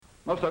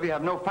Most of you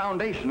have no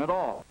foundation at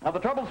all. Now, the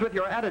trouble's with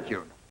your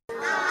attitude.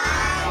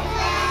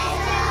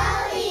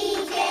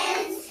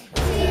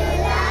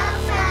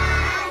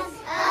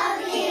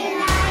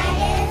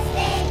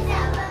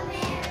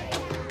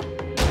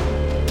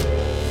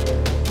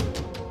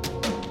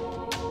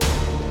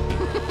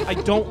 I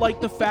don't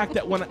like the fact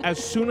that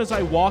as soon as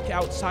I walk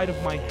outside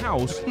of my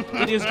house,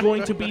 it is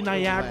going to be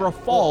Niagara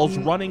Falls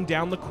running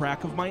down the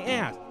crack of my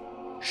ass.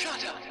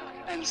 Shut up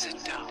and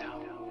sit down.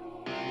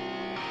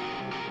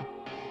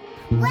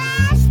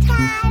 Last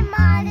time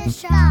on the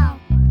show.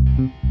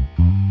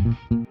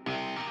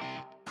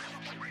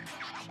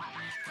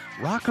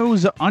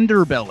 Rocco's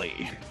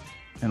underbelly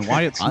and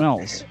why it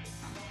smells.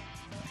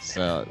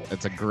 So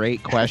it's a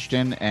great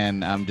question,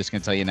 and I'm just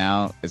gonna tell you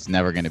now, it's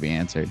never gonna be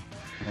answered.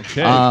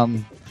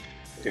 Okay.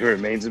 It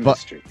remains a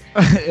mystery.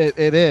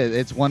 It is.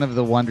 It's one of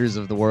the wonders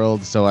of the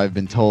world, so I've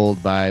been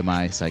told by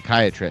my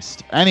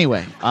psychiatrist.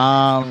 Anyway,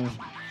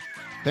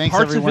 thanks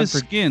Parts everyone of his for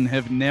skin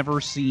have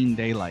never seen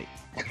daylight.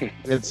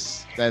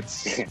 that's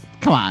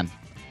come on.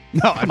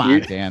 No, come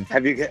on, Dan.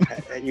 Have you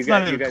It's guys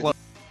not even close.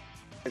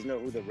 know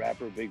who the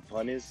rapper Big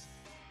Pun is?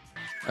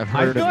 I've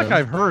I heard feel of like him.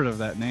 I've heard of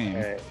that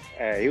name.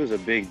 He was a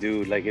big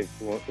dude. Like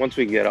once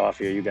we get off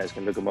here, you guys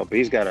can look him up. But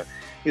he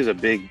was a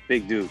big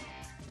dude,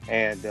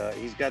 and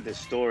he's got this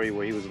story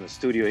where he was in the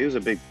studio. He was a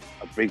big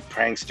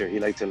prankster. He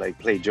liked to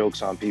play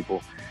jokes on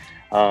people,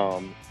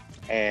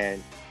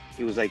 and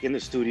he was in the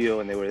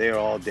studio, and they were there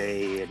all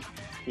day, and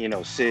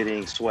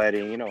sitting,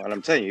 sweating, and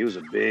I'm telling you, he was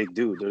a big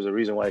dude. There's a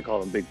reason why I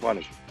call him Big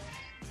Punisher.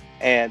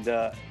 And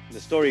the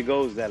story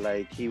goes that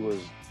he was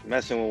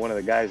messing with one of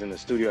the guys in the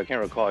studio. I can't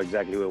recall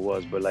exactly who it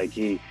was, but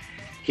he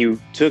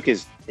took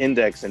his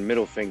index and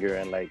middle finger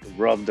and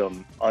rubbed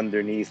them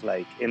underneath,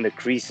 in the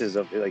creases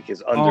of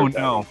his underbelly.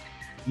 Oh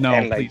no,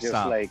 and please just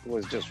stop.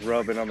 was just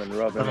rubbing them and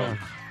rubbing them,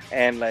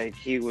 and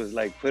he was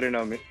putting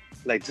them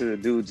to the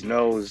dude's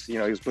nose. He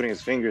was putting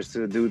his fingers to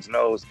the dude's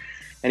nose,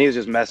 and he was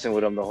just messing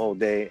with him the whole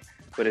day.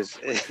 But it's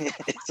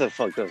a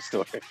fucked up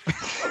story.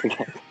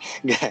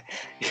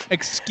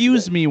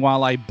 Excuse me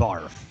while I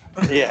barf.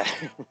 Yeah.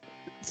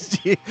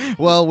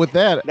 Well, with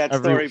that, That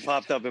story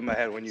popped up in my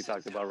head when you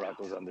talked about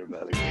Rocco's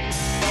underbelly.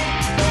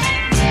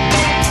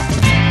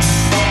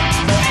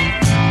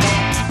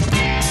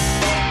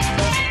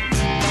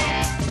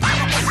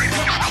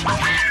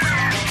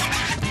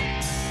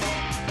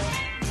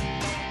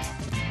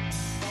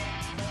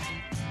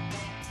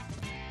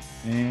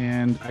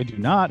 And I do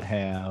not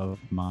have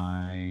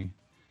my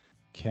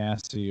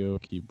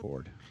Casio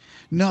keyboard.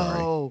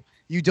 No,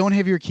 you don't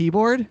have your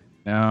keyboard?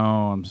 No,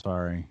 I'm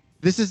sorry.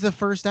 This is the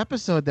first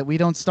episode that we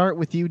don't start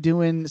with you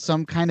doing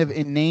some kind of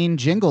inane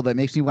jingle that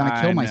makes me want to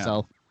I kill know.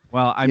 myself.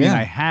 Well, I mean, Yeah.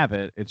 I have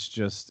it. It's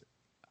just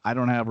I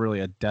don't have really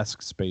a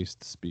desk space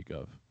to speak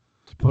of.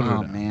 To put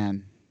Oh it in.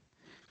 man,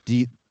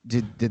 did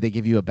they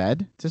give you a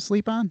bed to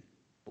sleep on?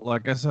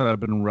 Like I said, I've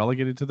been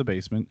relegated to the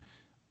basement.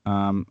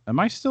 Am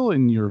I still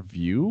in your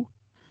view?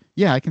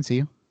 Yeah, I can see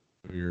you.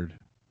 Weird.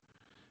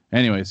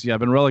 Anyways, yeah, I've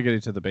been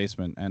relegated to the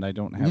basement, and I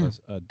don't have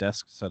a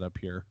desk set up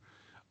here.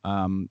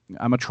 I'm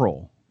a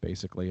troll,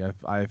 basically. I've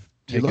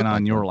You look taken on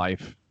like your one.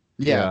 life.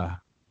 Yeah.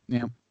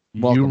 You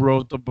Welcome.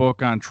 wrote the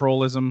book on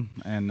trollism,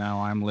 and now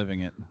I'm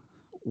living it.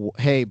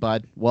 Hey,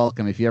 bud,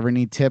 welcome. If you ever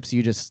need tips,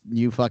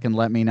 you fucking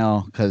let me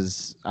know,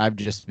 because I've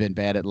just been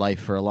bad at life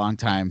for a long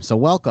time. So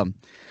welcome.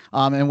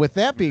 And with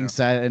that being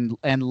said,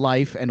 and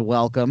life and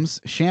welcomes,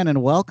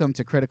 Shannon, welcome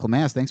to Critical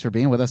Mass. Thanks for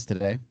being with us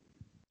today.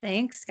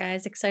 Thanks,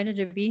 guys. Excited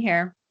to be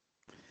here.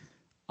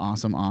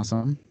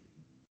 Awesome.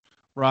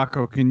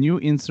 Rocco, can you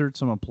insert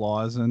some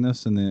applause in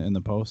this in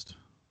the post?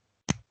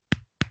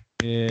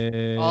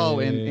 Oh,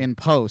 in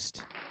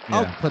post. Yeah.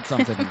 I'll put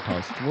something in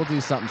post. We'll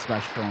do something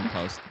special in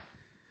post.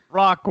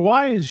 Rock,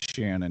 why is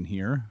Shannon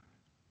here?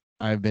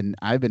 I've been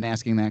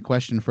asking that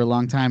question for a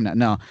long time now.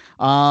 No.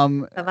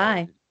 Have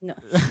I? No.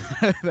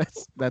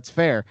 that's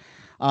fair.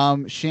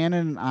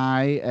 Shannon and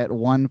I at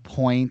one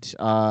point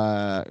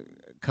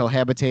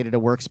cohabitated a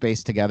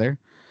workspace together.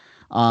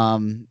 A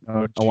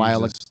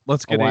while ago.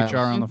 Let's get HR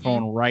on the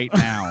phone right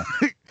now.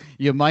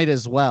 You might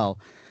as well,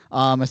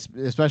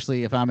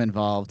 especially if I'm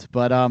involved.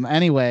 But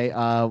anyway,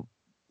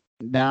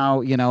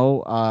 now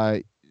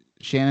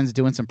Shannon's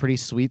doing some pretty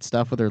sweet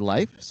stuff with her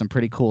life, some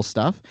pretty cool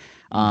stuff.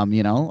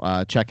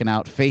 Checking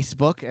out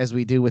Facebook as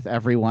we do with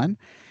everyone.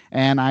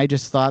 And I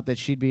just thought that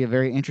she'd be a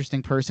very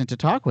interesting person to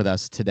talk with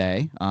us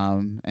today.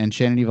 And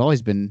Shannon, you've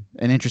always been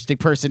an interesting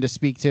person to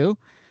speak to.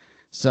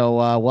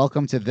 So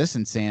welcome to this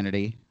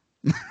insanity.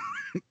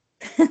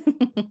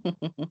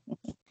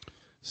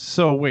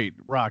 So wait,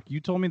 Rock, you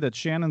told me that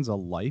Shannon's a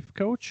life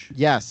coach?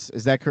 Yes.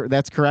 Is that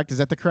that's correct? Is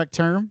that the correct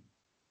term?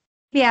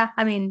 Yeah,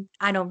 I mean,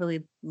 I don't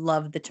really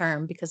love the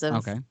term because of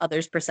Okay.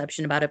 others'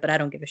 perception about it, but I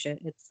don't give a shit.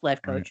 It's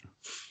life coach.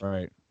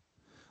 Right.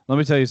 Let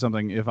me tell you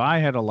something. If I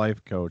had a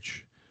life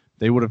coach,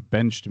 they would have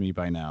benched me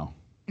by now.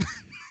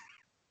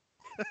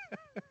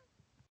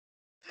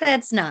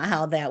 That's not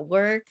how that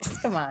works.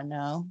 Come on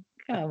now.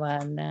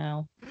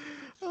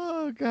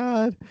 Oh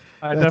God.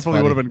 I That's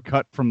definitely would have funny. been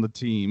cut from the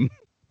team.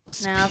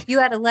 Now, if you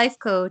had a life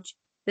coach,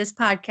 this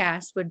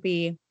podcast would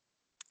be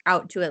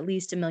out to at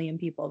least 1 million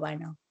people by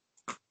now.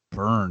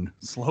 Burn.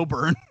 Slow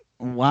burn.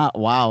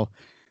 Wow.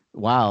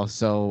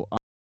 So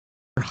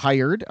we're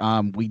hired.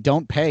 We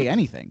don't pay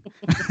anything.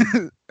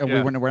 And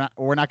Yeah.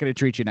 we're not going to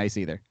treat you nice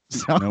either.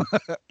 So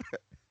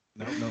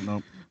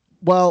Nope.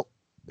 Well,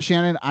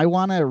 Shannon, I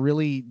want to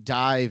really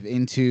dive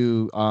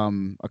into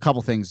a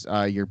couple things.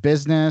 Your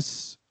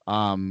business,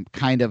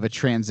 kind of a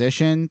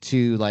transition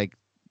to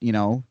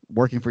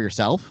working for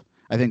yourself.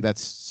 I think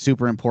that's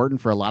super important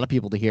for a lot of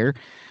people to hear.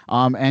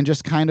 And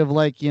just kind of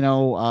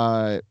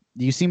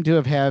you seem to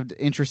have had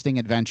interesting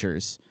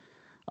adventures,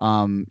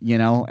 and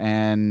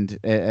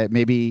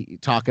maybe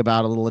talk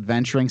about a little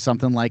adventuring,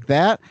 something like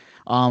that.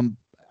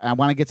 I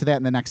want to get to that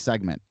in the next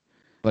segment.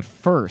 But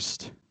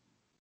first,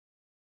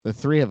 the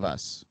three of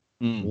us,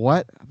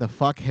 what the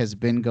fuck has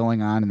been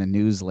going on in the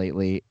news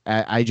lately?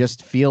 I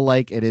just feel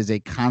like it is a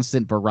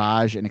constant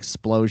barrage and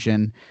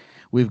explosion.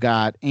 We've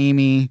got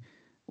Amy,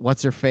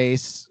 what's her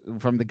face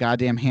from the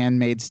goddamn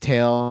Handmaid's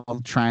Tale,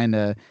 trying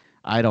to,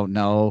 I don't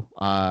know,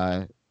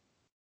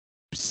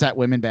 set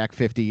women back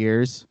 50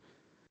 years.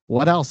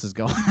 What else is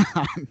going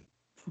on?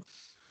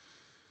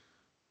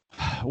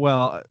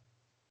 Well,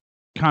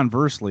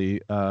 conversely,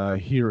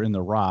 here in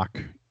The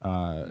Rock,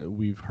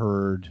 we've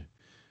heard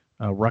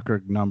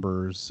record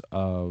numbers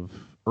of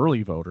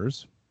early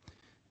voters,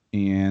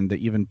 and they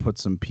even put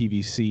some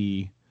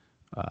PVC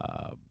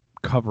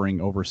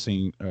covering over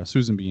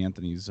Susan B.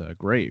 Anthony's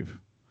grave,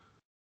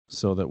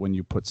 so that when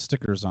you put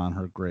stickers on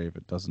her grave,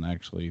 it doesn't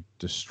actually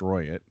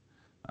destroy it,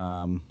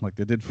 like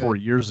they did 4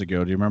 years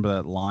ago. Do you remember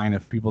that line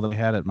of people they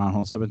had at Mount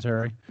Hope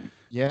Cemetery?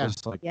 Yeah.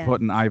 Just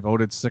putting "I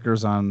voted"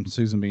 stickers on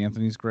Susan B.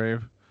 Anthony's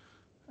grave.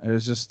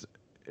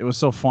 It was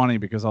so funny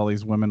because all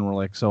these women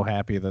were so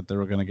happy that they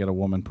were going to get a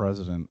woman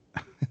president.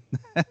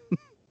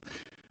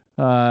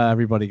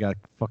 Everybody got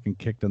fucking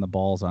kicked in the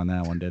balls on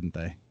that one, didn't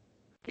they?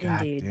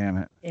 Indeed. God damn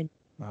it.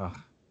 The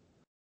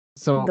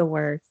The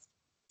worst.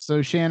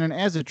 So Shannon,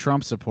 as a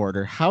Trump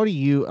supporter, how do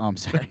you? I'm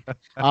sorry.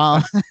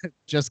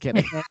 Just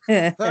kidding.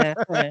 I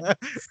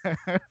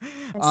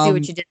see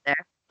what you did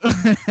there.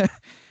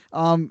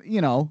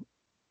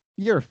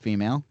 You're a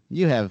female.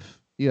 You have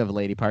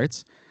lady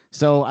parts.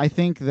 So I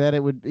think that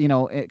it would,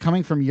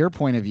 coming from your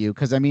point of view,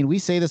 because I mean, we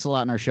say this a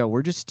lot in our show.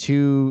 We're just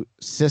two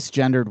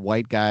cisgendered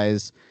white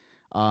guys,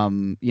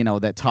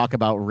 that talk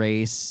about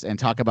race and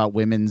talk about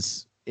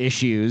women's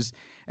issues,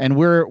 and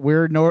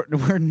we're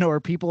nor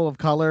people of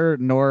color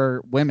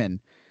nor women.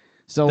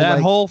 So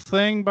that whole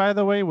thing, by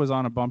the way, was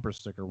on a bumper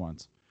sticker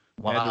once.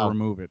 I had to Wow.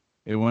 remove it.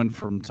 It went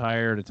from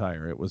tire to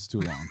tire. It was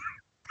too long.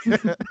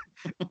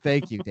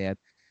 Thank you, Dad.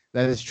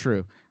 That is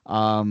true.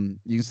 You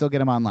can still get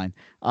them online.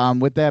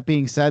 With that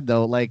being said,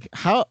 though,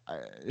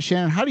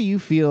 Shannon, how do you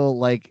feel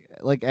like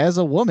as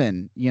a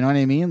woman? You know what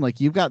I mean?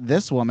 Like, you've got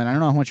this woman. I don't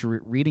know how much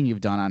reading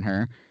you've done on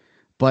her,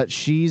 but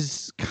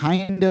she's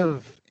kind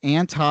of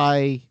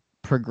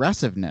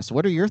anti-progressiveness.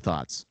 What are your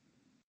thoughts?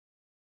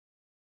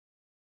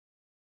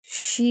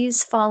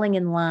 She's falling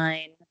in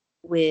line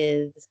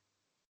with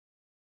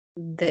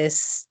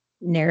this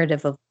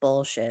narrative of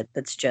bullshit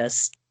that's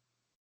just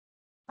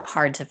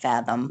hard to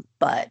fathom.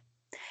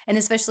 And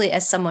especially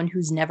as someone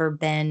who's never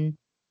been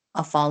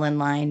a fall in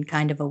line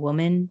kind of a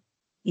woman,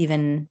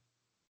 even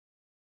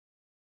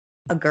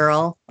a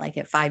girl, like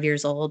at 5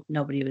 years old,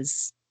 nobody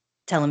was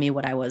telling me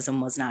what I was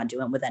and was not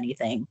doing with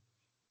anything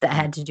that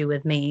had to do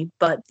with me.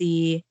 But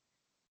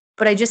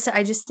I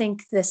just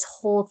think this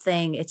whole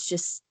thing, it's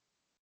just,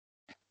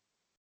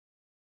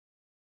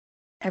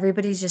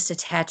 everybody's just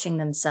attaching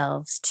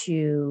themselves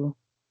to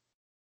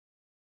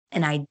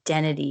an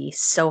identity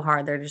so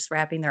hard. They're just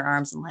wrapping their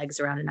arms and legs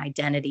around an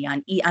identity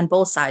on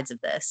both sides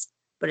of this,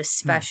 but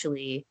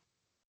especially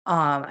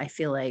I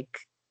feel like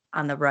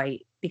on the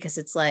right, because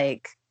it's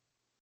like,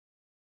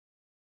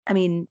 I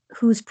mean,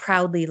 who's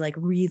proudly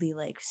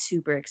really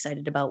super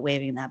excited about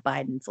waving that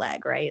Biden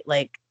flag, right?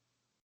 Like,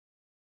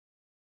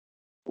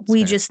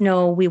 we just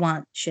know we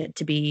want shit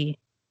to be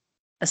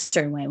a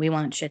certain way. We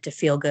want shit to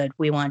feel good.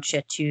 We want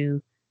shit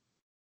to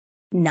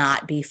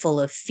not be full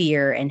of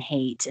fear and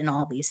hate and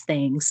all these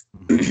things.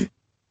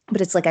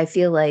 But it's like, I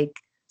feel like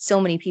so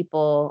many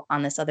people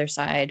on this other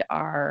side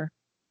are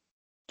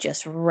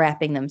just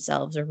wrapping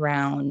themselves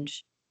around,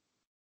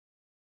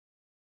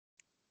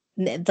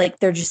 like,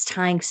 they're just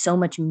tying so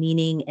much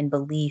meaning and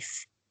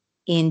belief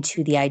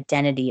into the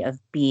identity of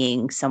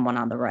being someone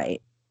on the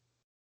right.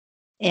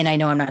 And I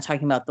know I'm not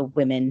talking about the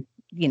women,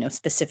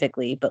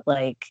 specifically, but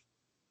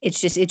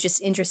it's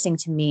just interesting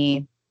to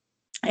me.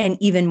 And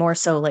even more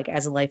so,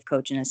 as a life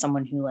coach and as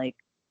someone who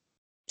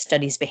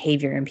studies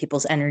behavior and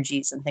people's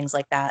energies and things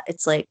like that,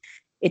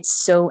 it's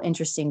so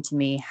interesting to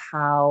me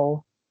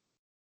how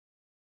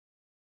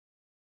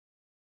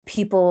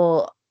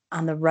people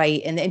on the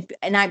right,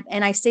 and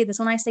I say this,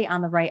 when I say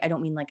on the right, I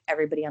don't mean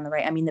everybody on the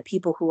right. I mean the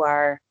people who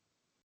are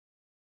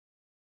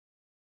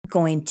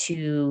going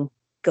to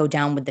go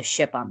down with the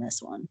ship on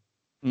this one.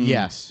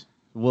 Yes,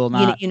 will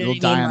not. Will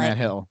die on that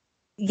hill.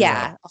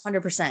 Yeah,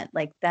 100%.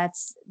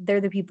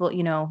 They're the people,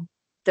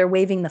 they're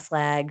waving the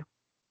flag.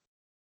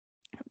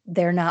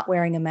 they're not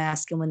wearing a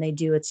mask, and when they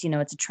do, it's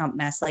it's a Trump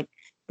mask. Like,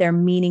 they're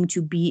meaning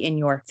to be in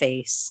your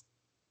face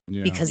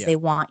Yeah. because they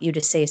want you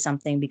to say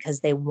something, because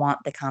they want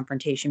the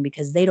confrontation,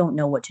 because they don't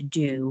know what to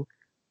do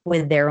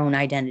with their own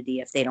identity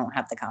if they don't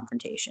have the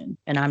confrontation.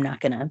 And I'm not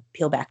going to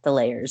peel back the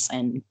layers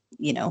and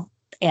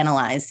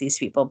analyze these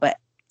people but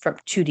from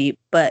too deep,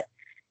 but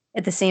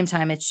at the same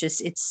time, it's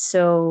just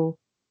so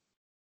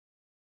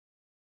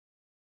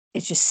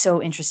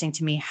interesting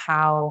to me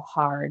how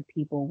hard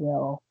people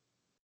will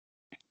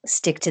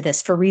stick to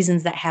this for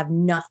reasons that have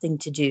nothing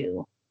to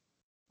do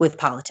with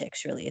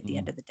politics, really, at the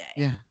end of the day.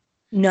 Yeah.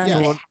 None Yeah,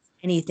 of well- it has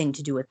anything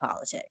to do with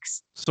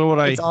politics. So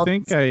what It's all I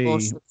think these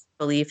bullshit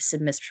beliefs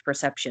and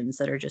misperceptions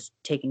that are just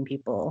taking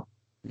people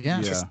Yeah.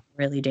 just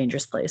really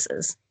dangerous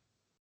places.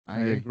 I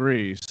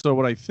agree. So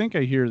what I think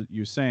I hear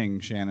you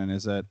saying, Shannon,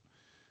 is that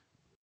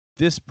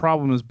this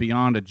problem is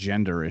beyond a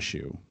gender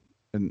issue.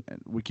 And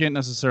we can't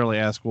necessarily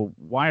ask, well,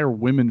 why are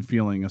women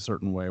feeling a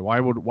certain way?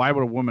 Why would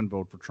a woman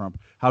vote for Trump?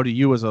 How do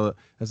you, as a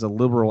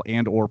liberal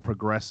and or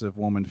progressive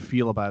woman,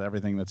 feel about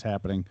everything that's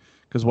happening?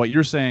 Because what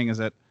you're saying is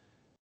that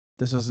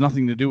this has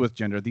nothing to do with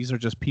gender. These are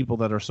just people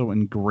that are so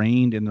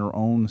ingrained in their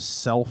own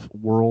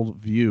self-world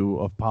view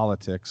of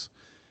politics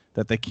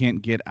that they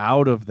can't get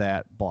out of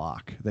that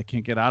block. They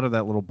can't get out of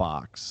that little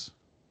box.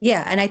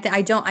 Yeah, and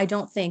I don't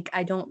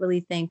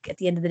really think at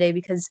the end of the day,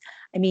 because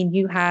I mean,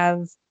 you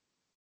have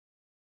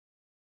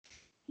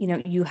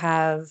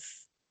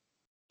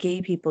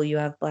gay people, you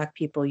have Black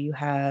people, you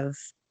have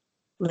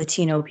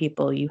Latino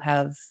people, you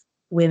have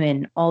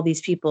women, all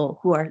these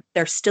people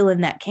they're still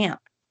in that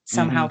camp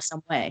somehow,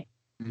 some way.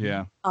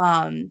 Yeah.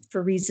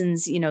 For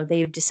reasons,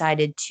 they've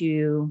decided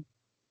to,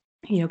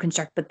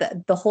 construct.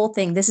 But the whole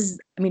thing,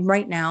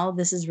 right now,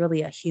 this is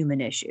really a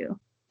human issue.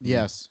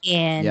 Yes.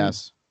 And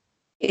yes.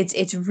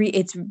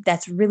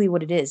 That's really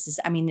what it is.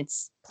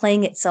 It's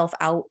playing itself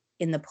out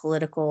in the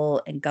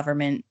political and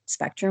government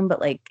spectrum, but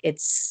like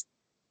it's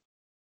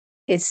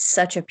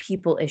such a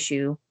people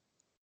issue.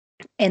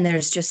 And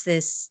there's just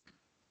this,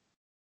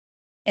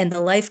 and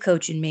the life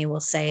coach in me will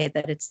say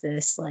that it's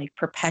this like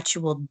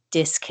perpetual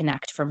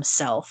disconnect from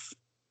self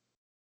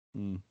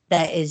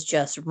that is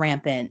just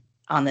rampant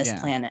on this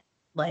planet,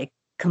 like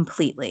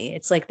completely.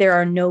 It's like there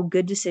are no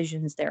good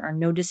decisions. There are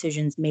no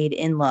decisions made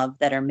in love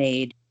that are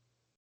made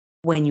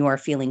when you are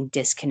feeling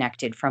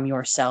disconnected from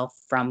yourself,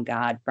 from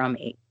God, from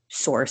a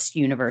source,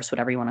 universe,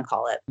 whatever you want to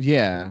call it.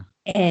 Yeah.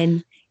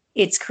 And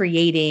it's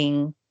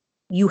creating,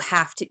 you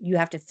have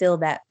to fill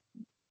that,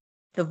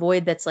 the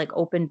void that's like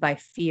opened by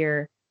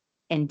fear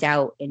and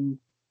doubt and,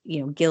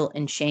 guilt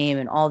and shame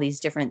and all these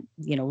different,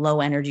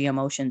 low energy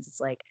emotions. It's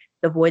like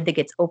the void that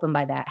gets opened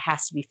by that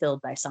has to be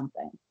filled by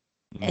something.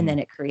 And then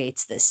it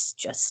creates this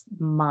just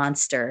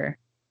monster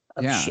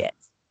of shit.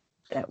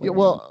 That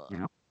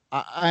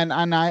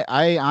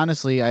I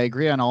honestly, I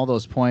agree on all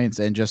those points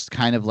and just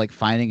kind of like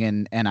finding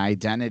an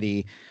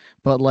identity.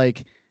 But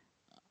like,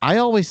 I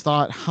always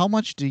thought, how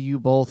much do you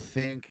both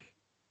think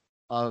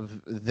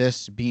of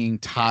this being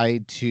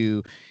tied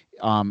to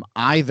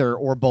either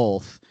or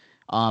both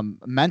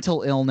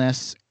mental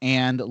illness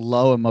and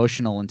low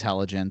emotional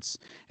intelligence?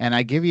 And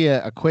I give you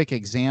a quick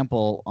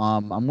example.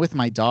 I'm with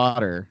my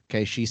daughter.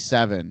 Okay, she's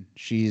 7.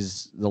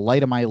 She's the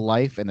light of my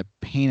life and a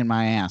pain in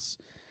my ass.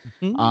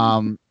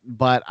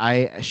 But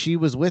she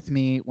was with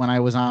me when I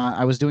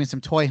was doing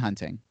some toy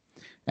hunting,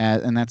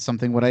 and that's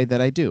something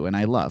that I do and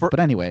I love. But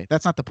anyway,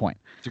 that's not the point.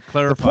 To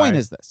clarify, the point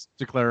is this: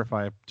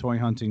 toy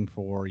hunting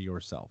for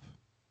yourself.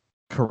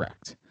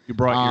 Correct. You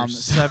brought your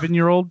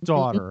 7-year-old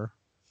daughter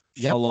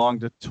Yep. along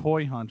to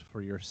toy hunt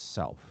for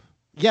yourself.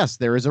 Yes,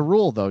 there is a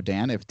rule though,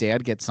 Dan. If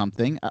Dad gets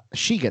something,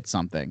 she gets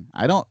something.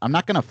 I'm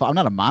not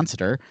a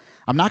monster.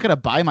 I'm not gonna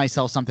buy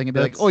myself something and be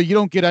like, "Oh, you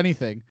don't get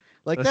anything."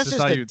 Like that's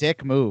just a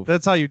dick move.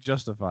 That's how you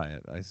justify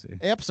it. I see.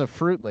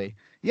 Absolutely.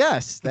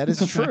 Yes, that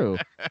is true.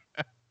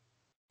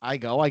 I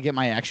get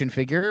my action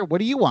figure. What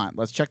do you want?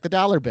 Let's check the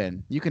dollar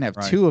bin. You can have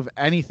 2 of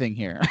anything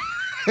here.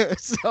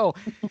 So,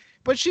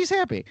 but she's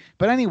happy.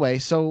 But anyway,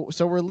 so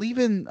we're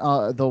leaving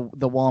the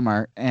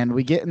Walmart and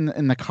we get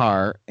in the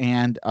car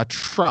and a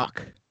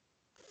truck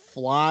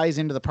flies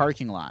into the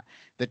parking lot.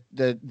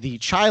 The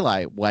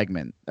Chilai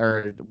Wegman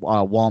or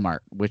Walmart,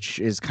 which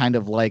is kind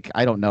of like,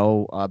 I don't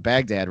know,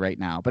 Baghdad right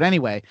now. But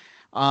anyway,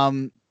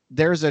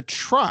 there's a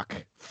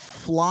truck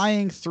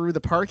flying through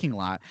the parking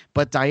lot,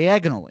 but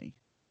diagonally,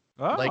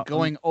 like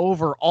going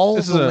over all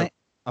this the is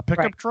a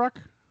pickup truck?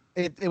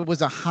 It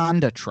was a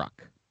Honda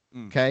truck.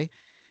 Okay.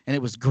 And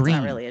it was green.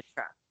 It's not really a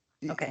truck.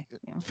 Okay.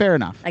 Yeah. Fair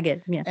enough. I get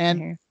it. Yeah.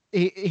 And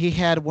he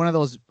had one of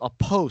those, a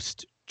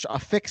post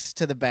affixed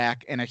to the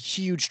back and a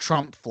huge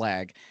Trump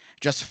flag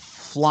just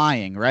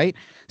flying, right?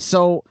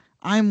 So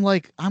I'm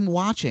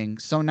watching.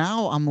 So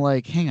now I'm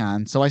like, hang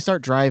on. So I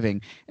start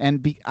driving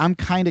and I'm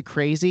kind of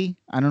crazy.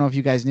 I don't know if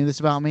you guys knew this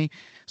about me.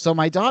 So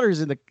my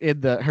daughter's in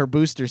her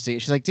booster seat.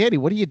 She's like, "Daddy,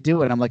 what are you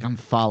doing?" I'm like, "I'm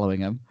following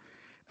him."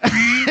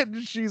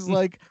 And she's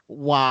like,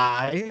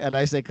 "Why?" And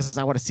I say, "Because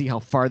I want to see how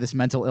far this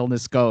mental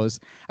illness goes."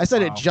 I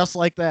said it just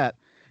like that.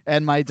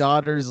 And my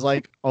daughter's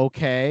like,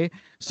 "Okay."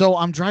 So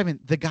I'm driving.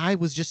 The guy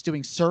was just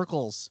doing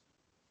circles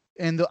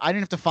and I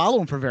didn't have to follow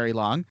him for very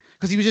long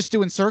because he was just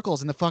doing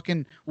circles in the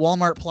fucking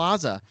Walmart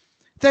Plaza.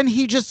 Then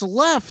he just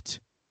left.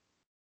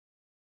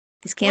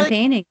 He's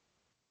campaigning.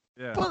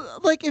 Yeah.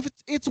 But like, if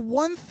it's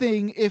one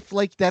thing if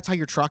like that's how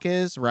your truck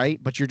is,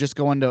 right? But you're just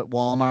going to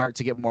Walmart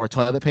to get more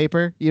toilet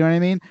paper. You know what I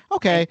mean?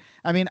 Okay.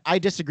 I mean, I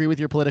disagree with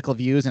your political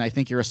views, and I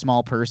think you're a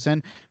small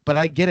person, but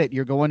I get it.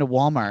 You're going to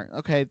Walmart.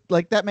 Okay,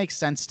 like that makes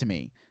sense to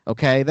me.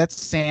 Okay, that's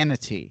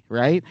sanity,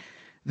 right?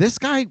 This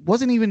guy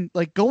wasn't even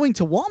like going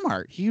to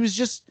Walmart. He was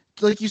just,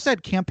 like you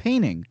said,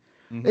 campaigning.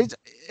 Mhm.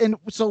 And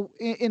so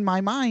in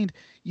my mind,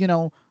 you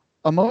know,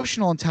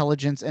 emotional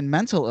intelligence and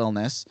mental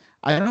illness,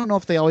 I don't know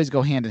if they always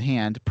go hand in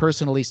hand.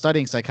 Personally,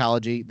 studying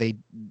psychology,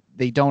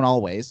 they don't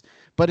always.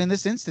 But in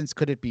this instance,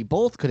 could it be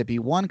both? Could it be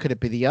one? Could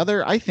it be the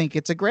other? I think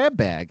it's a grab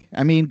bag.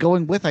 I mean,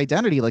 going with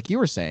identity, like you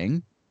were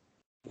saying.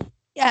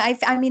 Yeah,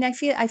 I mean, I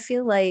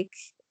feel like,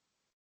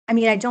 I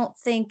mean, I don't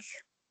think,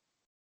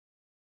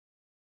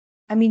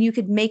 I mean, you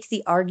could make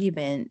the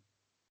argument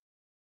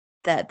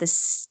that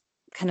this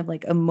kind of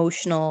like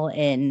emotional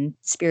and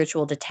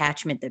spiritual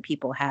detachment that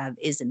people have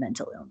is a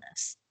mental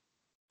illness.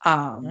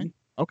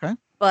 Okay.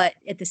 But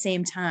at the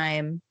same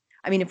time,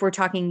 I mean, if we're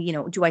talking, you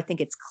know, do I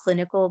think it's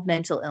clinical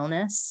mental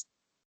illness?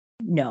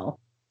 No,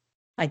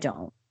 I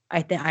don't.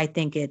 I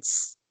think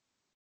it's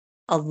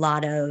a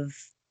lot of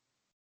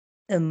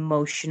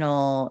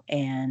emotional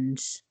and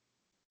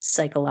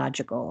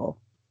psychological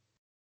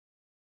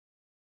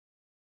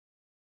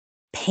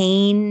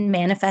pain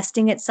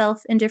manifesting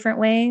itself in different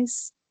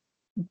ways,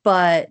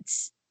 but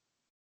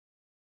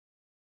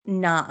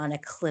not on a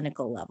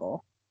clinical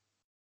level.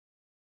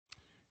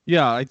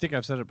 Yeah, I think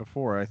I've said it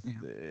before.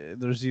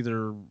 There's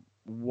either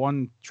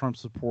one Trump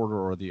supporter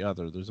or the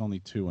other. There's only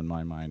two in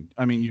my mind.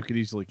 I mean, you could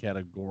easily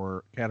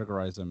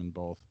categorize them in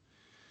both.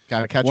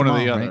 Gotta catch One them or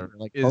all, the right? other They're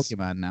like is-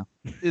 Pokemon now.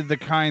 The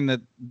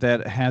kind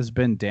that has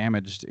been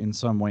damaged in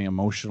some way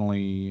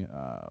emotionally,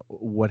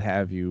 what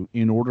have you,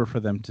 in order for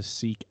them to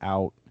seek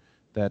out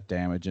that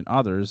damage in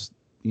others,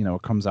 you know,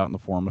 it comes out in the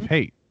form of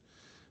hate.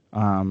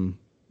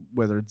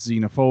 Whether it's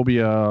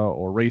xenophobia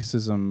or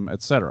racism,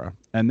 etc.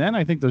 And then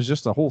I think there's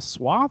just a whole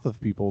swath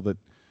of people that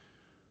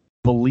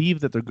believe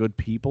that they're good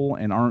people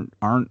and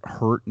aren't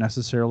hurt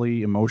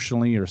necessarily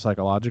emotionally or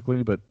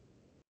psychologically, but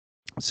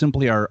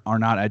simply are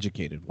not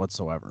educated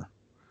whatsoever.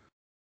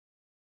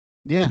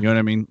 Yeah. You know what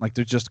I mean? Like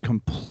they're just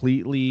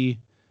completely,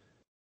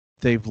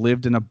 they've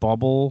lived in a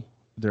bubble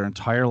their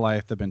entire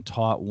life. They've been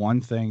taught one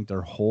thing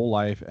their whole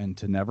life and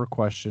to never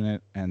question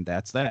it, and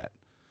that's that.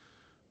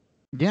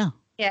 Yeah.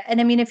 Yeah,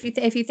 and I mean, if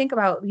you think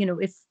about, you know,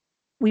 if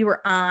we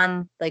were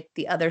on like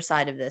the other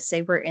side of this,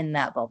 say we're in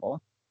that bubble.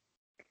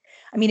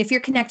 I mean, if you're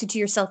connected to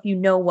yourself, you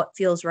know what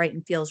feels right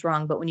and feels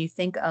wrong. But when you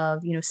think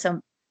of, you know,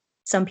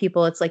 some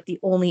people, it's like the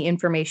only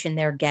information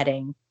they're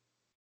getting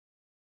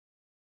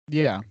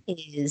Yeah.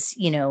 is,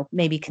 you know,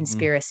 maybe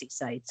conspiracy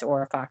sites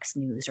or Fox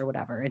News or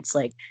whatever. It's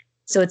like,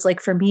 so it's like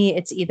for me,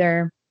 it's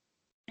either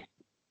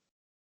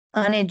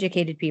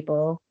uneducated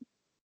people.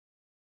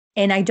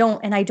 And I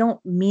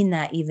don't mean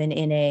that even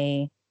in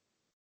a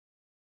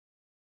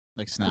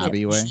Like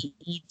snobby way.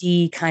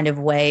 GED kind of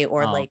way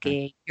or Oh, like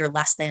okay. a you're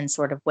less than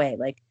sort of way.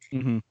 Like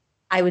Mm-hmm.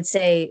 I would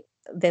say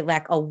they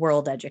lack a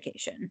world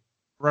education,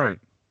 Right.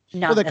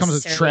 not Well, that comes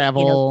with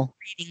necessarily, you know, travel.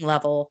 reading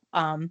level.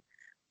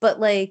 But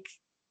like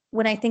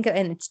when I think of,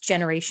 and it's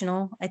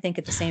generational, I think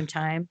at the same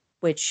time,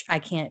 which I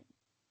can't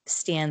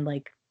stand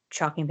like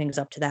chalking things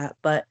up to that.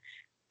 But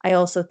I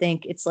also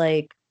think it's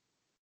like,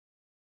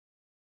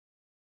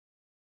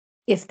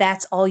 if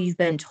that's all you've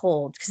been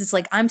told, because it's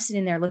like I'm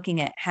sitting there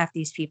looking at half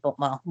these people,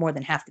 well, more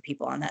than half the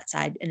people on that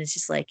side, and it's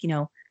just like, you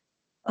know,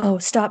 oh,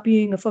 stop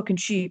being a fucking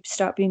sheep,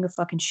 stop being a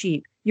fucking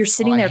sheep. You're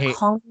sitting I there hate-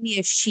 calling me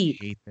a sheep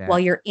Hate that. while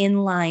you're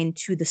in line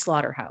to the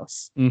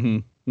slaughterhouse. Mm-hmm.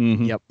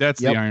 Mm-hmm. Yep.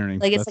 That's Yep. the irony.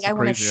 Like it's That's like I the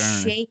want to crazy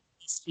irony. shake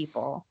these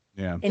people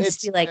Yeah. and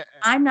just be It's- like,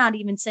 I'm not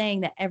even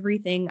saying that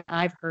everything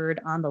I've heard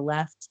on the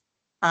left,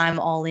 I'm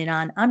all in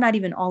on. I'm not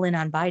even all in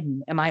on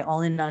Biden. Am I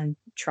all in on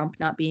Trump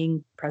not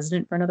being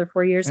president for another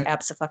 4 years?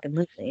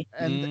 Absolutely.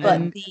 And, But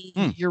and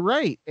the you're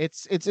right.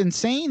 It's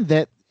insane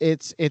that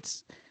it's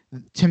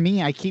to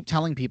me, I keep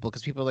telling people,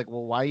 because people are like,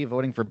 well, why are you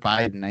voting for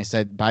Biden? I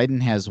said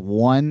Biden has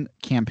one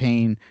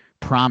campaign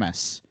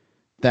promise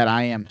that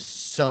I am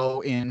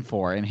so in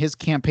for, and his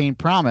campaign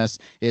promise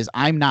is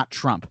I'm not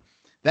Trump.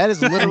 That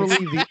is literally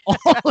the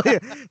only,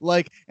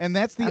 like, and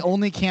that's the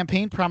only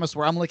campaign promise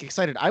where I'm like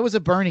excited. I was a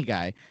Bernie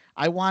guy.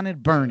 I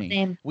wanted Bernie.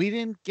 Same. We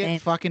didn't get Same.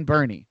 fucking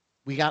Bernie.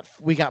 We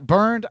got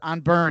burned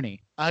on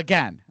Bernie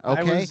again.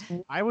 Okay.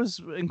 I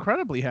was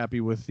incredibly happy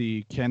with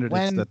the candidates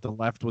When- that the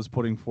left was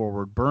putting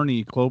forward.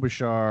 Bernie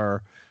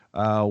Klobuchar,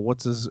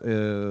 what's his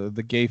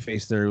the gay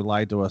face there who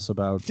lied to us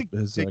about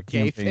his the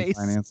gay campaign face?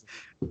 finance.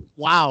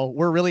 Wow,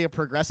 we're really a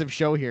progressive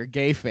show here.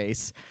 Gay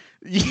face.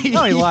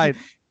 No, he lied.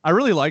 I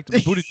really liked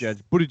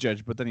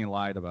Buttigieg, but then he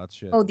lied about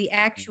shit. Oh, the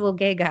actual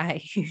gay guy.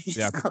 You just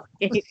Yeah. call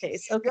it gay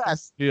face. Okay.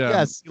 Yes. Yeah,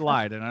 Yes. he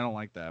lied, and I don't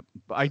like that.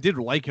 But I did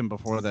like him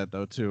before that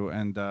though too.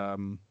 And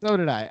So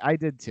did I. I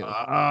did too.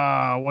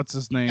 what's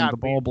his name? got The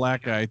bald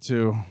black guy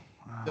too.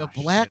 the Ah,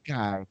 black shit.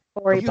 guy.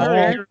 Cory the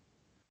Booker.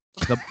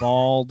 the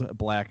bald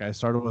black. I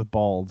started with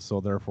bald, so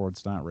therefore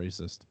it's not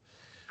racist.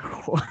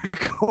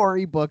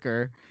 Cory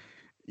Booker.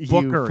 you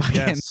Booker, fucking-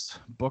 yes,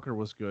 Booker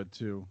was good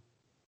too.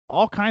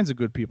 All kinds of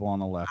good people on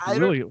the left. I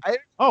don't- Really. I-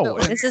 Oh,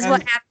 and, This is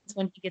what happens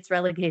when he gets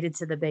relegated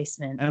to the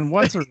basement. and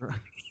what's her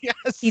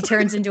yes. He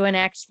turns into an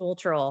actual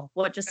troll.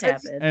 What just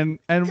happened?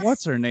 and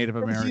what's her Native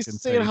American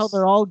He's saying how face?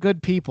 they're all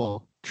good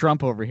people.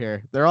 Trump over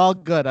here. They're all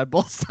good on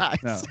both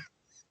sides. No.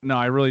 No,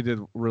 I really did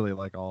really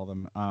like all of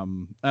them.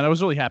 And I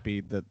was really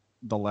happy that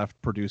the left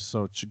produced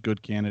such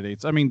good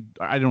candidates. I mean,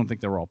 I don't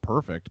think they were all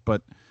perfect,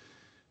 but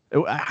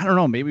I don't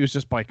know. Maybe it was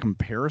just by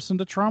comparison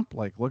to Trump.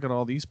 Like, look at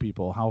all these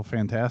people, how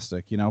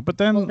fantastic, you know. But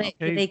then, Well, they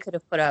okay, could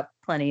have put up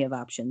plenty of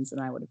options, and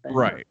I would have been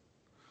right.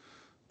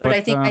 But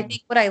I think um,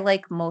 what I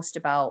like most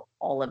about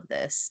all of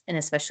this, and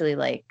especially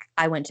like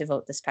I went to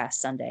vote this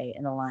past Sunday,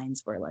 and the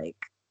lines were like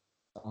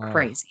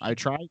crazy. I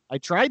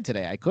tried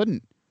today. I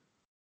couldn't.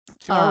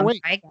 2 hour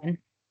wait. try again.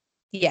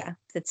 Yeah,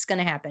 it's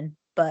gonna happen.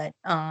 But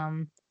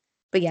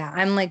yeah,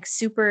 I'm like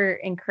super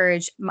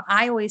encouraged.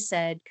 I always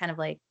said, kind of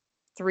like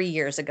 3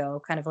 years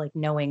ago, kind of like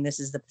knowing this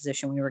is the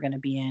position we were going to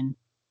be in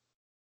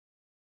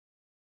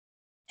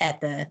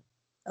at the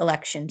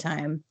election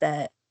time,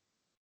 that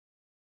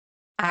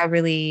I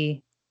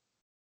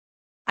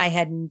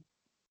had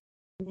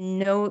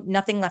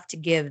nothing left to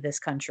give this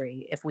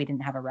country if we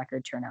didn't have a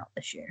record turnout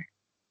this year,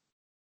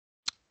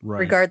 Right.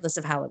 regardless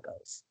of how it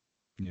goes.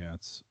 Yeah,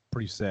 it's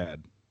pretty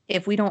sad.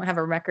 If we don't have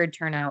a record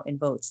turnout in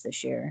votes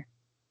this year,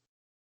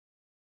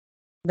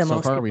 the So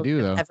most far people we do,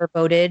 who though. ever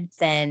voted,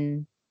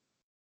 then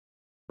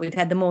we've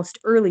had the most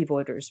early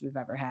voters we've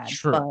ever had.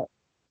 Sure. But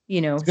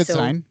It's a good so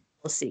sign.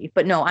 we'll see.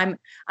 But no,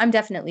 I'm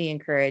definitely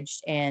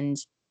encouraged, and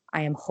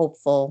I am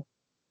hopeful.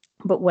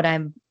 But what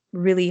I'm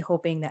really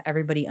hoping that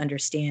everybody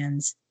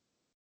understands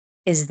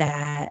is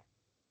that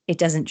it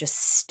doesn't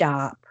just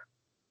stop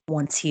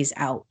once he's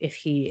out, if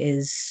he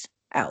is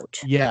out.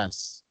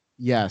 Yes.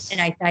 Yes.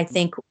 And I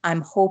think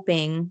I'm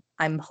hoping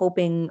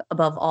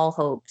above all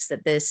hopes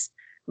that this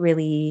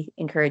really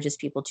encourages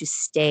people to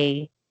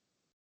stay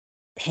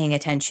paying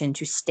attention,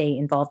 to stay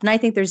involved. And I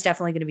think there's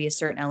definitely going to be a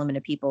certain element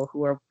of people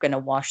who are going to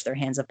wash their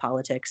hands of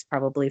politics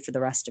probably for the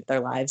rest of their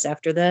lives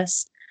after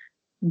this.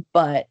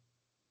 But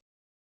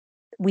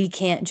we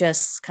can't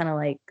just kind of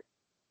like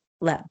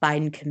let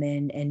Biden come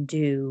in and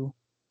do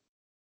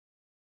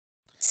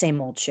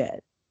same old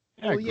shit.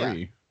 I Well, yeah.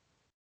 agree.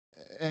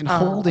 And Um,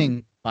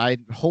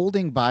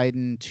 holding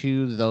Biden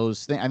to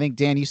those things. I think,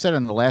 Dan, you said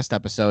in the last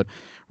episode,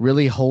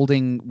 really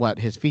holding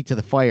his feet to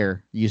the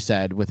fire. You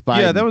said with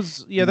Biden.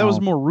 Yeah, that was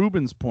No. more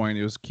Ruben's point.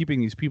 It was keeping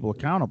these people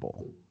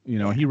accountable. You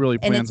know, he really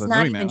And plans it's on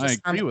not doing even that. I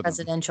just on agree the with him.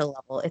 presidential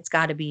level. It's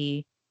got to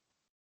be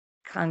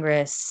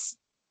Congress,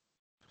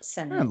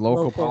 Senate, And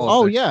local local, politics.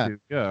 Oh, yeah. too.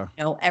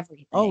 Yeah.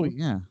 Everything. Oh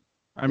yeah.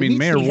 I It mean, needs to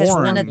Mayor be Because one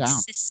Warren. of the down.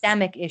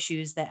 systemic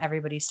issues that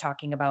everybody's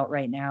talking about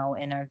right now,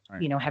 and are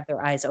Right. have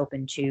their eyes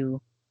open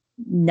to,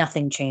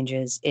 nothing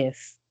changes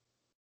if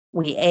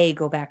we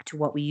go back to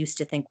what we used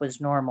to think was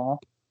normal,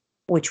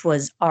 which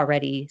was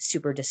already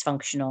super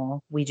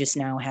dysfunctional. We just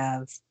now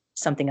have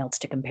something else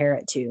to compare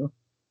it to.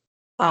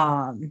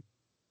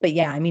 But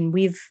yeah, I mean,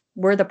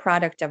 we're the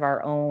product of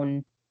our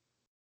own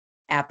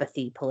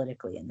apathy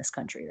politically in this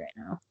country right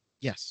now,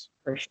 Yes.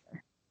 for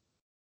sure.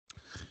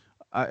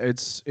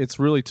 It's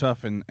really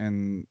tough,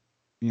 and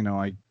you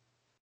know,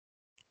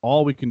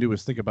 all we can do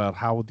is think about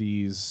how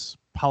these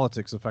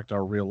politics affect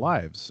our real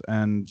lives.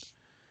 And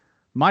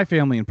my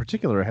family in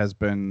particular has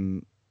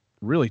been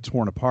really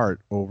torn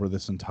apart over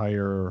this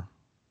entire,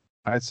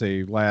 I'd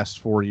say, last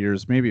 4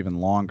 years, maybe even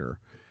longer.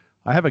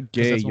 I have a 'Cause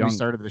gay that's when young we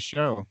started the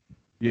show.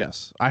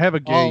 Yes, I have a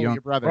gay Oh, young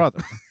your brother.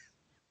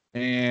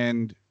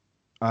 and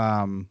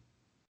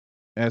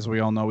as we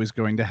all know, he's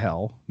going to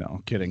hell. No,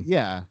 I'm kidding.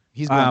 Yeah,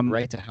 he's going Um,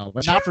 right to hell,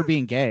 but not for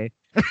being gay.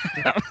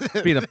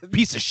 Being a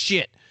piece of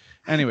shit.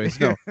 Anyways,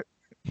 no,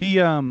 he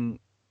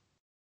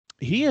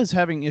is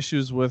having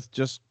issues with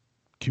just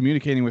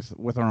communicating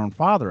with our own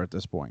father at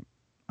this point.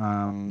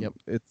 Yep.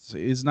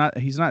 He's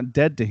not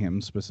dead to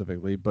him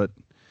specifically, but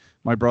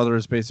my brother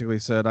has basically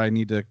said I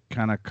need to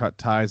kind of cut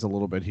ties a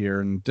little bit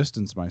here and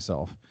distance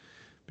myself,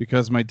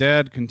 because my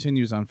dad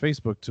continues on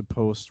Facebook to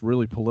post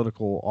really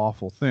political,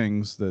 awful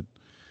things that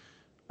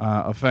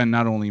offend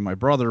not only my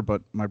brother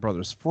but my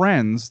brother's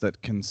friends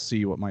that can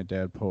see what my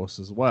dad posts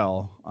as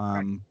well.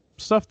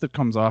 Stuff that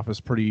comes off as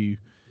pretty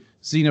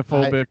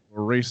xenophobic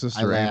or racist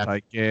I or laugh.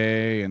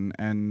 anti-gay,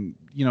 and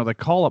you know, they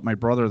call up my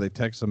brother, they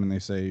text him and they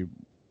say,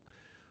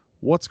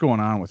 what's going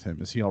on with him?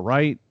 Is he all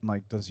right?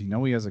 Like, does he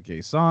know he has a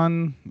gay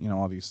son? You know,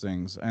 all these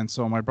things. And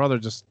so my brother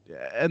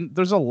and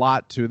there's a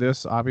lot to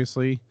this,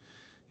 obviously.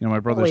 You know, my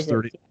brother's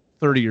Always is.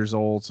 30 years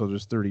old, so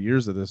there's 30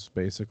 years of this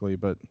basically.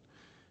 But,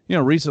 you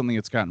know, recently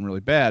it's gotten really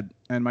bad.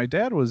 And my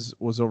dad was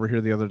over here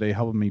the other day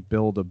helping me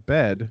build a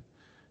bed.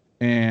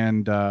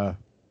 And,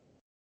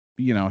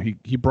 you know,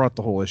 he brought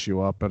the whole issue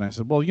up. And I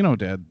said, well, you know,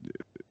 Dad,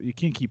 you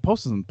can't keep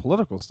posting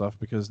political stuff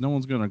because no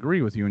one's going to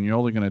agree with you and you're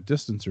only going to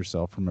distance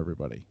yourself from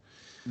everybody.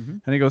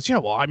 And he goes, yeah,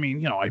 well, I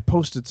mean, I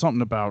posted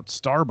something about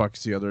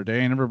Starbucks the other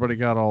day and everybody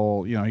got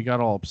all, he got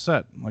all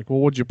upset. I'm like, well,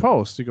 what'd you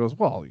post? He goes,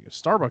 well,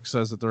 Starbucks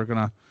says that they're going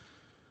to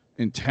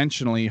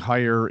intentionally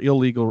hire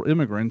illegal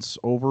immigrants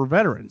over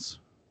veterans.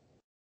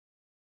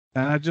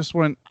 And I just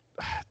went,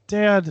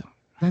 Dad,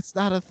 that's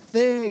not a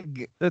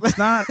thing. That's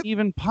not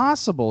even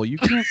possible. You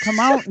can't come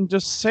out and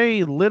just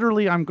say,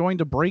 literally, I'm going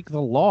to break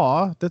the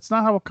law. That's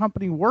not how a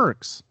company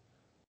works.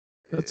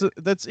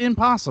 That's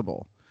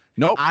impossible.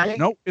 Nope.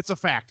 Nope. It's a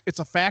fact. It's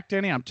a fact,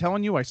 Danny. I'm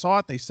telling you, I saw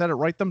it. They said it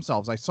right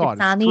themselves. I saw it.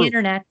 It's on the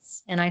internet,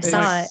 and I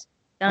saw it.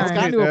 It's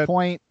gotten to a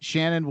point,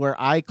 Shannon, where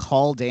I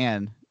call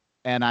Dan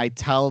and I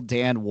tell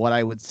Dan what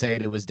I would say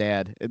to his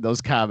dad in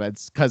those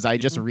comments because I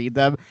just read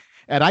them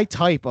and I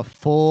type a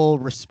full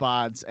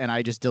response and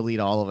I just delete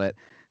all of it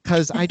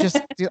because I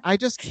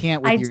just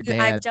can't with your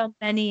dad. I've done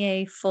many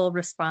a full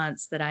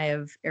response that I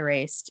have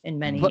erased in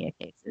many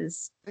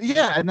cases.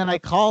 Yeah, and then I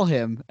call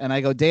him and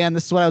I go, Dan,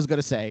 this is what I was going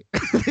to say.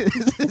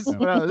 This is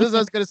what I was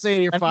going to say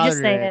to your father.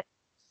 Just say it.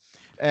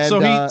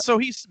 And,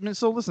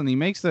 so listen, he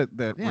makes that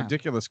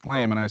ridiculous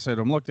claim, and I said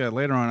to him, look, Dad,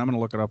 later on, I'm going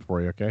to look it up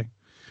for you, okay?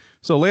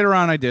 So later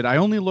on I did. I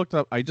only looked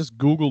up, I just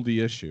Googled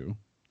the issue,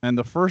 and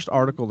the first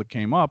article that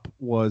came up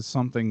was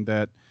something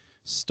that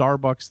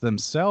Starbucks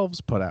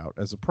themselves put out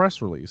as a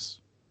press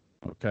release,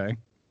 okay?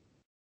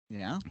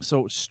 Yeah.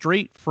 So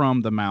straight from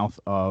the mouth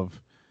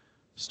of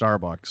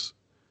Starbucks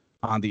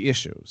on the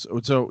issues.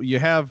 So you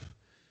have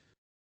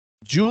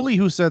Julie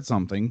who said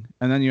something,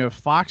 and then you have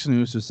Fox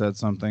News who said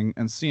something,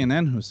 and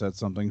CNN who said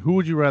something. Who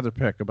would you rather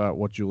pick about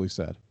what Julie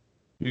said?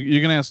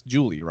 You're going to ask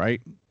Julie,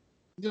 right?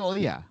 Oh,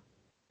 yeah.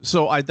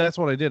 So that's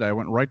what I did. I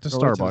went right to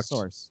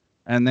Starbucks,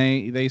 and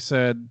they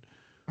said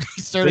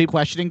he started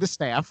questioning the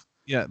staff.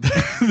 Yeah,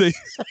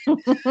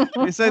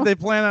 they said they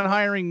plan on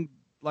hiring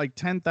like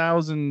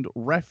 10,000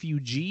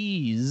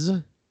 refugees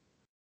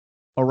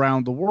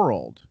around the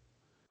world.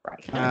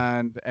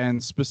 Right.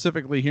 And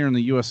specifically here in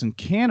the U.S. and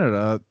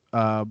Canada,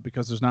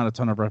 because there's not a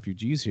ton of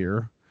refugees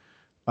here,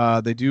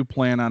 they do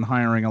plan on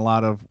hiring a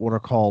lot of what are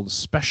called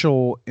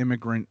special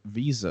immigrant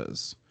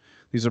visas.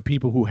 These are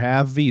people who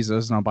have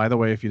visas. Now, by the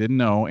way, if you didn't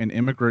know, an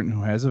immigrant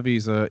who has a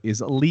visa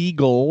is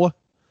legal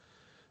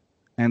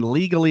and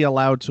legally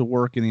allowed to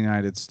work in the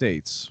United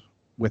States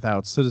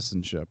without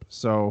citizenship.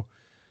 So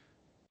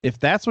if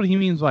that's what he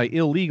means by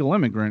illegal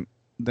immigrant,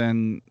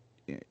 then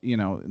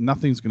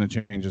nothing's going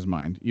to change his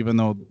mind, even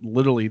though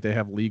literally they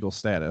have legal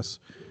status.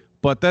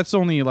 But that's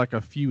only like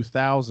a few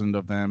thousand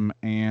of them.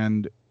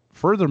 And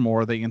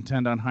furthermore, they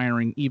intend on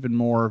hiring even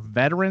more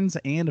veterans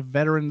and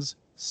veterans'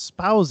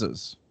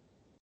 spouses.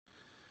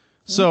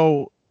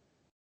 So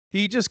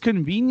he just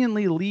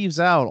conveniently leaves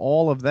out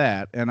all of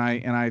that. And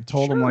I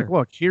told him, like,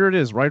 look, here it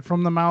is right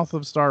from the mouth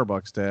of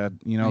Starbucks, Dad.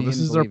 This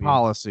is their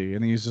policy.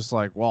 And he's just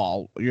like,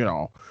 well,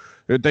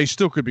 they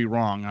still could be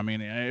wrong. I mean,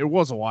 it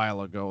was a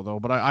while ago, though,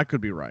 but I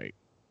could be right.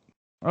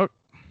 Oh,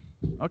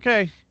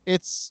 okay.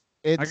 It's.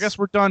 I guess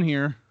we're done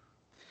here.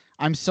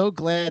 I'm so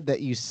glad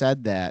that you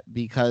said that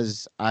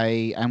because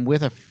I'm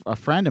with a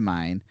friend of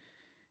mine,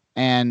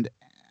 and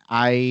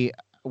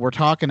we're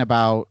talking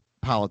about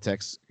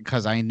politics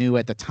because I knew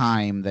at the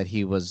time that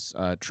he was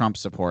a Trump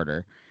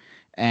supporter,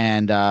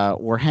 and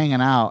we're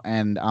hanging out,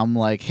 and I'm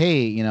like,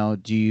 hey,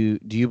 do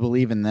you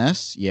believe in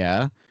this?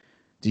 Yeah.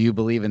 Do you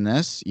believe in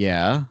this?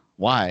 Yeah.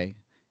 Why?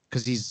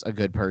 Because he's a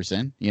good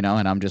person, and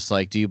I'm just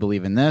like, do you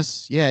believe in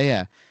this?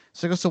 Yeah.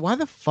 So I go, so why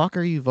the fuck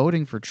are you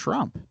voting for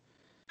Trump?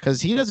 Because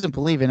he doesn't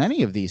believe in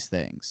any of these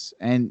things.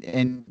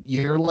 And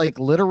you're like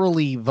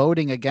literally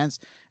voting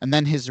against. And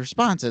then his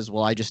response is,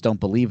 well, I just don't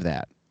believe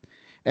that.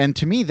 And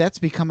to me, that's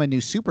become a new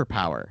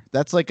superpower.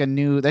 That's like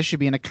that should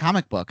be in a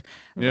comic book.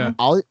 Yeah.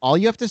 All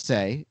you have to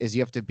say is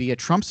you have to be a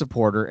Trump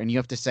supporter and you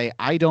have to say,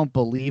 I don't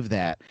believe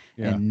that.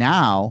 Yeah. And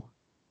now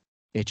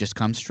it just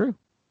comes true.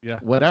 Yeah.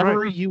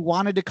 Whatever you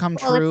wanted to come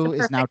true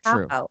is now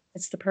true.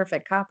 It's the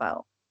perfect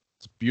cop-out.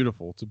 It's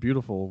beautiful. It's a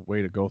beautiful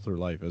way to go through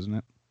life, isn't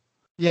it?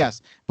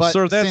 Yes. But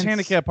sir, that's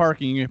handicap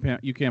parking.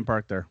 You can't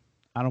park there.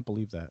 I don't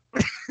believe that.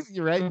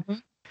 You're right. Mm-hmm.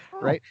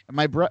 Right.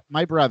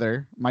 My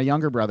brother, my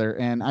younger brother,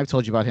 and I've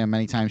told you about him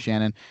many times,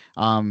 Shannon.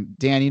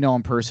 Dan, you know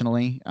him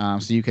personally,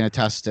 so you can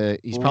attest to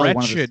he's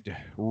probably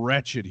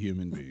wretched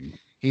human being.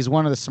 He's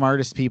one of the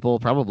smartest people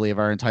probably of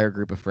our entire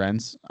group of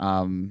friends.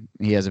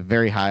 He has a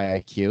very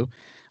high IQ.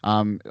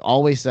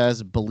 Always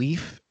says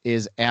belief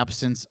is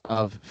absence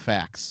of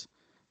facts.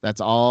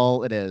 That's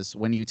all it is.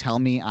 When you tell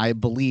me I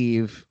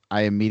believe,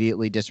 I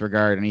immediately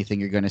disregard anything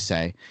you're going to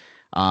say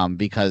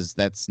because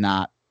that's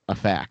not a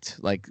fact.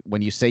 Like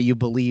when you say you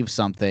believe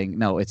something,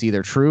 no, it's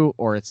either true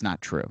or it's not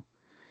true.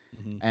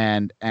 Mm-hmm.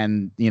 And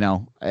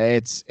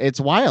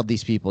it's wild.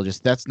 These people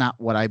just, that's not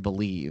what I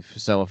believe.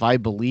 So if I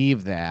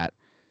believe that,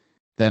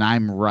 then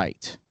I'm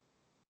right.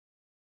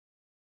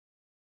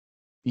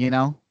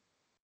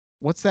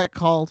 What's that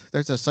called?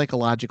 There's a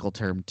psychological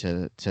term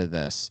to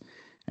this,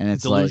 and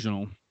it's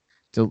delusional.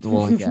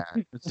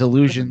 It's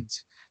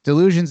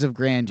delusions of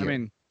grandeur. I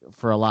mean,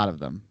 for a lot of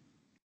them.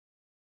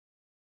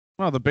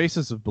 Well, the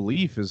basis of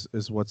belief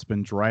is what's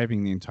been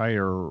driving the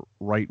entire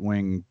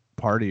right-wing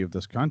party of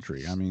this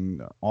country. I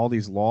mean, all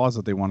these laws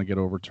that they want to get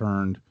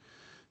overturned,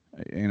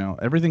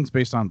 everything's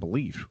based on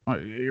belief.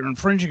 You're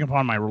infringing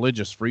upon my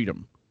religious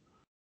freedom,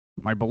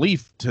 my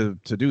belief to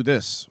do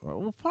this.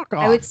 Well, fuck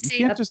off. I would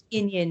say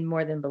opinion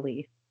more than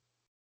belief.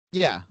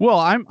 Yeah. Well,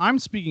 I'm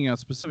speaking of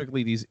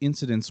specifically these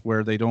incidents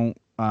where they don't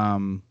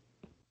want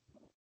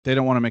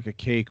to make a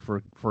cake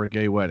for a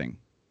gay wedding.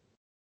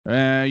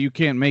 You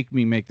can't make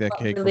me make that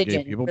cake for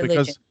gay people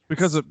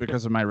because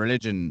of my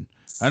religion.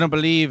 I don't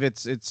believe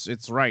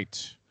it's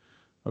right.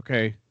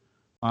 Okay.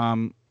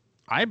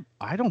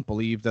 I don't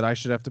believe that I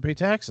should have to pay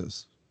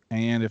taxes.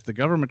 And if the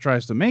government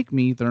tries to make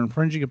me, they're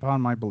infringing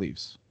upon my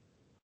beliefs.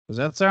 Does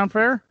that sound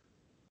fair?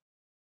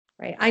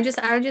 Right. I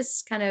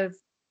just kind of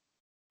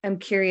am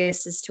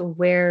curious as to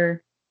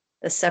where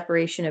the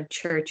separation of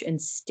church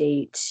and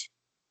state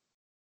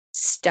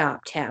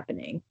stopped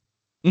happening.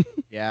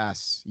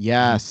 Yes.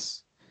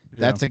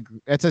 That's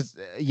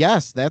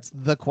that's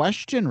the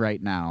question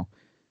right now.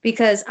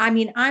 Because I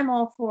mean, I'm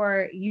all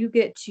for you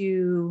get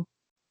to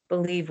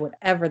believe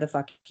whatever the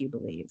fuck you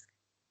believe.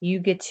 You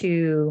get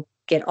to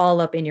get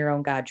all up in your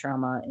own God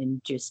trauma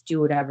and just do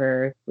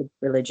whatever with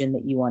religion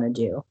that you want to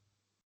do.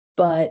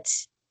 But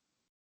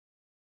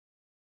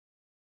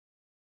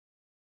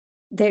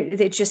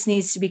it just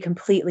needs to be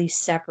completely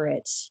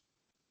separate.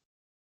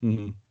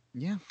 Mm-hmm.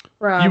 Yeah.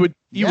 From,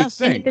 you would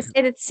think.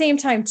 And at the same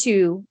time,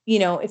 too,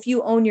 if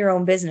you own your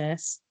own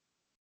business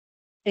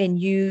and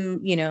you're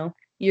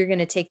going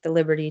to take the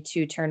liberty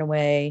to turn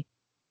away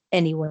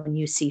anyone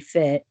you see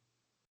fit.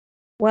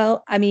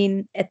 Well, I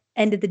mean, at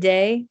the end of the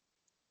day,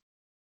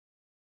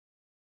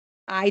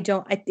 I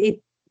don't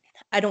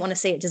want to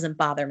say it doesn't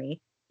bother me.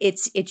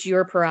 It's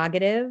your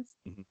prerogative,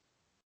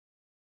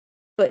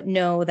 but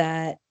know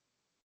that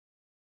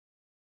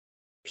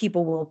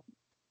people will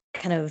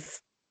kind of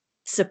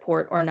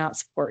support or not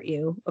support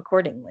you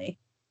accordingly.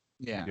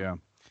 Yeah.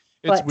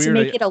 But weird. To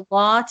make it a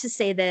law to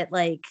say that,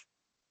 like,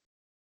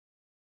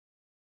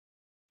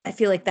 I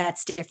feel like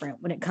that's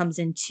different when it comes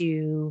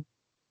into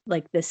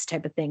like this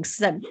type of thing.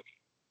 So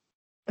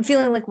I'm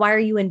feeling like, why are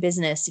you in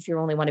business if you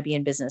only want to be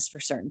in business for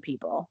certain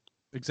people?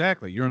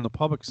 Exactly. You're in the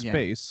public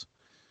space.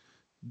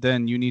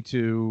 Then you need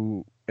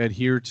to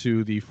adhere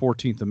to the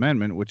 14th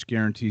Amendment, which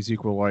guarantees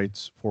equal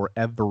rights for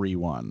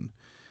everyone.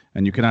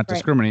 And you cannot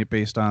discriminate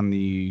based on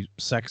the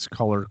sex,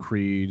 color,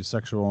 creed,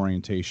 sexual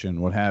orientation,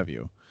 what have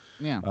you,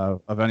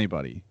 of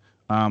anybody.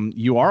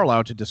 You are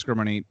allowed to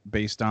discriminate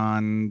based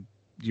on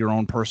your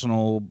own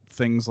personal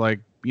things like,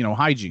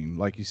 hygiene.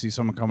 Like you see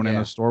someone coming in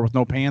a store with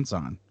no pants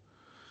on.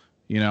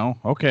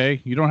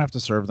 Okay, you don't have to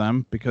serve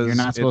them because you're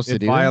not supposed to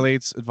do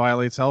it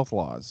violates health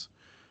laws.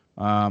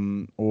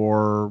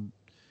 Or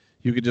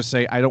you could just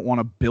say, I don't want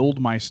to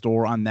build my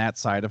store on that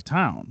side of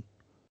town.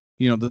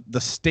 The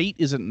state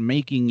isn't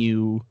making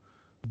you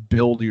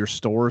build your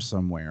store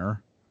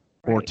somewhere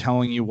or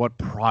telling you what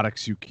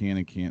products you can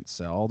and can't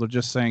sell. They're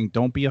just saying,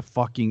 don't be a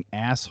fucking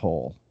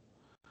asshole.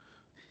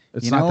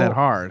 It's not that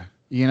hard.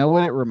 You know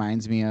what it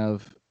reminds me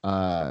of?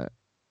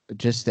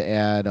 Just to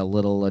add a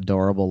little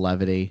adorable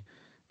levity,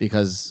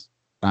 because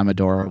I'm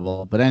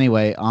adorable. But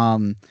anyway,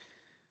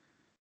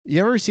 you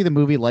ever see the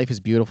movie Life is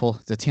Beautiful?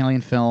 It's an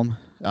Italian film,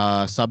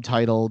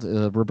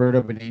 subtitled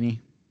Roberto Benigni.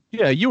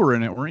 Yeah, you were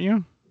in it, weren't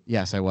you?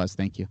 Yes, I was.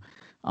 Thank you.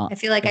 I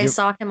feel like I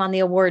saw him on the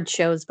award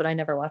shows, but I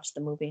never watched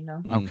the movie.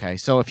 No. Okay,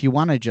 so if you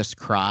want to just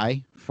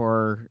cry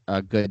for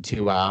a good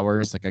 2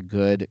 hours, like a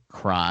good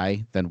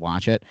cry, then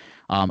watch it.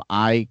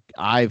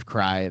 I've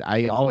cried.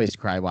 I always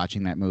cry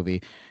watching that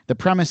movie. The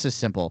premise is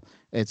simple.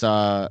 It's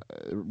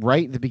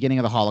right at the beginning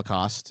of the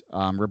Holocaust.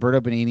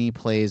 Roberto Benigni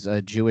plays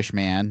a Jewish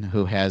man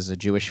who has a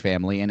Jewish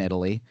family in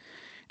Italy,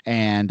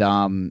 and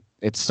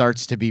it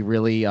starts to be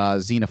really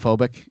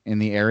xenophobic in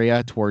the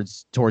area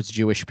towards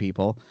Jewish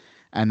people.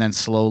 And then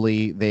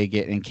slowly they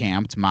get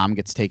encamped. Mom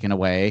gets taken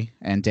away,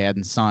 and dad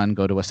and son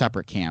go to a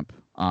separate camp,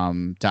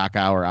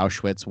 Dachau or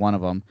Auschwitz, one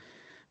of them.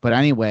 But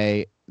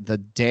anyway, the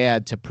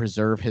dad, to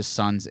preserve his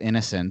son's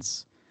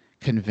innocence,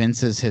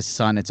 convinces his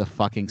son it's a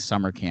fucking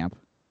summer camp.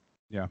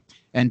 Yeah.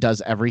 And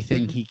does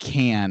everything he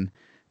can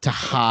to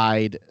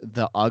hide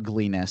the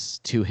ugliness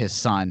to his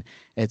son.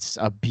 It's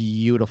a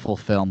beautiful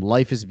film.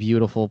 Life is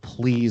Beautiful.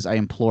 Please, I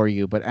implore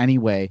you. But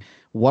anyway,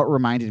 what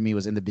reminded me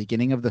was in the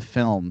beginning of the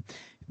film,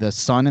 the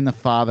son and the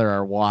father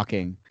are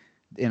walking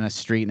in a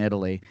street in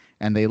Italy,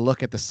 and they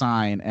look at the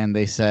sign, and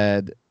it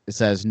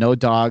says, "No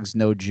dogs,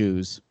 no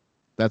Jews."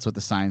 That's what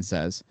the sign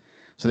says.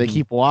 So they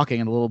keep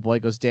walking, and the little boy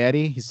goes,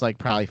 "Daddy," he's like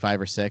probably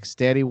 5 or 6,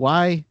 "Daddy,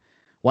 why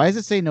does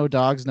it say no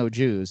dogs, no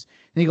Jews?"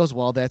 And he goes,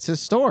 "Well, that's his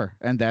store,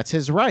 and that's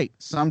his right.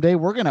 Someday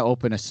we're going to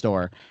open a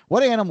store.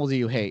 What animal do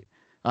you hate?"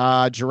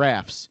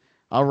 Giraffes.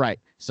 All right.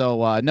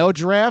 So no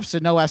giraffes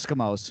and no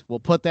Eskimos. We'll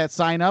put that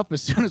sign up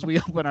as soon as we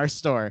open our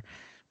store.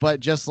 But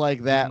just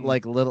like that,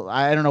 like little,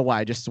 I don't know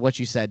why, just what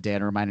you said,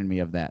 Dan, reminded me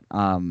of that.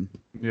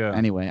 Yeah.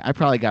 Anyway, I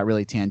probably got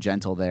really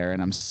tangential there,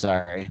 and I'm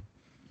sorry.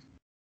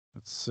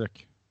 That's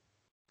sick.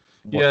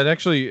 Yeah, it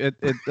actually,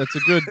 that's a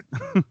good,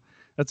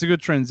 That's a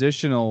good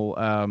transitional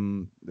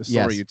story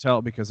Yes. you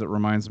tell, because it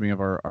reminds me of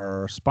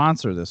our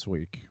sponsor this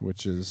week,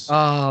 which is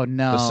Oh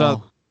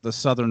no. the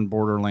Southern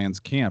Borderlands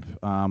Camp.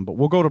 But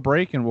we'll go to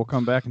break and we'll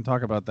come back and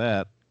talk about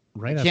that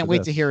right after Can't wait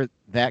this. to hear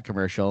that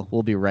commercial.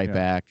 We'll be right Yeah.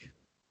 back.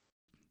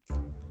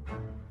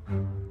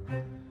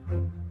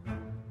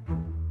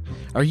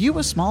 Are you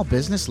a small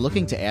business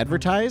looking to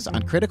advertise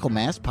on Critical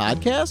Mass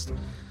Podcast?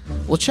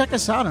 Well, check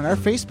us out on our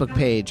Facebook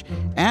page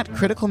at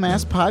Critical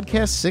Mass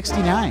Podcast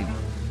 69.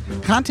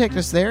 Contact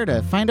us there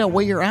to find out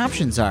what your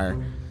options are.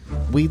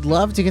 We'd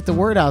love to get the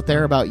word out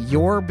there about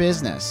your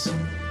business.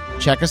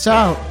 Check us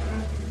out.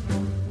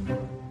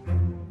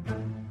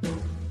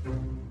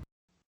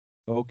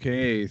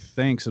 Okay,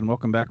 thanks, and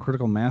welcome back,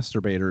 Critical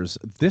Masturbators.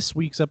 This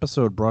week's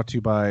episode brought to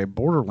you by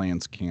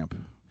Borderlands Camp.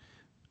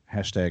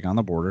 Hashtag on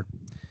the border.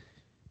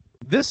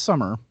 This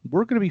summer,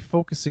 we're going to be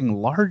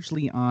focusing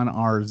largely on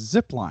our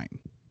zip line,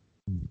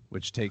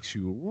 which takes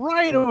you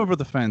right over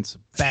the fence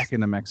back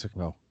into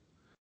Mexico.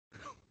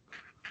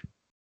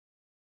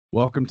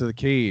 Welcome to the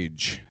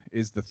cage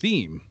is the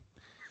theme.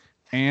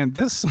 And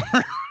this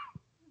summer...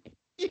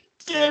 You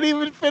can't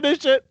even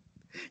finish it.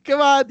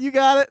 Come on, you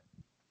got it.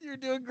 You're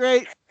doing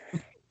great.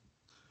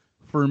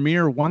 For a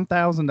mere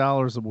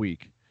 $1,000 a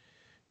week,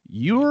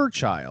 your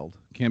child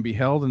can be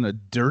held in a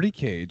dirty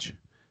cage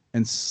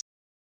and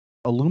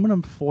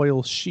aluminum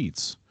foil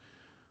sheets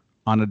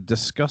on a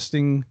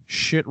disgusting,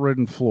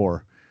 shit-ridden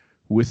floor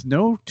with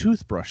no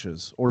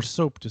toothbrushes or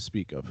soap to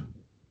speak of.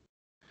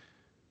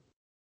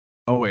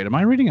 Oh, wait, am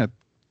I reading a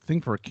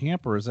thing for a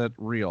camp, or is that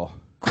real?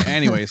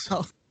 Anyways.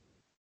 Oh,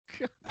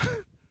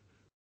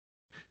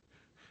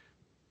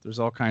 There's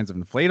all kinds of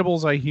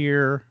inflatables, I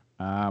hear.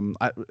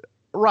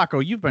 Rocco,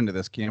 you've been to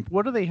this camp.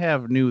 What do they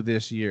have new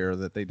this year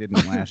that they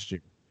didn't last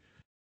year?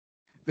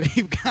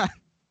 they've got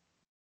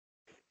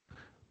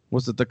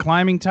Was it the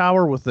climbing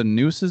tower with the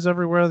nooses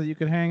everywhere that you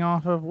could hang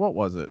off of? What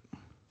was it?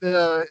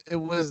 it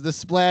was the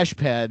splash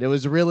pad. It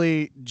was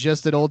really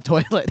just an old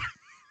toilet.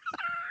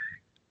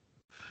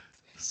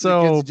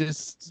 So You could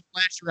just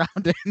splash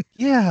around in.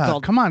 yeah,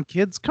 called- come on,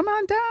 kids, come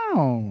on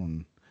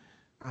down.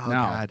 Oh No.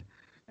 God.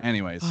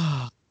 Anyways,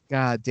 Oh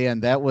God,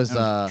 Dan, that was that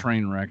was a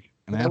train wreck.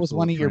 An that was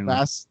one of absolute your train wreck.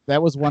 best.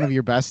 That was one of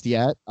your best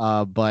yet.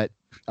 But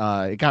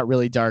it got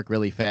really dark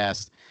really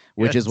fast,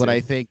 which Yeah, is what it I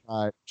did. think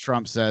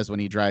Trump says when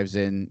he drives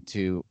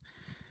into.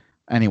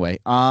 Anyway,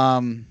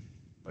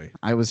 Wait.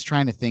 I was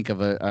trying to think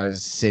of a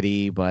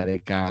city, but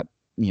it got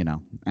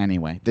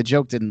Anyway, the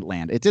joke didn't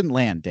land. It didn't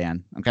land,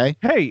 Dan. Okay.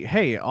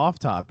 Hey, off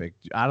topic,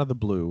 out of the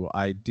blue,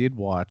 I did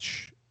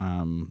watch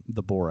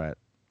the Borat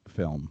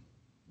film,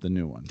 the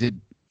new one.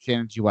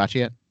 Shannon, did you watch it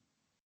yet?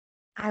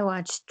 I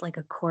watched like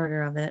a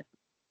quarter of it.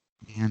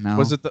 Yeah, no.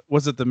 Was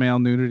it the male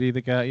nudity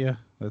that got you?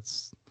 Let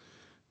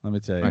me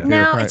tell you. My favorite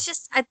No, part. it's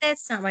just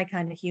that's not my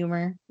kind of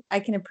humor. I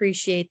can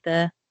appreciate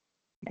the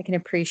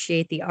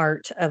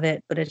art of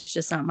it, but it's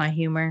just not my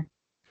humor.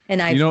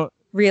 And I You know,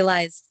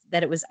 realized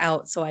that it was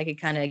out, so I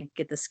could kind of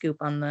get the scoop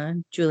on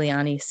the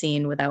Giuliani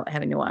scene without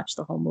having to watch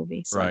the whole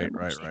movie. So I Right, didn't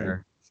right, understand. right.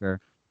 Sure.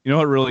 you know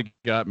what really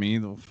got me?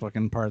 The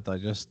fucking part that I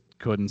just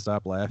couldn't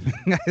stop laughing.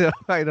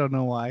 I don't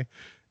know why.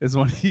 Is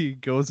when he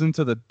goes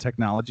into the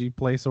technology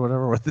place or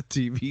whatever with the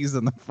TVs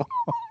and the phone.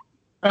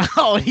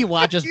 Oh, he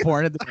watches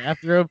porn in the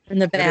bathroom. In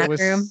the And it was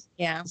bathroom,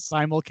 yeah.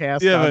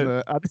 Simulcast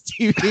Yeah, on the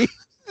TV.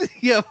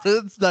 Yeah,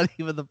 but it's not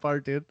even the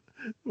part, dude.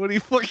 When he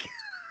fucking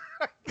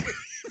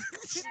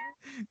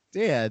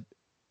Dad.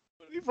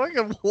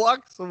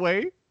 walks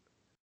away,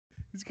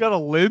 he's got a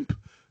limp.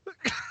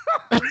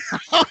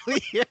 Oh,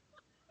 yeah.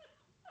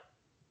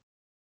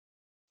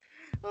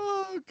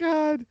 Oh,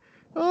 God.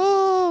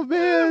 Oh,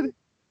 man.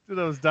 Dude,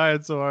 I was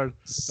dying so hard.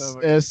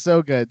 It's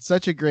so good.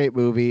 Such a great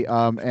movie.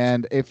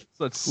 And if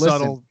Such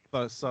Listen.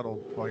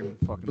 subtle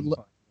fucking.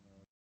 L-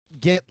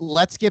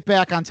 let's get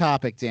back on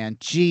topic, Dan.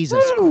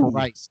 Jesus Woo!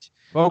 Christ.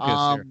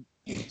 Focus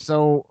here.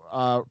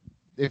 So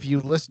if you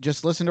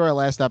listen to our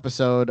last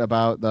episode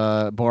about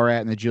the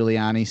Borat and the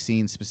Giuliani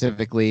scene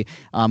specifically,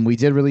 we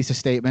did release a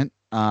statement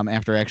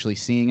after actually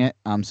seeing it.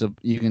 So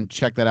you can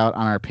check that out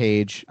on our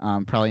page.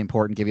 Probably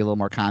important, give you a little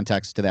more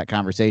context to that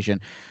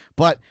conversation.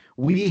 But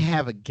we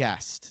have a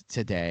guest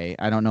today.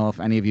 I don't know if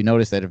any of you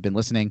noticed that have been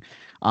listening.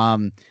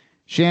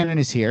 Shannon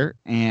is here,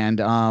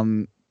 and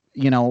I'm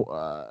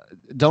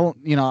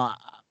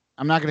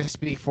not going to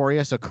speak for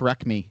you, so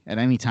correct me at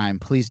any time.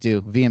 Please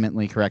do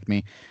vehemently correct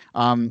me.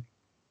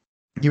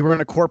 You were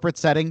in a corporate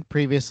setting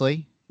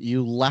previously.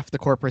 You left the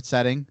corporate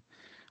setting.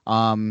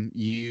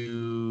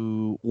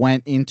 You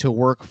went into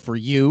work for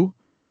you,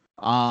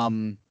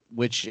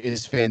 which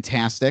is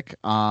fantastic.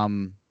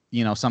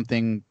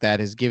 Something that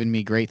has given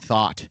me great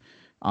thought.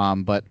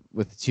 But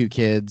with 2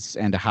 kids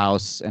and a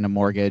house and a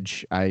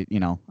mortgage, I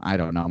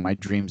don't know. My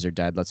dreams are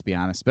dead. Let's be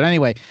honest. But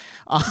anyway,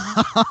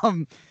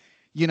 how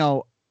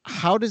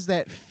does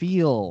that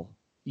feel?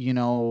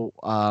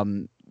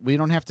 We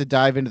don't have to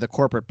dive into the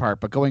corporate part,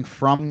 but going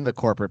from the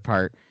corporate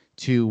part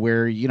to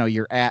where,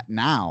 you're at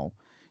now,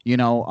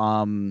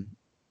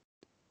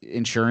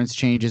 insurance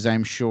changes,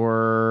 I'm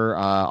sure,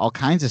 all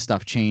kinds of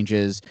stuff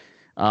changes.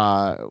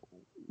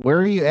 where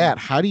are you at?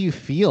 How do you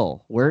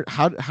feel?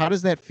 How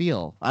does that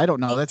feel? I don't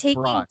know. That's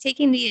broad.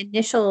 Taking the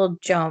initial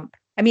jump.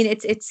 I mean,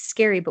 it's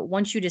scary, but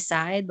once you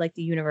decide, like,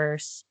 the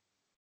universe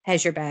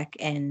has your back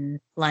and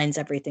lines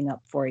everything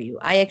up for you.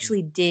 I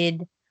actually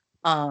did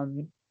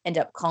end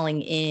up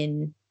calling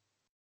in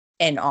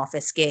an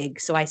office gig,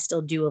 so I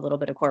still do a little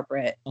bit of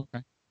corporate.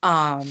 Okay.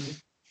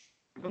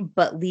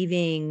 But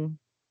leaving,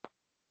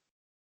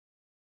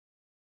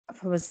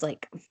 it was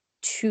like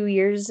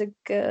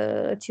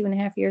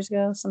 2.5 years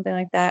ago, something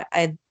like that.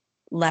 I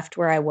left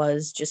where I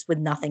was just with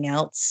nothing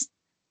else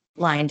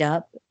lined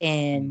up,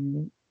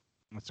 and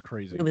That's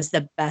crazy. it was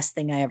the best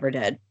thing I ever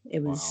did.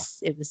 It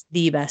was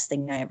the best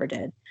thing I ever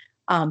did.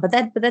 But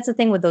that's the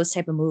thing with those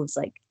type of moves.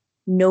 Like,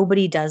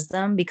 nobody does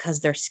them because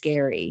they're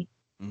scary.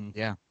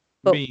 Yeah.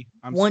 But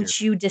I'm once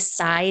scared. you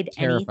decide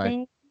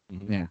Terrified.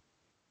 anything, Yeah.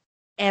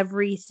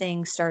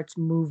 everything starts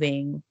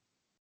moving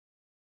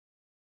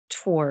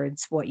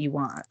towards what you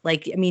want.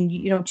 Like, I mean,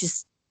 you don't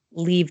just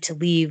leave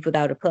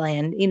without a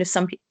plan. You know,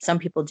 some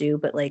people do,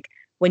 but like,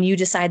 when you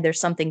decide there's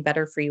something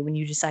better for you, when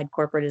you decide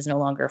corporate is no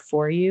longer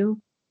for you,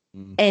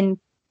 and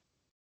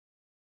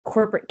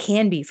corporate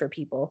can be for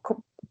people.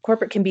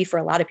 Corporate can be for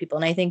a lot of people.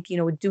 And I think, you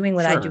know, with doing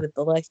what I do with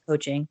the life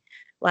coaching,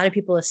 a lot of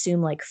people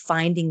assume like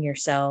finding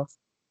yourself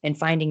and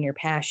finding your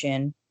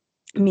passion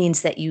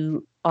means that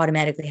you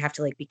automatically have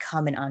to like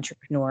become an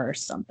entrepreneur or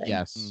something.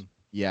 Yes.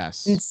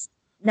 Yes. It's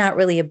not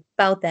really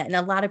about that. And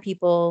a lot of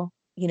people,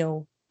 you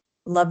know,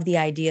 love the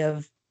idea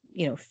of,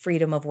 you know,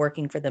 freedom of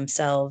working for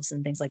themselves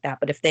and things like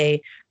that. But if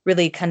they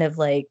really kind of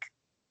like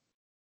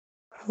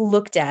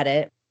looked at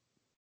it,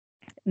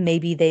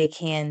 maybe they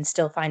can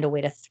still find a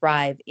way to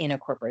thrive in a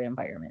corporate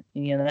environment.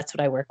 You know, that's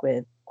what I work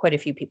with quite a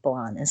few people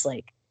on, is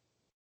like,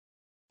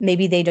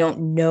 maybe they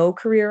don't know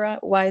career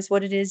wise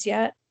what it is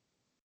yet.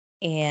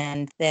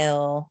 And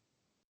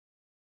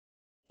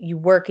you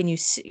work and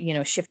you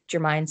know, shift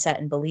your mindset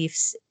and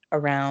beliefs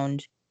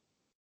around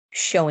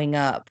showing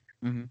up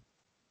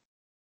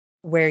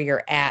where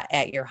you're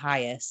at your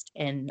highest.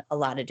 And a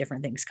lot of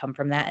different things come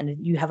from that.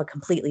 And you have a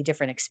completely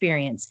different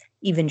experience,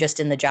 even just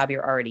in the job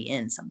you're already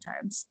in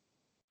sometimes.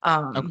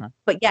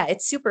 But yeah,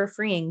 it's super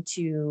freeing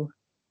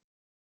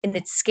and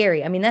it's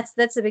scary. I mean, that's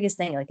the biggest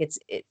thing. Like,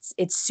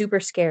 it's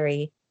super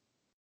scary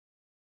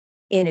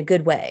in a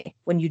good way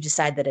when you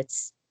decide that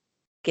it's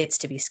gets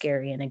to be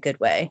scary in a good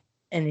way.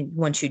 And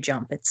once you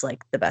jump, it's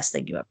like the best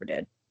thing you ever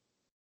did.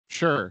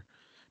 Sure.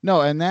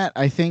 No, and that,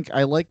 I think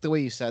I like the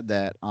way you said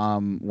that.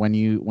 When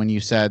you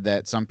said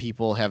that some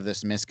people have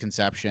this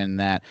misconception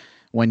that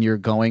when you're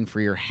going for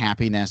your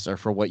happiness or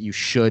for what you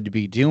should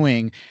be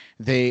doing,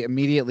 they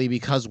immediately,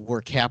 because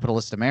we're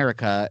capitalist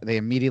America, they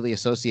immediately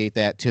associate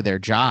that to their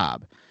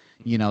job.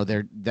 You know,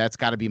 that's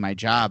got to be my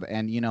job.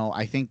 And, you know,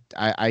 I think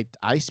I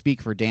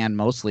speak for Dan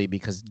mostly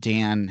because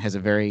Dan has a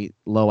very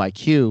low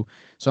IQ.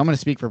 So I'm going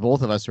to speak for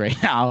both of us right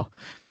now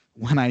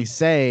when I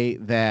say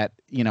that,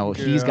 you know,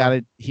 he's got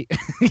a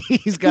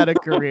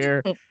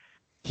career.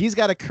 He's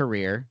got a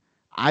career.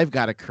 I've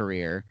got a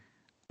career.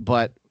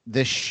 But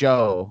this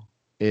show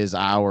is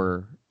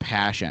our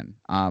passion.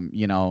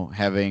 You know,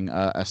 having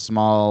a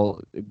small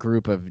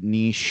group of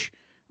niche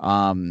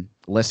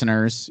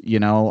listeners, you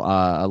know,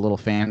 a little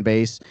fan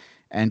base,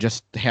 and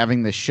just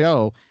having this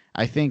show,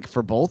 I think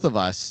for both of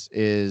us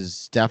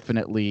is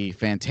definitely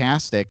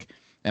fantastic.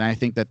 And I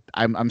think that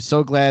I'm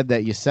so glad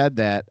that you said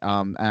that.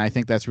 And I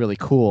think that's really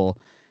cool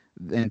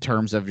in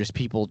terms of just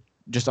people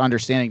just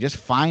understanding, just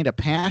find a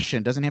passion.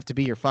 It doesn't have to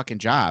be your fucking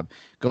job.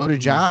 Go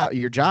to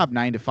your job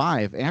 9 to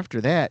 5.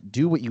 After that,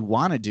 do what you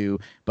want to do,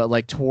 but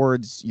like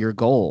towards your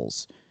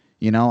goals.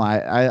 You know,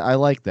 I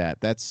like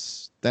that.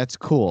 That's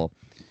cool.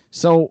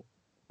 So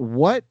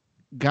what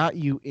got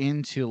you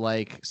into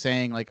like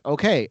saying like,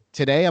 okay,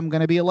 today I'm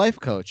going to be a life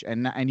coach,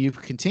 and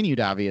you've continued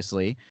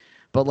obviously,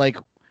 but like,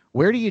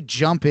 where do you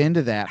jump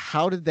into that?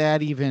 How did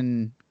that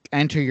even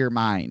enter your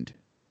mind?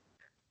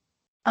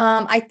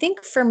 I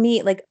think for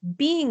me, like,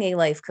 being a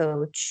life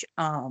coach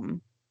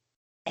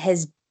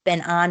has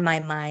been on my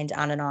mind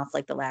on and off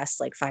like the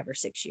last like 5 or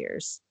 6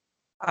 years,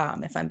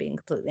 if I'm being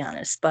completely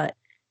honest. But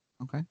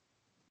okay,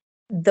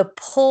 the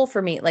pull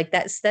for me, like,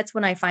 that's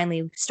when I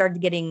finally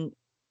started getting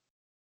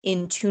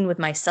in tune with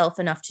myself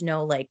enough to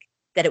know like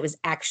that it was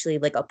actually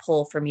like a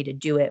pull for me to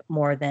do it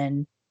more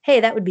than, hey,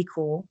 that would be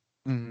cool.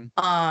 And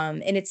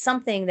it's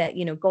something that,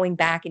 you know, going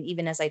back, and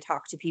even as I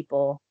talk to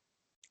people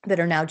that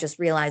are now just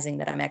realizing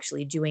that I'm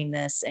actually doing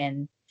this,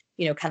 and,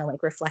 you know, kind of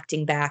like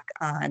reflecting back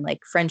on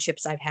like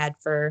friendships I've had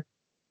for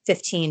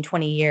 15,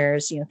 20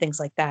 years, you know, things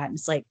like that. And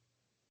it's like,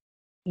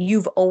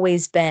 you've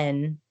always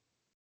been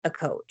a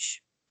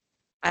coach.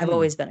 I've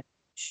always been a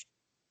coach.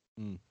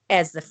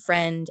 As the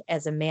friend,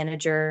 as a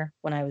manager,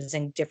 when I was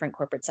in different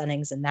corporate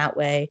settings in that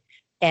way,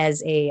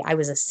 I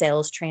was a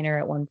sales trainer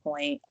at one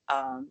point.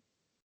 I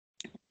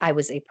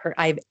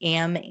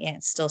am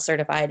and still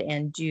certified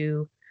and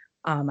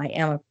I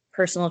am a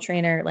personal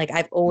trainer. Like,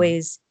 I've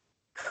always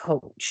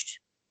coached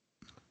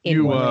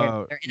in one way or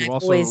another. And I've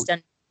always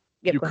done.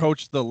 Yeah, You go ahead.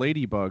 coached the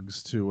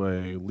Ladybugs to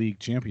a league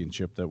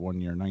championship that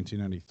one year,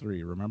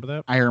 1993. Remember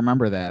that? I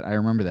remember that.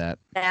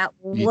 That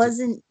You did-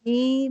 wasn't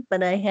me,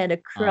 but I had a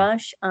Oh.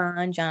 crush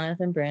on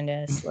Jonathan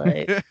Brandis.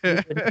 Like,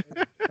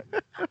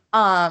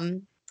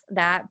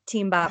 that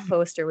Team Bop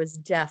poster was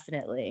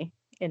definitely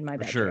in my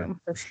For sure.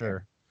 bedroom. For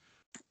sure.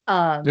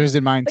 Um, It was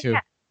in mine but too.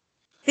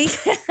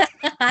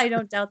 I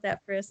don't doubt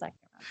that for a second.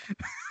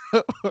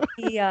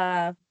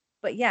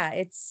 But yeah,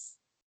 it's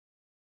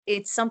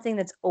something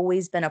that's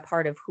always been a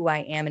part of who I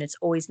am, and it's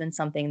always been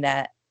something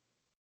that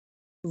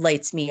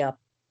lights me up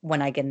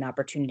when I get an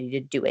opportunity to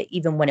do it,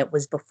 even when it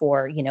was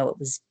before, it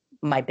was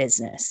my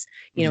business.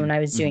 When I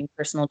was doing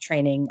personal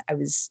training, it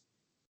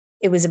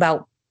was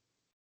about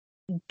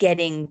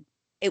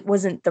it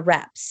wasn't the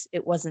reps.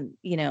 It wasn't,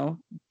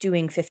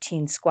 doing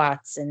 15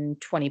 squats and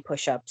 20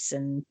 push-ups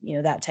and,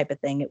 that type of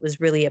thing. It was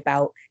really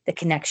about the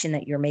connection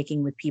that you're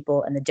making with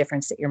people and the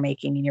difference that you're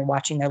making, and you're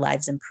watching their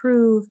lives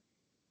improve.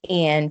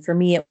 And for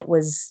me, it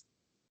was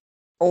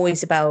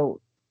always about,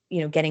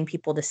 getting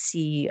people to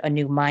see a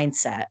new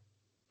mindset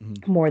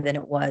more than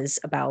it was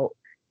about,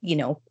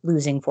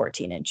 losing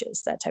 14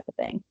 inches, that type of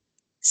thing.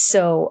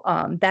 So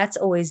that's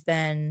always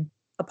been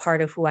a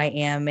part of who I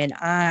am. And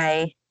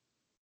I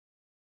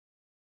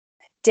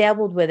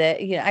dabbled with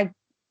it. I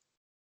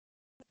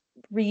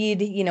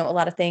read, a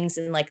lot of things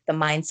in like the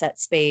mindset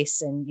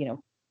space and,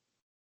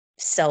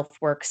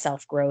 self-work,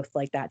 self-growth,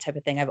 like that type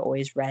of thing. I've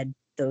always read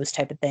those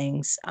type of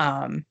things.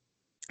 And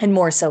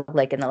more so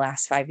like in the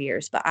last 5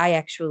 years. But I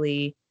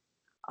actually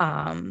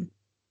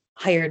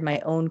hired my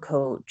own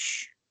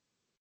coach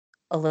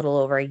a little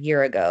over a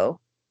year ago,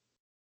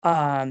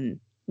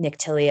 Nick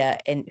Tilia,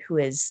 and who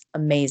is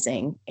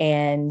amazing.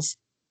 And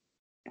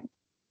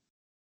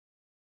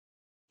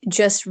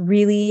just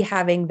really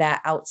having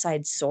that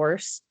outside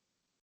source.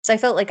 So I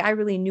felt like I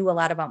really knew a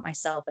lot about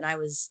myself and I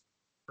was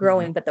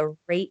growing, but the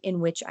rate in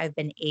which I've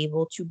been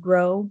able to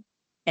grow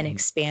and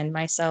expand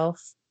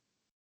myself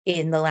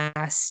in the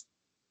last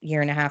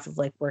year and a half of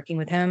like working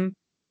with him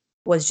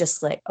was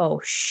just like,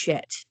 oh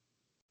shit.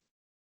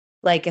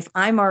 Like if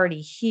I'm already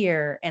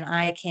here and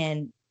I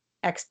can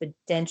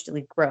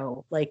exponentially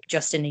grow, like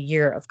just in a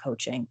year of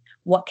coaching,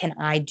 what can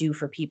I do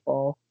for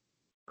people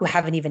who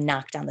haven't even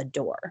knocked on the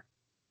door?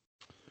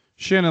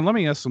 Shannon, let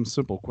me ask some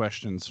simple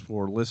questions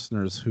for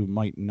listeners who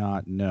might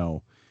not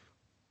know.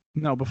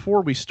 Now,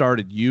 before we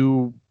started,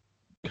 you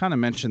kind of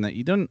mentioned that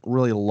you didn't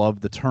really love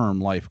the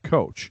term life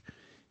coach.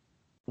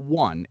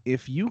 One,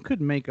 if you could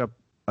make up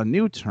a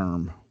new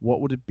term, what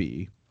would it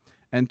be?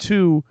 And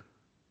two,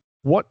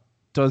 what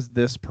does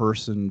this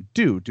person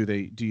do? Do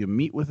you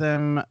meet with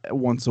them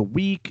once a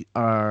week?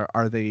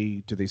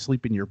 Do they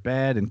sleep in your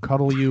bed and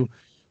cuddle you?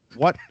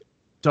 What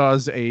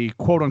does a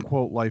quote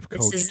unquote life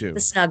coach do? This is the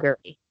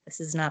snuggery. This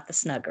is not the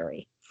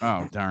snuggery.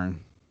 Oh,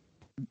 darn.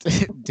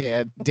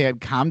 Dad,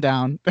 calm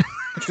down.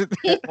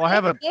 Well, I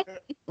have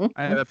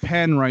a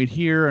pen right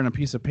here and a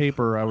piece of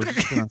paper. I was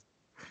just gonna.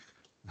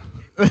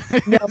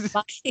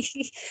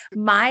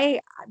 No,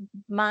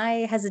 my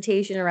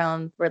hesitation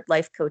around with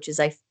life coaches,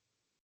 I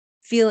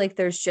feel like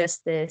there's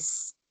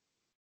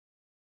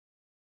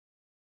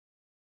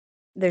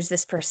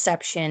this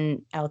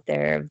perception out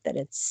there that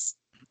it's,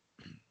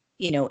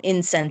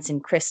 incense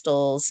and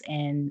crystals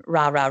and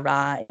rah, rah,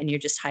 rah, and you're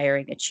just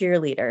hiring a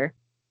cheerleader.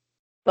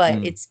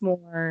 But it's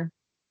more,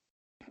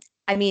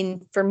 I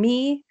mean, for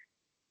me,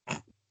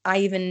 I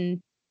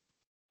even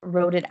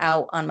wrote it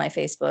out on my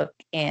Facebook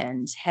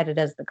and had it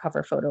as the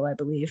cover photo, I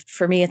believe.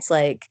 For me, it's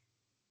like,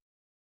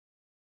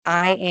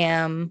 I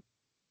am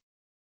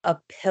a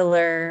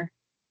pillar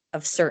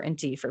of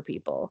certainty for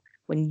people.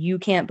 When you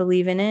can't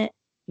believe in it,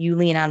 you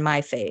lean on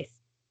my faith.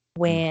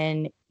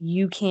 When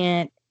you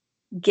can't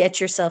get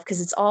yourself, because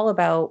it's all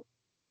about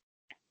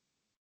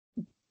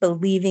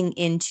believing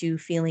into,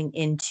 feeling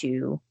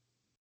into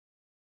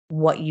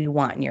what you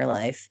want in your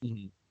life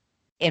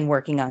and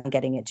working on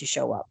getting it to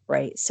show up,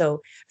 right?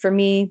 So for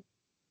me,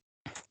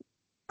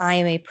 I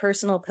am a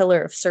personal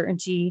pillar of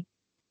certainty.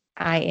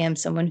 I am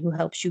someone who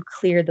helps you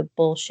clear the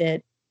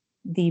bullshit,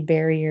 the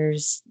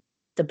barriers,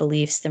 the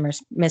beliefs, the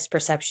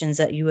misperceptions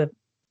that you have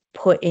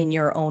put in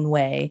your own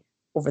way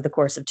over the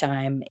course of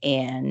time.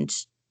 And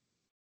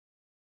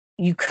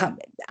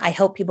I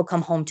help people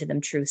come home to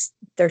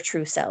their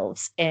true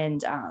selves,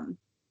 and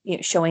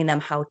showing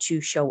them how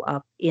to show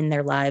up in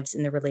their lives,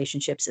 in their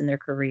relationships, in their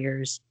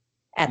careers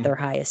at their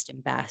highest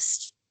and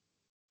best.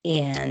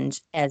 And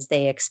as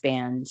they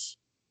expand,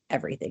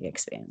 everything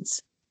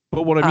expands.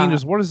 But what I mean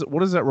is, what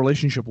does that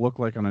relationship look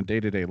like on a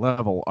day-to-day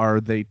level?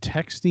 Are they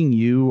texting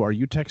you? Are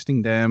you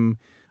texting them?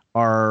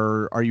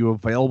 Are you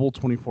available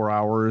 24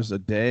 hours a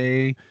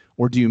day?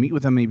 Or do you meet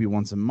with them maybe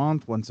once a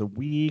month, once a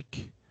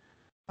week?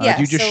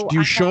 Do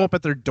you show up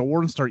at their door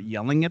and start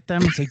yelling at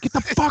them and say, get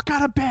the fuck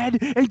out of bed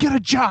and get a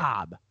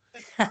job?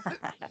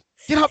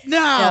 Get up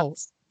now. No,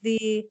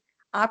 the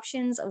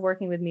options of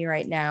working with me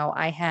right now,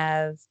 I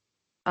have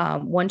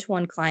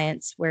one-to-one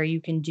clients where you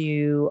can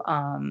do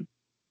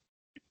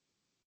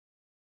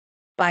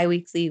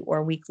bi-weekly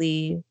or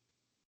weekly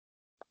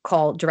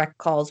direct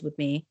calls with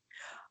me.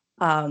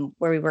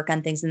 where we work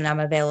on things, and then I'm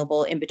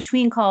available in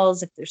between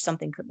calls if there's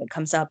something that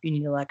comes up, you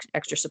need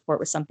extra support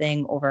with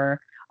something over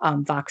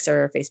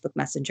Voxer, Facebook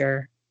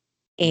Messenger.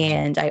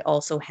 And I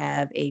also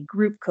have a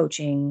group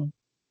coaching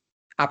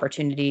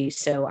opportunity.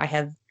 So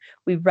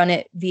we run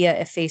it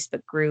via a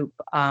Facebook group,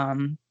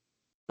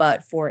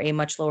 but for a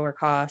much lower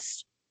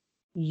cost.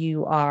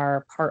 You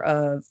are part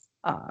of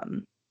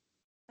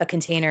a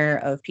container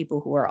of people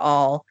who are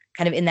all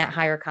kind of in that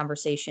higher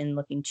conversation,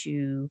 looking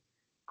to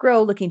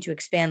grow, looking to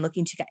expand,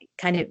 looking to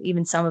kind of,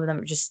 even some of them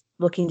are just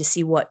looking to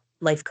see what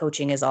life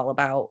coaching is all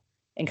about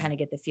and kind of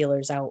get the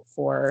feelers out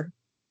for,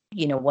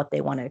 what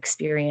they want to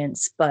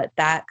experience. But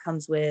that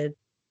comes with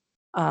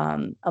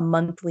a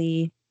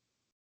monthly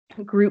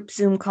group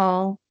Zoom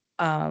call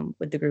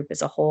with the group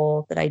as a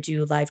whole that I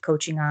do live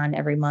coaching on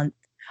every month.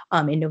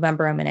 In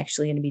November, I'm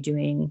actually going to be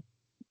doing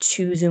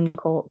 2 Zoom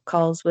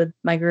calls with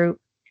my group,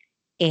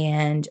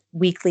 and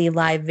weekly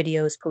live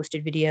videos,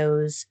 posted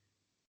videos,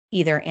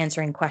 either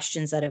answering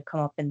questions that have come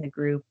up in the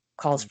group,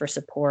 calls for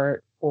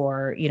support,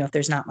 or, if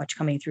there's not much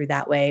coming through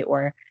that way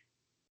or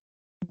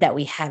that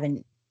we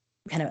haven't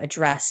kind of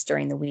addressed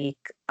during the week.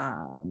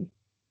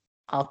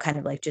 I'll kind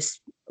of like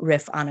just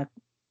riff on a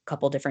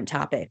couple different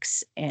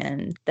topics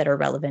and that are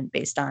relevant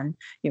based on,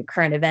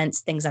 current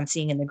events, things I'm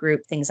seeing in the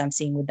group, things I'm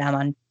seeing with them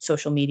on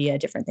social media,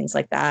 different things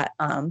like that.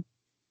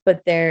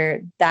 But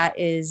that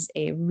is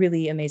a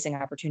really amazing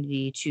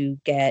opportunity to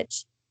get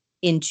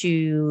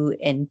into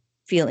and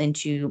feel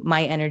into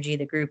my energy,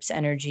 the group's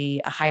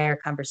energy, a higher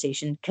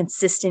conversation,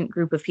 consistent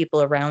group of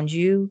people around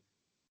you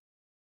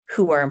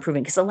who are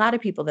improving. Because a lot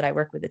of people that I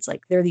work with, it's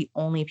like they're the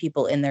only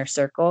people in their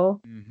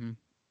circle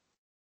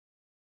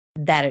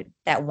that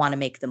want to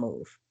make the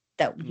move,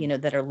 that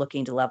that are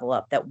looking to level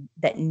up,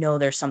 that know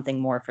there's something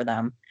more for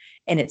them.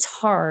 And it's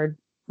hard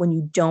when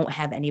you don't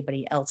have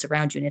anybody else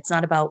around you. And it's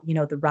not about,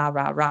 the rah,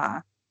 rah,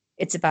 rah.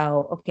 It's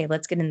about, okay,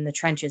 let's get in the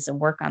trenches and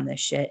work on this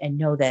shit and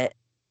know that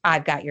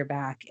I've got your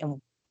back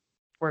and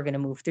we're going to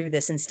move through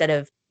this, instead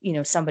of,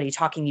 somebody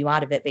talking you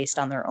out of it based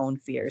on their own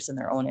fears and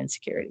their own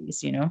insecurities,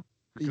 Because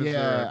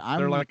Yeah,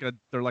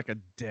 they're like a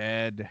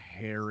dead,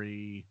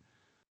 hairy,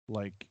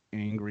 like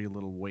angry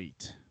little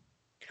weight.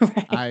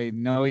 Right. I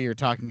know you're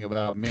talking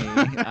about me.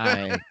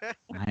 I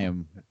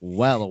am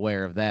well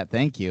aware of that.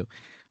 Thank you.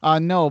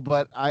 No,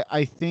 but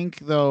I think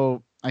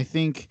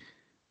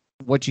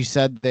what you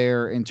said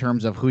there in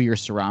terms of who you're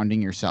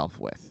surrounding yourself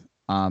with,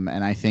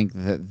 and I think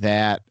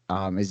that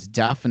is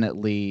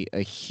definitely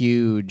a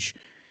huge,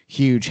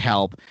 huge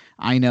help.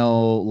 I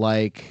know,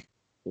 like,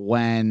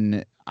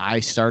 when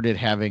I started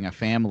having a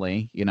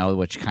family,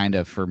 which kind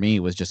of for me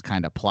was just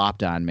kind of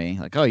plopped on me,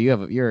 like, oh, you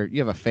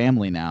have a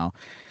family now,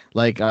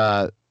 like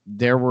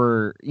there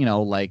were,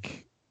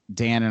 like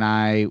Dan and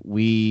I,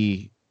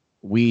 we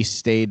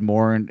stayed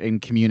more in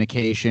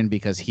communication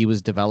because he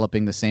was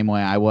developing the same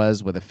way I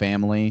was with a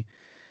family.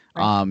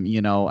 Right.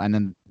 And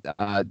then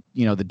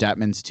the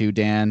Detmans too,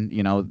 Dan,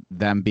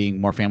 them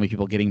being more family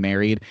people, getting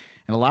married,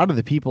 and a lot of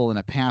the people in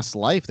a past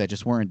life that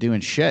just weren't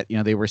doing shit,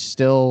 they were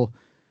still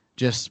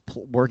just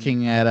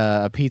working at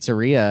a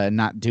pizzeria and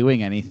not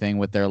doing anything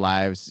with their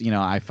lives.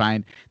 I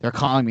find they're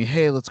calling me,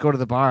 hey, let's go to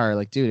the bar.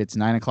 Like, dude, it's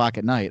 9:00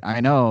 at night. I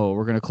know,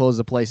 we're going to close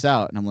the place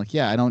out. And I'm like,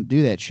 yeah, I don't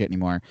do that shit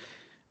anymore.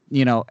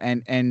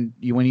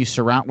 When you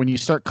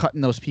start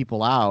cutting those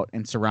people out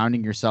and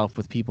surrounding yourself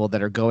with people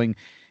that are going,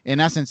 in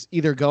essence,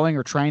 either going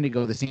or trying to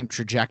go the same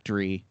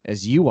trajectory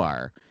as you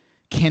are,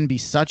 can be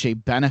such a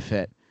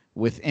benefit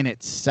within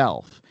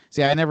itself.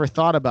 See, I never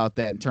thought about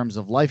that in terms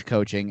of life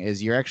coaching.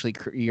 Is you're actually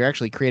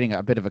creating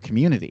a bit of a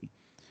community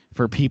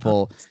for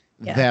people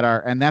that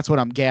are, and that's what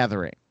I'm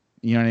gathering.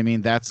 You know what I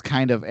mean? That's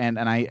kind of,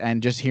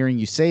 and just hearing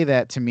you say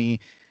that to me,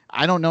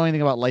 I don't know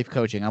anything about life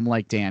coaching. I'm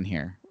like Dan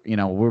here.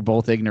 We're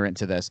both ignorant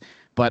to this,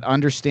 but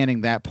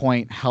understanding that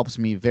point helps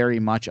me very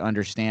much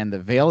understand the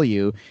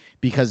value,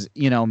 because,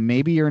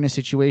 maybe you're in a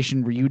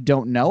situation where you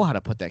don't know how to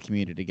put that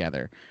community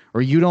together,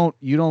 or you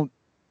don't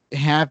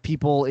have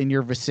people in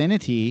your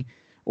vicinity,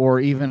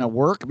 or even a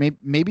work.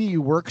 Maybe you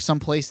work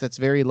someplace that's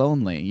very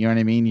lonely. You know what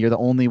I mean? You're the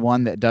only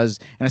one that does,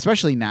 and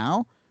especially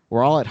now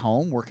we're all at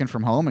home working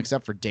from home,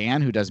 except for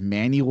Dan, who does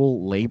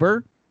manual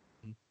labor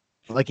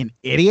like an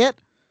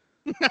idiot.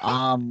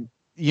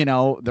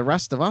 The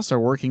rest of us are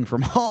working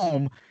from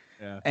home,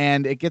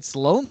 and it gets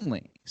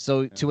lonely.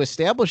 So to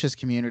establish this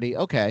community,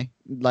 okay,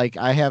 like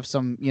I have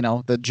some,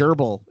 the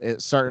gerbil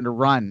is starting to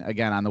run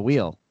again on the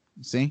wheel.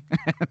 See,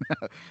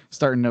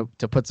 starting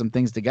to put some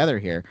things together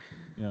here.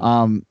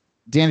 Yeah.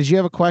 Dan, did you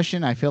have a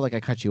question? I feel like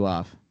I cut you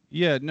off.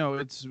 Yeah, no,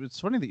 it's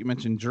funny that you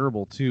mentioned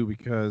gerbil too,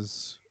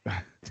 because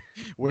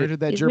where did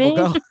that gerbil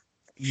go?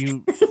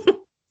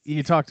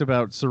 You talked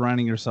about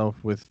surrounding yourself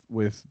with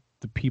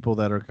the people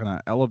that are going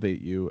to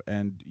elevate you,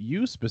 and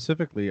you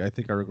specifically, I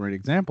think, are a great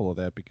example of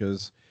that,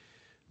 because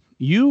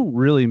you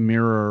really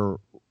mirror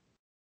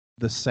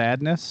the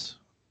sadness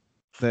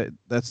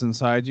that's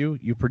inside you.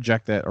 You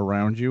project that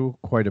around you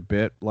quite a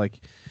bit.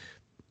 Like,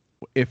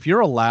 if you're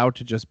allowed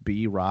to just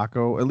be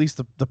Rocco, at least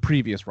the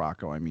previous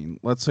Rocco, I mean,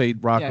 let's say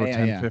Rocco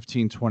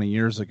 15, 20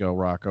 years ago,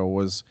 Rocco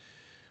was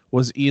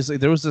was easily,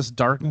 there was this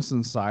darkness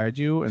inside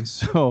you, and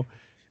so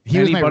He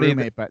was my anybody that-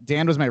 roommate, but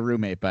Dan was my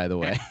roommate, by the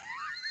way.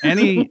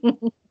 any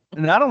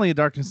not only a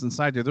darkness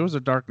inside you, there was a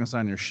darkness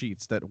on your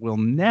sheets that will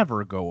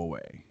never go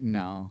away.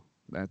 No,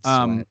 that's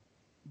Um,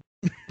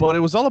 but it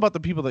was all about the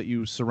people that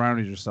you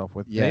surrounded yourself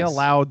with. They Yes.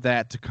 allowed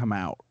that to come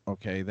out.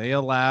 Okay, they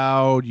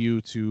allowed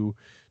you to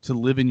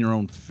live in your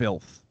own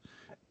filth.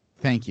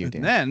 thank you, And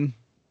Dan.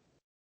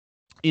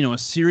 then, a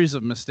series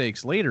of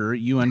mistakes later,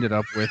 you ended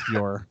up with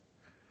your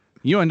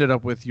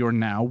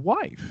now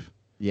wife.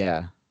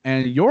 Yeah.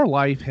 And your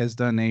life has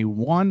done a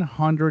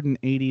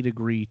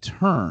 180-degree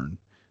turn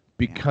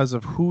because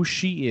of who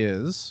she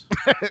is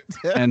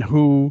and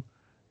who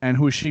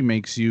she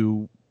makes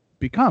you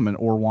become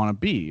or want to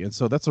be. And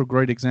so that's a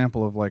great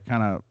example of like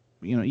kind of,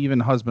 even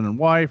husband and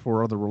wife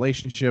or other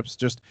relationships,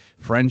 just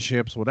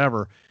friendships,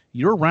 whatever.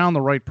 You're around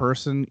the right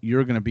person,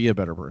 you're going to be a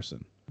better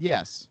person.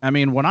 Yes. I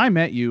mean, when I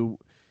met you,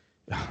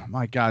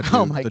 my God,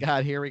 Oh dude, my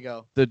God, here we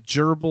go. the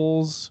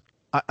gerbils,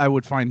 I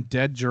would find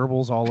dead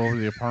gerbils all over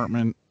the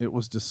apartment. It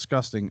was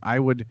disgusting. I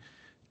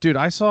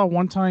saw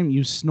one time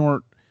you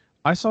snort.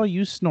 I saw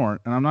you snort,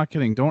 and I'm not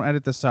kidding. Don't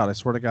edit this out. I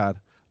swear to God.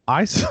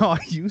 I saw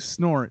you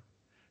snort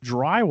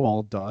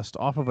drywall dust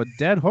off of a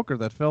dead hooker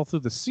that fell through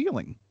the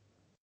ceiling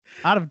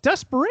out of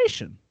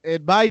desperation.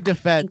 In my I think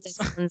defense, this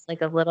one's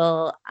like a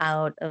little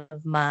out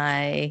of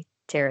my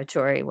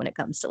territory when it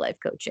comes to life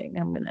coaching.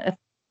 I'm gonna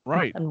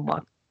Right.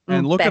 walk.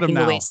 And look at him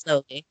backing away now.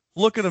 slowly.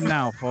 Look at him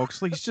now, folks.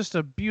 He's just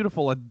a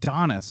beautiful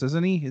Adonis,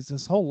 isn't he?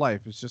 His whole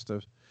life is just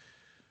a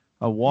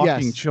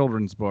walking Yes.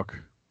 children's book.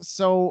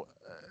 so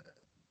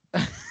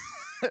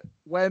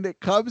when it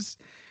comes,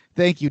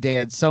 thank you,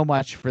 Dan, so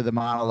much for the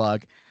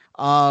monologue.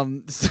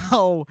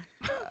 Wow.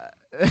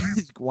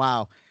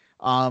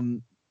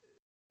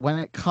 When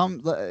it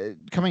comes,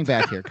 coming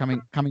back here,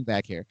 coming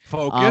back here.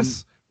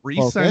 Focus,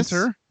 recenter,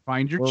 focus.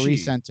 find your We're chi.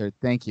 recentered.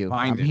 Thank you.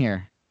 Find I'm it.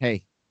 here.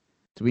 Hey,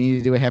 do we need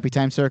to do a happy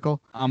time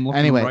circle? I'm looking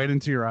Anyway. right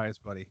into your eyes,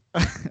 buddy.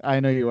 I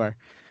know you are.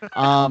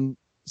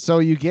 So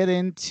you get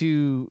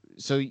into,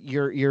 so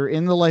you're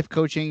in the life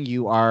coaching.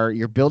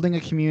 You're building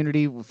a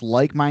community with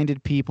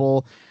like-minded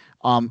people.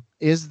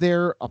 Is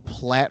there a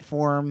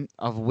platform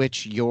of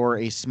which you're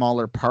a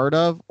smaller part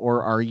of,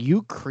 or are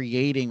you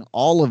creating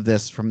all of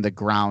this from the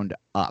ground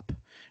up?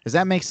 Does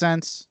that make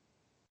sense?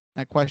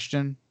 That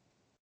question?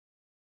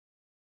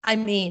 I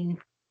mean,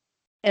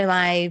 did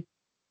I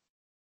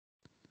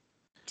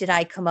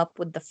come up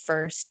with the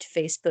first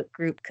Facebook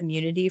group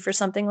community for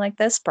something like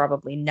this?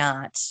 Probably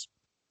not.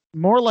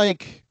 More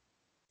like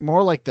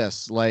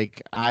this.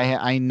 Like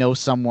I know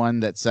someone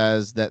that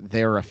says that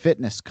they're a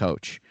fitness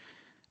coach,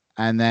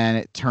 and then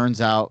it turns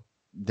out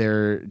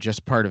they're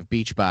just part of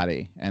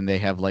Beachbody, and they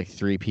have like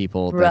 3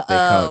 people that they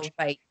coach.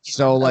 Right.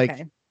 So, like,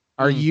 Okay.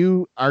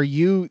 Are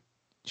you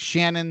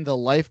Shannon the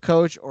life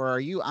coach, or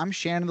I'm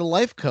Shannon the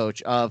life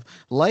coach of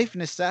Life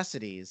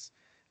Necessities?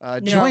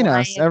 Join No,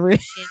 us I am every.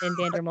 Shannon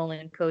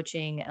Vandermolen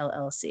Coaching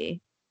LLC.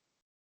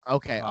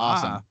 Okay,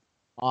 Ah.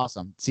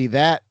 awesome. See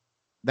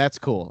that's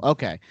cool.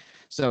 Okay,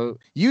 so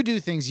you do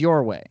things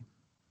your way.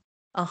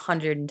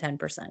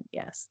 110%.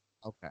 Yes.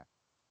 Okay.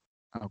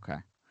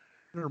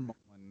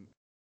 Vandermolen,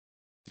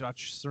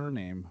 Dutch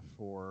surname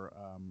for,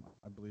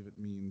 I believe it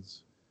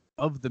means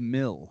of the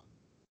mill.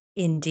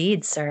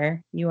 Indeed,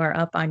 sir. You are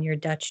up on your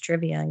Dutch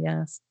trivia.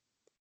 Yes.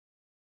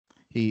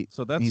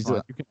 So that's He's fine.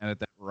 a- You can edit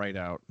that right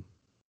out.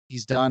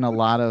 He's done a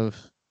lot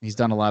of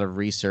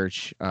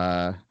research.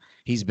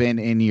 He's been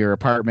in your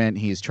apartment.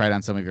 He's tried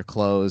on some of your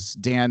clothes.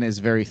 Dan is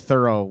very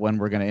thorough when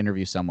we're going to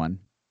interview someone.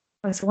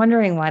 I was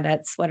wondering why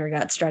that sweater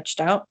got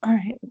stretched out. All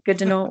right. Good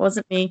to know it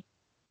wasn't me.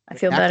 I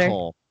feel better.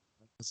 Eckhole,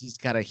 'cause he's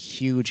got a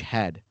huge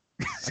head.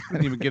 I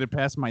couldn't even get it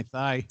past my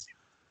thigh.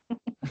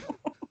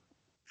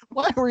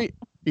 Why were you?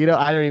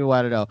 I don't even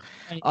want to know.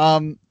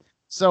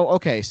 So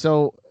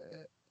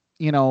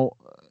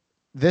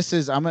this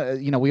is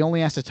we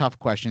only ask the tough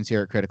questions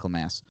here at Critical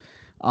Mass.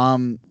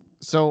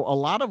 So a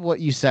lot of what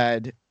you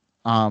said,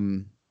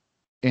 in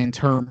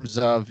terms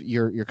of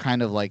you're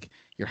kind of like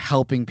you're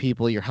helping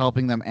people, you're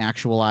helping them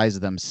actualize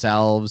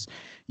themselves,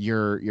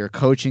 you're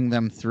coaching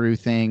them through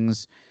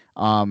things.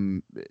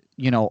 All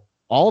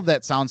of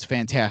that sounds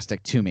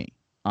fantastic to me.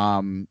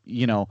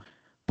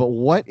 But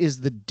what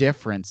is the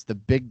difference, the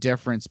big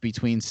difference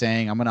between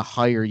saying I'm going to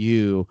hire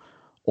you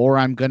or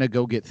I'm going to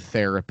go get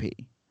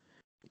therapy?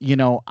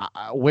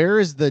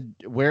 Where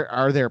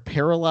are there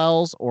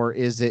parallels, or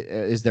is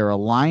there a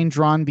line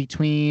drawn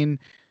between?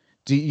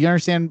 Do you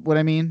understand what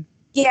I mean?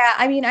 Yeah,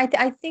 I mean,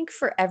 I think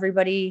for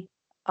everybody,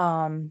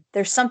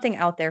 there's something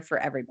out there for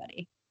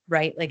everybody,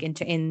 right? Like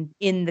in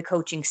the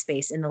coaching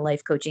space, in the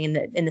life coaching,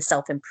 in the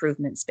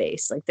self-improvement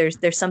space. Like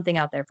there's something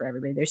out there for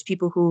everybody. There's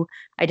people who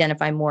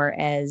identify more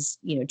as,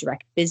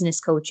 direct business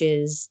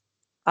coaches,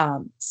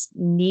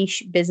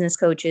 niche business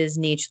coaches,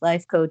 niche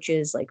life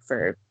coaches, like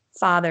for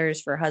fathers,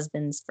 for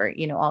husbands, for,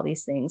 all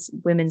these things,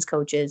 women's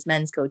coaches,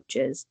 men's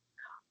coaches.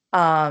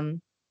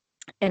 And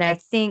I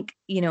think,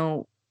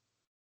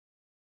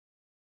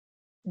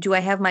 do I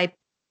have my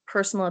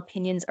personal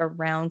opinions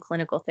around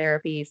clinical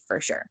therapy? For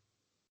sure.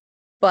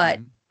 But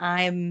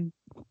Mhm.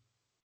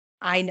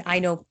 I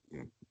know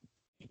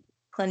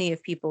plenty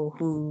of people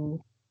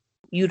who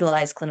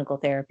utilize clinical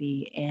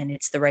therapy and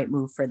it's the right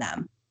move for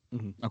them.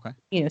 Okay.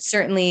 You know,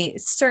 certainly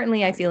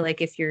I feel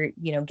like if you're,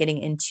 you know, getting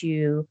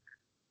into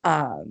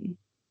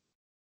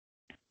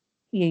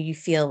you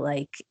feel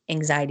like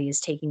anxiety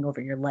is taking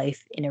over your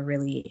life in a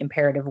really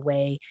imperative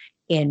way,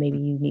 and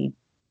maybe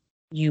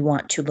you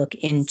want to look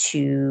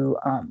into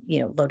you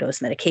know, low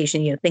dose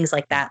medication, you know, things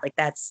like that. Like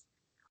that's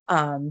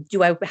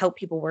do I help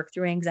people work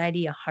through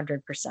anxiety?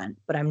 100%.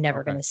 But I'm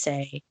never Okay. going to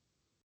say,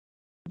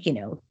 you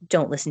know,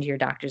 don't listen to your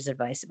doctor's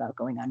advice about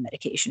going on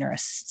medication or a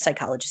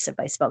psychologist's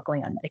advice about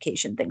going on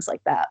medication, things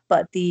like that.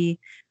 But the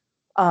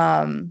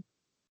um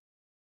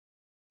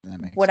That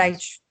makes what I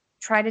sense.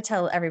 try to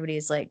tell everybody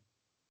is like,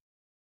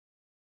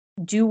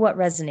 do what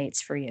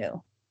resonates for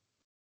you.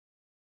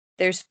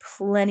 There's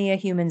plenty of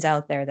humans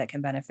out there that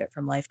can benefit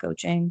from life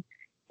coaching,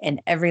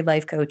 and every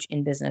life coach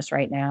in business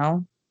right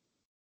now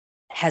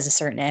has a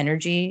certain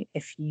energy.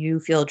 If you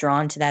feel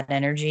drawn to that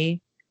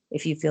energy,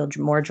 if you feel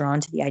more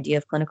drawn to the idea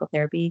of clinical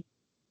therapy,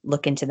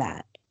 look into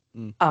that.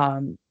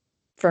 Mm.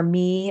 For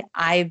me,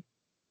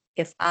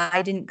 if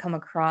I didn't come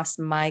across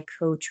my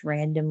coach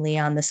randomly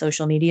on the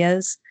social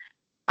medias,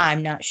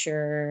 I'm not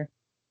sure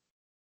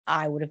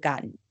I would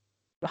have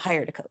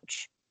hired a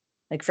coach.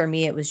 Like for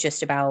me, it was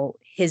just about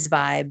his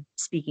vibe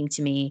speaking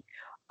to me.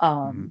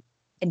 Mhm.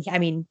 And I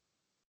mean,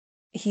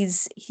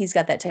 he's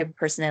got that type of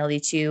personality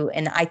too.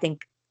 And I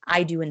think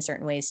I do in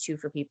certain ways too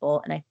for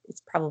people. And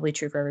it's probably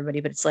true for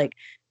everybody, but it's like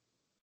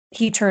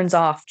he turns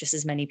off just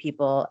as many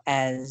people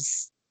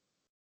as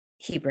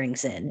he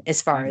brings in,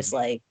 as far as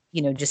like,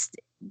 you know, just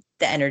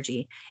the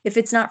energy. If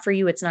it's not for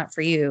you, it's not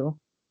for you,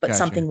 but Gotcha.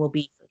 something will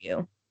be for you.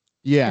 And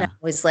Yeah. I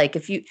was like,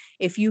 if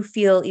you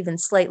feel even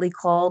slightly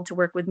called to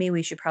work with me,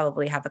 we should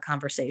probably have a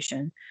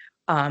conversation.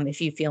 If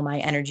you feel my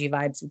energy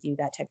vibes with you,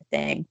 that type of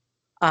thing.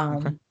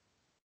 Okay.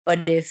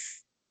 But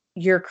if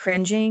you're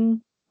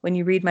cringing when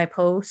you read my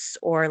posts,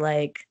 or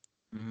like,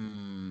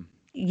 Mm,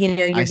 you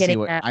know, I you're see getting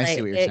what that, I see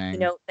like, what you're you saying.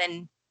 know,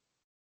 then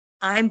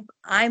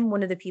I'm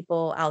one of the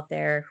people out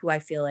there who I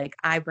feel like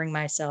I bring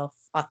myself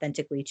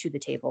authentically to the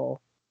table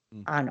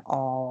Mm. on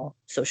all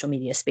social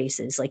media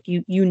spaces. Like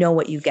you know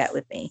what you get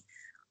with me.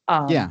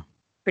 Yeah.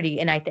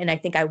 And I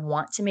think I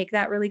want to make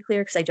that really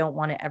clear, because I don't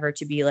want it ever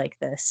to be like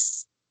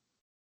this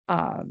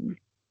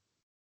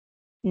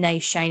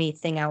nice shiny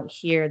thing out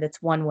here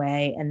that's one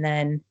way, and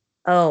then,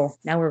 oh,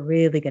 now we're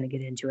really going to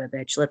get into it,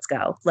 bitch, let's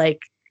go. Like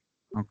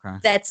Okay.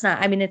 that's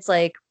not, I mean, it's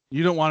like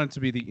You don't want it to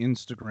be the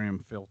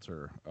Instagram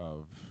filter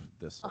of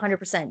this.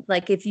 100%.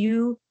 Like if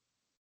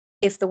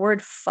the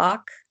word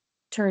fuck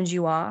turns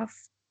you off,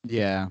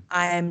 Yeah.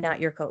 I'm not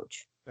your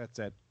coach. That's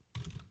it.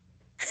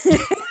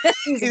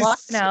 He's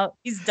walking out,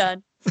 he's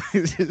done.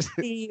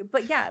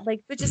 But yeah,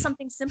 like, but just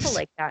something simple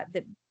like that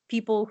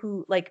people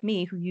who like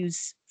me, who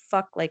use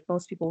fuck, like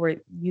most people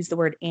use the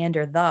word and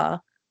or the,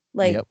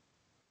 like Yep.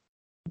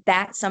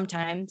 that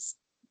sometimes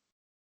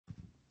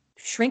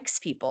shrinks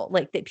people,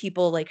 like that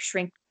people like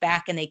shrink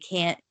back and they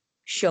can't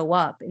show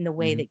up in the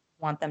way that you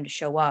want them to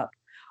show up.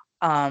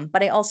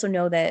 But I also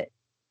know that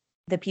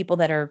the people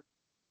that are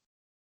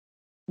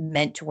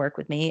meant to work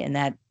with me, and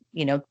that,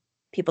 you know,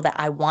 people that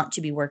I want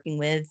to be working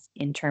with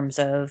in terms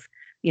of,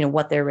 you know,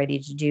 what they're ready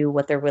to do,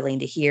 what they're willing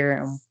to hear,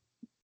 and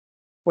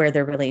where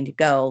they're willing to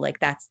go, like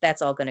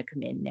that's all going to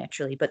come in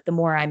naturally. But the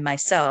more I'm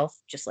myself,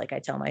 just like I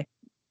tell my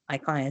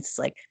clients, it's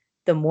like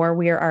the more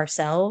we are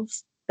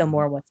ourselves, the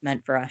more what's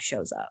meant for us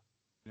shows up.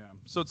 Yeah.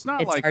 So it's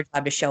not It's like our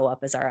job to show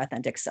up as our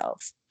authentic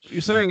selves.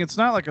 you're saying it's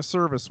not like a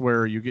service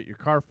where you get your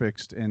car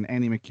fixed and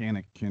any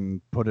mechanic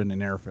can put in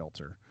an air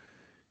filter.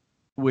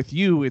 With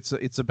you,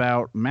 it's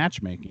about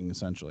matchmaking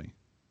essentially.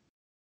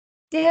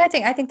 Yeah,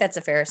 I think that's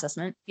a fair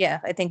assessment. Yeah,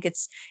 I think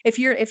it's, if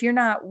you're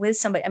not with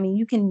somebody, I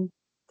mean,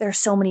 there are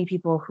so many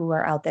people who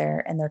are out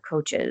there and they're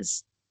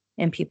coaches,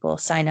 and people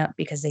sign up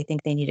because they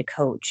think they need a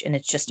coach, and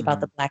it's just about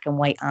the black and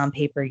white on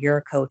paper. You're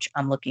a coach,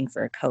 I'm looking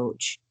for a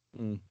coach.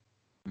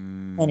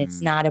 And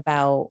it's not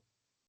about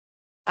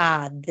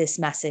this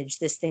message,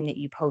 this thing that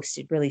you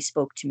posted really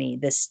spoke to me,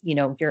 this, you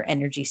know, your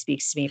energy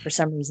speaks to me. For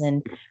some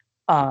reason,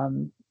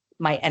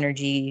 my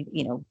energy,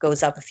 you know,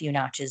 goes up a few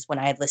notches when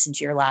I listen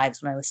to your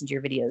lives, when I listen to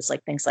your videos,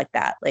 like things like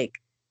that. Like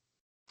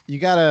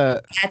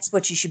that's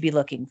what you should be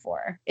looking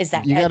for, is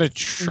that you gotta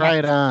try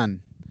it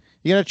on.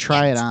 You gotta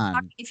try it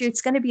on. If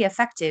it's going to be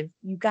effective,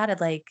 you gotta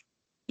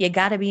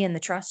be in the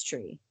trust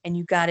tree, and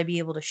you gotta be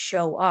able to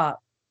show up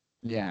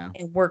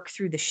and work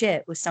through the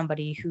shit with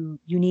somebody who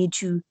you need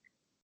to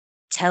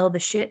tell the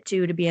shit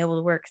to be able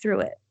to work through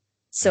it.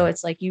 So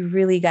it's like, you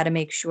really got to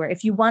make sure,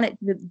 if you want it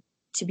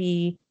to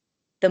be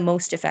the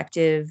most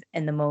effective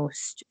and the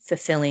most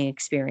fulfilling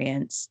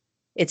experience,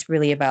 it's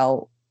really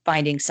about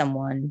finding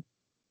someone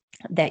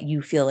that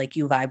you feel like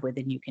you vibe with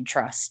and you can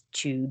trust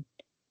to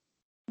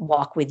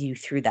walk with you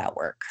through that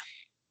work.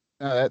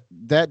 That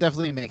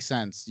definitely makes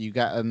sense.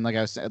 And like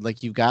I said, like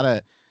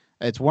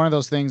it's one of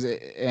those things,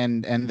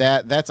 and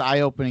that's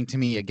eye-opening to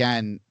me.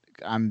 Again,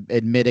 I'm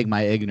admitting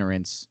my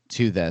ignorance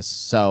to this.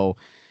 So,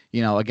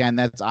 again,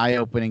 that's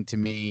eye-opening to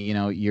me.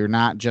 You're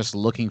not just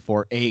looking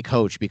for a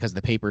coach because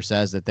the paper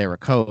says that they're a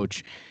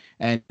coach.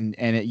 And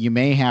you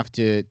may have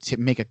to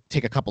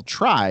take a couple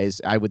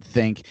tries. I would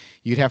think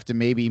you'd have to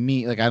maybe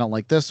meet, like, I don't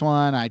like this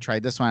one. I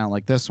tried this one. I don't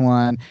like this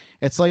one.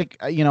 It's like,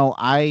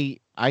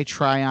 I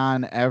try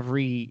on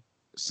every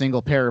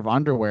single pair of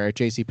underwear at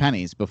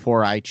JCPenney's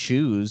before I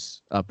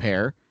choose a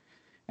pair,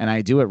 and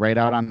I do it right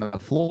out on the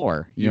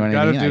floor. You know what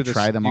I mean? I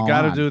try them all. You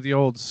got to on. do the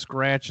old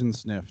scratch and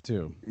sniff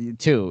too.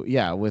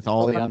 Yeah, with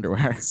all the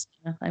underwear.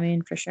 I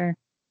mean, for sure.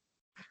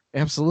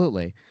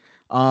 Absolutely.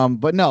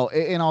 But no,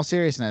 in all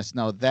seriousness,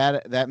 no,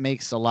 that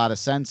makes a lot of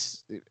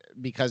sense,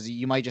 because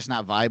you might just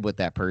not vibe with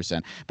that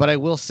person. But I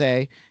will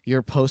say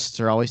your posts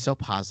are always so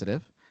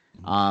positive.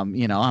 I'm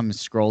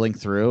scrolling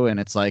through and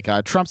it's like,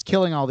 Trump's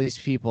killing all these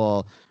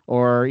people,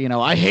 or,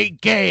 I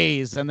hate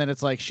gays. And then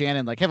it's like,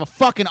 Shannon, like, have a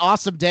fucking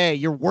awesome day.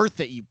 You're worth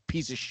it, you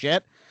piece of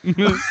shit.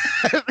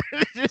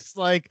 Just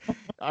like,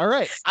 all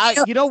right.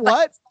 You know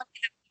what?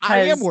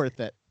 I am worth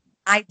it.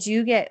 I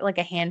do get like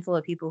a handful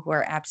of people who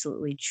are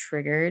absolutely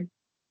triggered.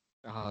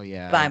 Oh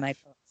yeah, by my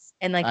posts,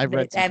 and like I've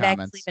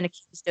actually been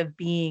accused of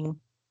being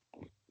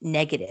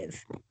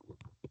negative.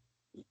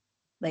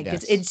 Like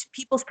it's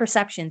people's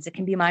perceptions. It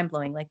can be mind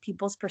blowing. Like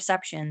people's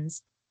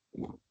perceptions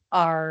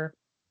are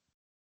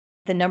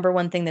the number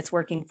one thing that's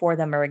working for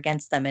them or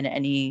against them in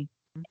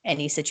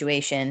any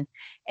situation.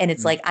 And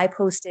it's like I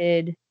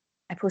posted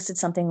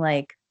something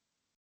like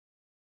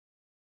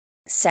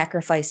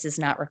 "sacrifice is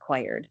not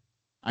required."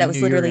 That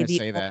was literally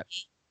the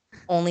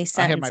only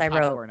sentence I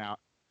wrote.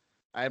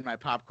 I had my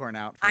popcorn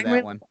out for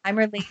that one. I'm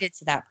related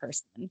to that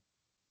person.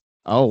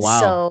 Oh wow!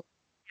 So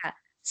yeah,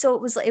 so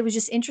it was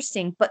just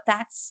interesting, but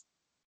that's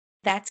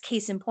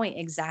case in point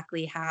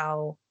exactly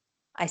how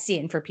I see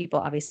it. And for people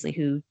obviously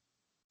who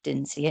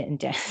didn't see it,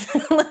 and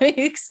let me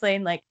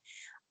explain. Like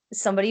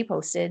somebody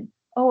posted,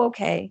 "Oh,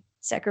 okay,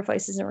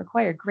 sacrifice isn't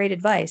required. Great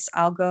advice.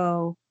 I'll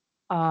go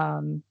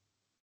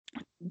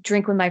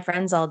drink with my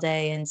friends all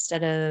day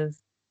instead of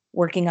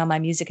working on my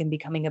music and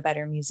becoming a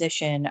better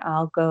musician.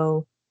 I'll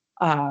go."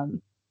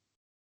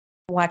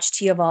 Watch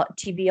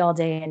TV all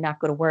day and not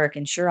go to work,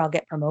 and sure, I'll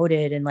get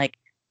promoted, and like,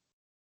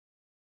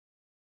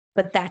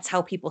 but that's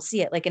how people see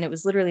it. Like, and it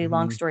was literally,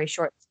 long story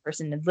short, this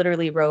person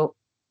literally wrote,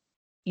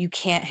 "You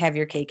can't have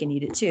your cake and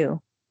eat it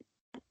too."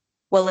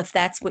 Well, if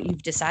that's what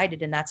you've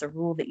decided and that's a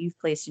rule that you've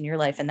placed in your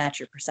life and that's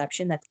your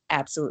perception, that's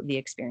absolutely the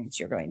experience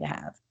you're going to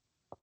have.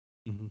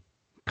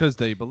 Because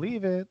they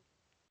believe it.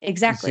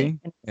 Exactly.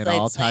 It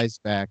all ties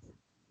back.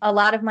 A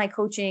lot of my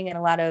coaching and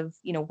a lot of,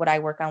 what I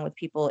work on with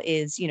people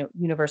is,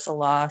 universal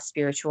law,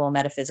 spiritual,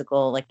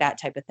 metaphysical, like that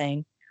type of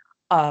thing.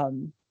 But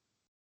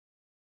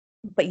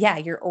yeah,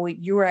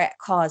 you're at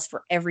cause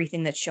for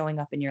everything that's showing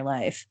up in your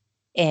life.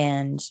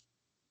 And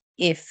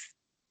if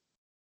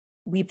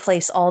we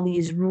place all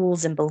these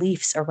rules and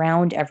beliefs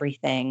around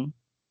everything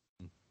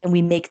and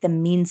we make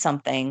them mean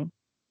something,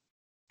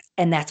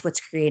 and that's what's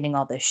creating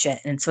all this shit.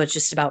 And so it's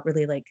just about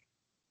really like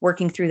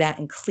working through that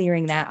and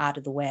clearing that out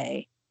of the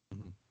way,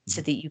 so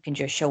that you can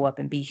just show up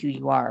and be who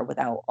you are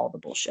without all the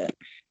bullshit.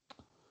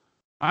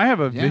 I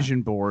have a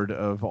vision board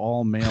of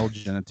all male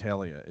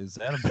genitalia. Is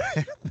that a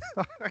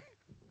bad?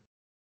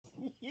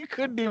 You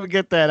couldn't even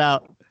get that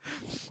out.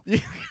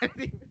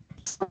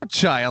 So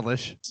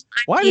childish.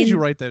 Why did you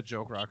write that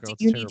joke, Rocco?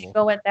 It's you terrible. Need to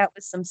go at that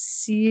with some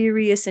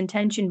serious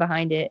intention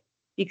behind it,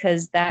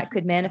 because that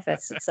could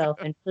manifest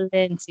itself in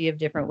plenty of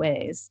different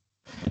ways.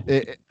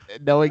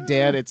 Knowing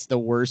Dan, it's the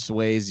worst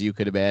ways you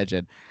could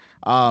imagine.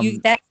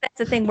 That's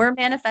the thing. We're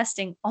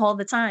manifesting all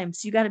the time,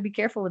 so you got to be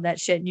careful with that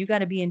shit, and you got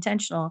to be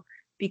intentional,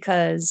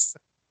 because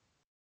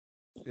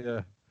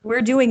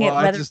we're doing it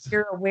whether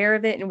you're aware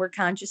of it and we're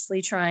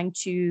consciously trying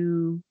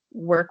to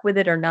work with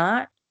it or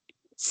not.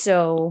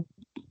 So,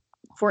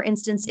 for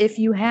instance, if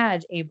you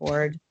had a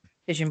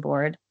vision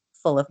board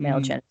full of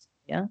male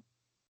genitalia,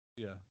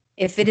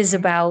 if it is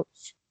about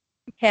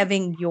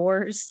having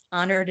yours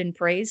honored and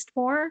praised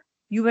more,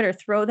 you better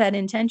throw that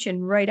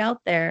intention right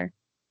out there.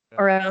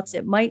 Or else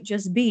it might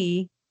just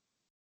be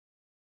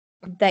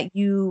that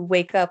you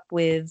wake up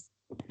with,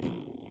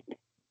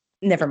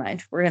 never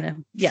mind. We're gonna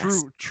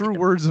true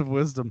words of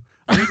wisdom.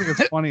 I think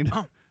it's funny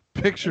to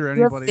picture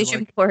anybody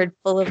vision board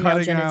full of male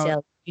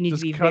genitalia. You need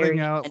to be cutting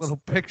out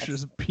little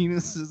pictures of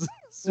penises,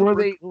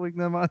 pulling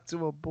them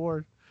onto a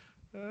board.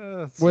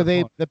 Were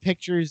they the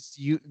pictures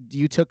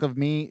you took of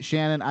me,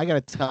 Shannon? I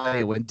gotta tell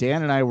you, when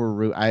Dan and I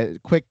were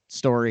quick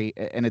story,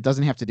 and it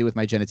doesn't have to do with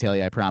my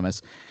genitalia, I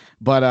promise.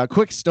 But a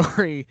quick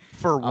story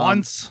for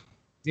once.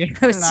 Dan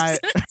and I,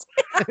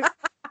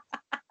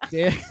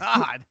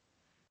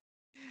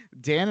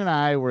 Dan and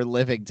I were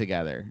living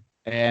together,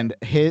 and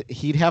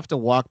he'd have to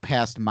walk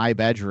past my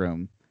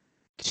bedroom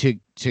to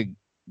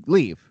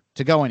leave,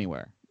 to go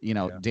anywhere.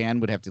 Dan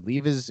would have to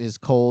leave his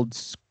cold,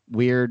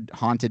 weird,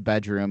 haunted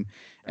bedroom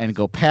and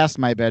go past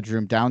my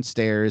bedroom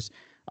downstairs,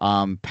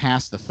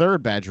 past the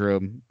third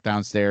bedroom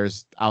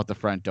downstairs, out the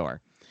front door.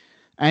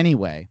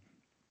 Anyway,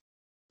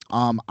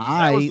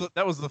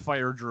 that was the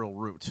fire drill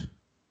route.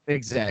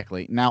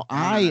 Exactly. Now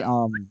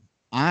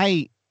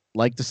I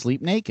like to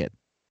sleep naked.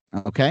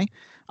 Okay.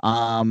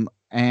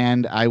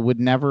 And I would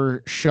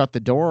never shut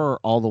the door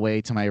all the way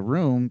to my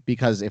room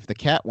because if the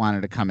cat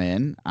wanted to come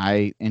in,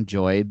 I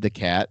enjoyed the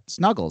cat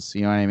snuggles.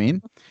 You know what I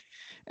mean?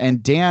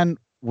 And Dan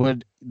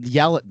would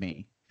yell at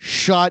me,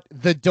 "Shut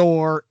the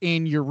door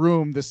in your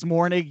room this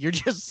morning. You're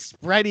just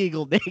spread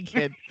eagle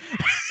naked."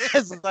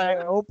 As I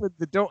opened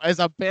the door, as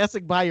I'm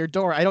passing by your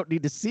door, I don't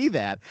need to see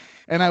that.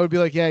 And I would be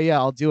like, yeah,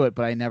 I'll do it.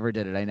 But I never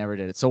did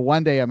it. So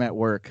one day I'm at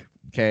work.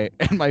 Okay.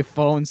 And my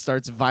phone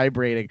starts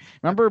vibrating.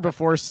 Remember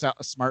before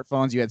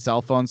smartphones, you had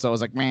cell phones. So it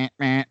was like, meh,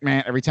 meh,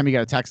 meh. Every time you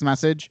got a text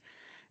message,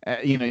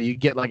 you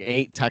get like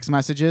 8 text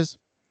messages.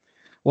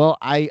 Well,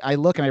 I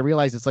look and I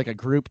realize it's like a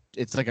group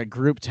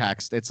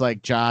text. It's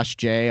like Josh,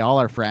 Jay, all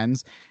our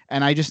friends.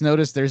 And I just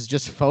noticed there's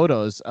just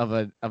photos of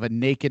a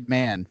naked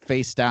man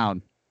face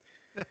down.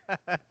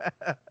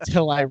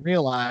 Till I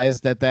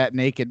realized that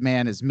naked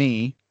man is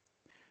me.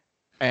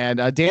 And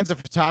Dan's a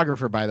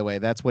photographer, by the way.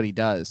 That's what he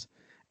does.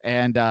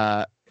 And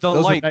the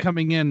light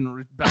coming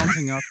in,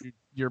 bouncing off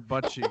your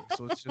butt cheek.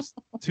 So it's just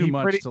too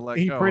much to let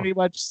go. He pretty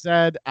much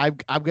said, I'm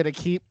going to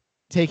keep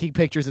taking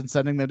pictures and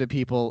sending them to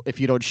people if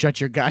you don't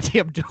shut your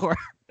goddamn door.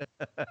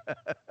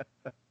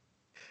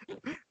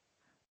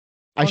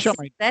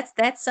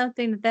 That's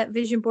something that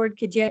vision board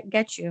could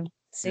get you.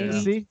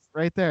 See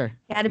right there.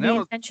 Got to be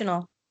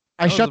intentional.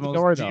 I shut the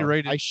door though.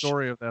 G-rated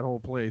story of that whole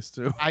place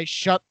too. I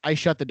shut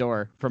the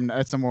door.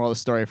 That's the moral of the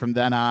story. From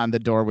then on, the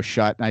door was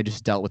shut, and I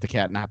just dealt with the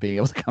cat not being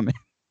able to come in.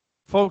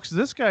 Folks,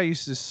 this guy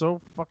is so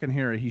fucking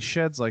hairy. He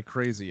sheds like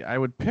crazy. I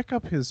would pick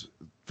up his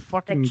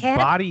fucking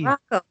body.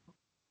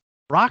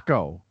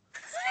 Rocco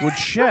would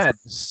shed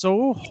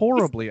so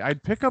horribly.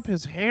 I'd pick up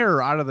his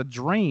hair out of the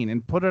drain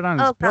and put it on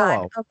his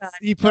pillow. Oh God.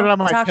 He put it on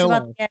my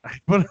pillow. I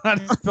put it on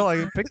his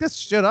pillow. Pick this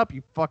shit up,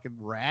 you fucking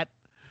rat.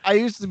 I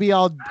used to be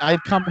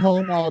I'd come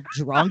home all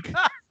drunk.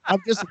 I'm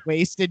just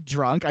wasted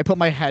drunk. I put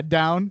my head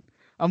down.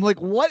 I'm like,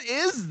 what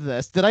is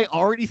this? Did I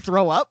already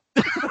throw up?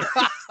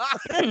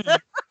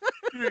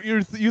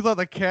 You thought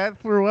the cat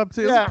threw up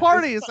too? Yeah, it's a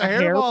party. It's a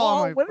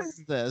hairball. What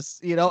is this?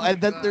 And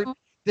then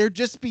there'd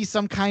just be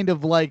some kind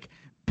of like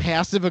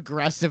passive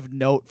aggressive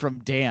note from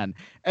Dan.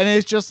 And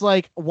it's just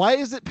like, why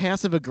is it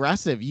passive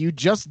aggressive? You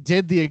just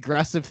did the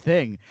aggressive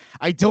thing.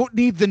 I don't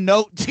need the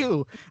note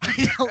too.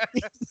 I don't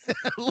need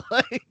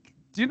like.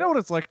 Do you know what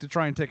it's like to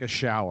try and take a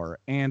shower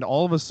and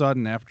all of a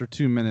sudden after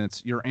 2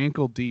 minutes you're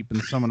ankle deep in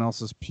someone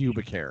else's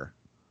pubic hair?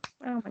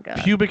 Oh my God.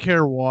 Pubic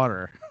hair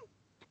water.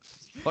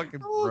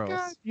 Fucking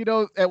gross.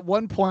 God. At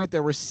one point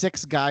there were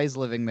 6 guys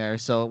living there,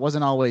 so it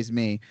wasn't always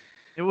me.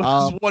 It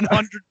was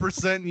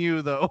 100%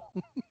 you though.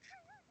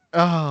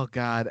 Oh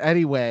God.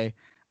 Anyway,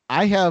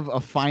 I have a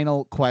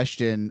final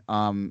question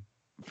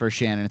for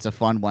Shannon. It's a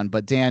fun one,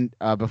 but Dan,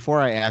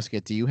 before I ask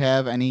it, do you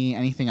have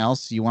anything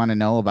else you want to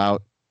know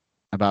about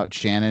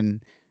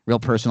Shannon? Real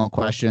personal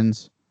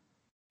questions.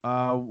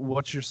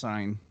 What's your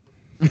sign?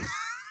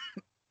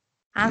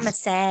 I'm a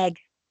Sag.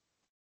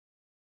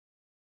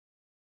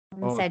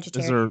 I'm a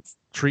Sagittarius. Is there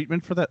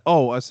treatment for that?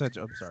 Oh, I'm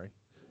sorry.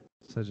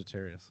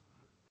 Sagittarius.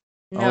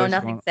 No,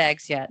 nothing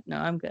Sags yet. No,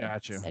 I'm good.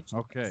 Gotcha.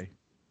 Okay.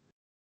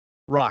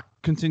 Rock,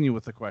 continue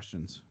with the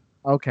questions.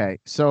 Okay,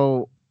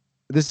 so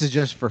this is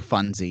just for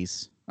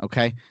funsies,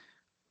 okay?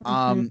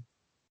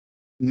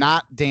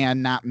 Not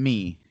Dan, not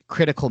me.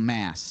 Critical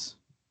Mass,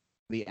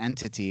 the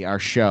entity, our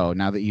show,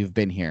 now that you've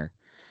been here.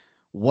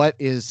 What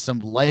is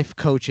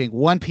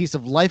one piece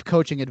of life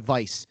coaching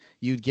advice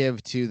you'd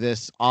give to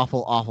this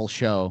awful, awful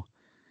show?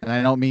 And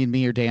I don't mean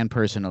me or Dan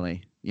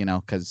personally,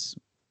 because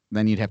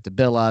then you'd have to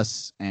bill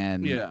us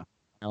and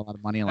a lot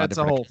of money. That's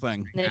a whole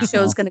thing. And the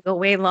show's going to go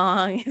way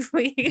long if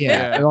we.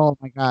 Yeah. Oh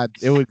my God,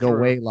 it would go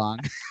way long.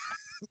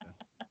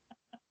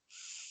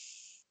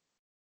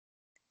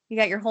 You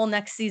got your whole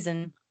next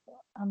season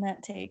on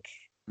that take.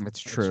 That's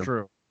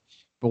true.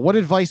 But what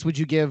advice would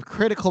you give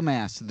Critical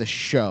Mass, the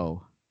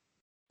show?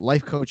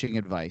 Life coaching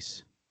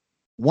advice.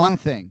 One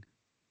thing.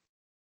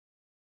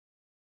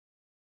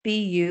 Be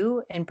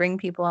you and bring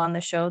people on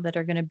the show that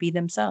are going to be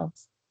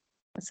themselves.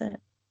 That's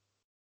it.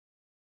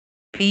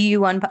 Be you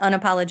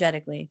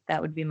unapologetically.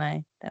 That would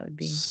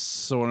be.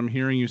 So what I'm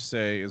hearing you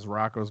say is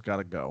Rocco's got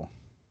to go.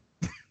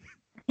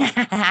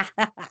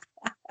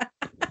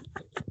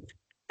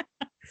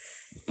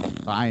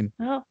 Fine.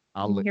 Well,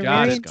 I'll you're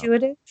very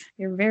intuitive.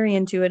 You're very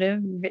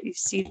intuitive. You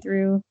see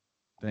through.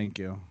 Thank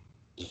you.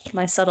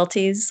 My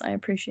subtleties. I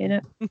appreciate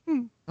it.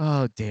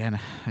 Oh, Dan.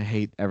 I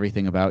hate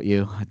everything about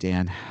you.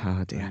 Dan.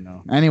 Oh, Dan. I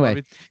know.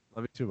 Anyway.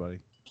 Love you too, buddy.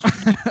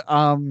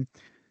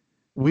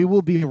 We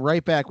will be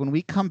right back. When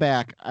we come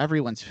back,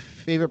 everyone's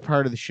favorite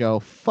part of the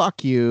show,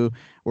 Fuck You,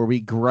 where we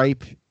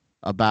gripe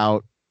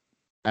about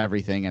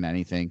everything and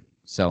anything.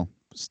 So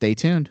stay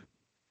tuned.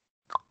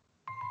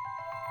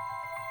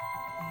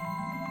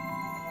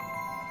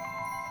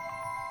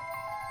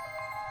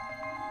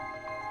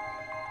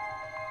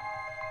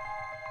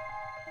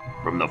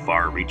 From the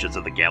far reaches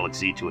of the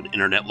galaxy to an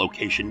internet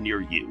location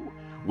near you,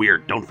 we're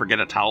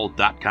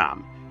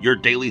Don'tForgetATowel.com, your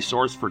daily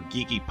source for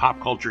geeky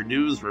pop culture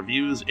news,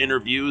 reviews,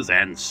 interviews,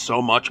 and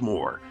so much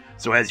more.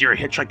 So as you're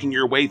hitchhiking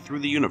your way through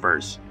the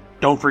universe,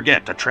 don't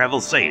forget to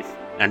travel safe,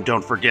 and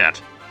don't forget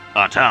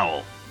a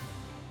towel.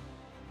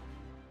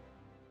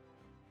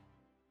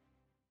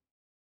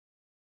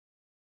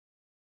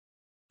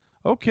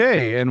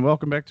 Okay, and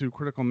welcome back to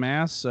Critical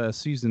Mass,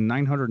 season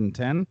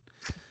 910.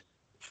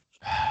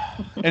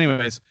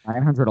 Anyways,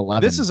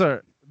 911. this is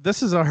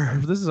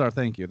our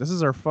thank you. This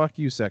is our fuck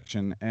you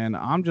section, and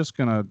I'm just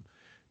gonna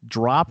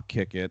drop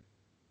kick it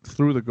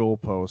through the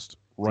goalpost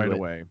right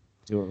away.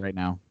 Do it right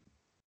now.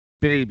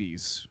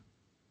 Babies,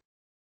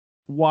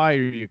 why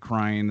are you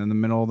crying in the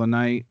middle of the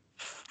night?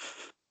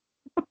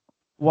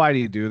 Why do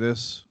you do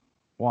this?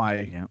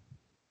 Why? Yeah.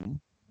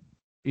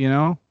 You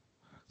know,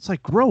 it's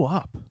like, grow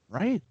up,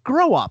 right?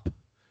 Grow up.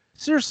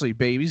 Seriously,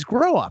 babies,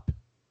 grow up.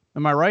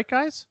 Am I right,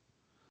 guys?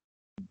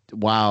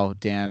 Wow,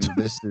 Dan,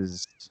 this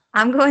is.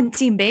 I'm going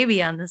team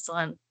baby on this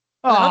one.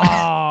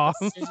 Oh.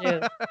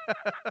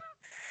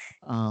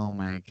 Oh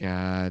my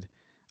God.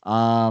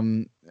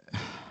 I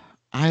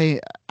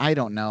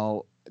don't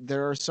know.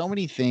 There are so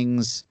many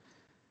things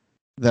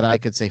that I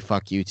could say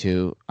fuck you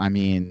to. I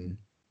mean,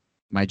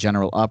 my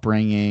general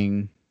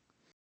upbringing,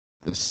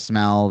 the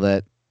smell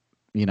that,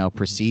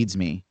 precedes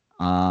me.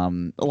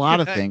 A lot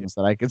of things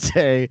that I could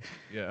say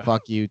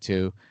fuck you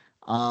to.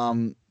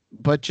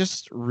 But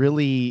just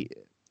really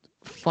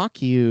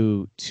fuck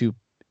you to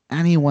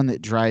anyone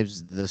that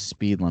drives the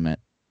speed limit.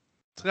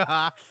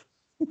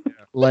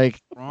 Like,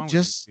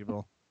 just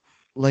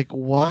like,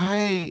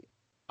 why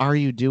are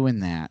you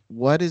doing that?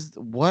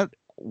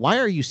 Why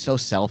are you so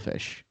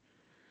selfish?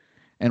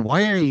 And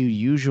why are you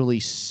usually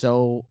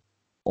so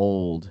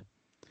old?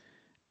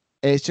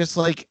 It's just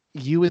like,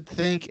 you would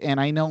think, and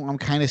I know I'm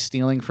kind of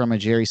stealing from a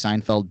Jerry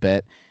Seinfeld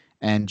bit,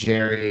 and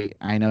Jerry,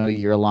 I know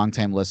you're a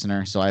longtime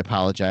listener, so I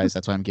apologize.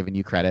 That's why I'm giving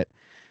you credit.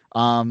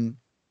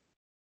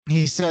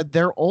 He said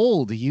they're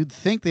old. You'd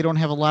think they don't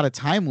have a lot of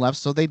time left,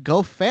 so they'd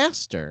go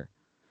faster.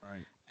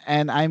 Right.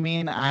 And I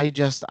mean, I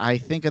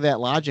think of that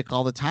logic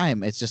all the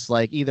time. It's just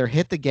like, either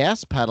hit the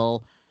gas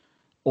pedal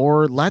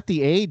or let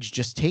the age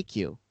just take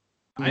you.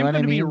 You know I'm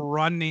going to be mean?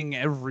 running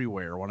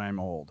everywhere when I'm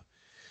old.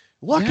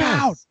 Look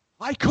out!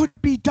 I could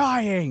be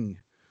dying.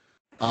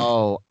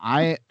 Oh,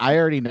 I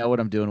already know what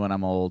I'm doing when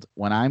I'm old.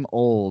 When I'm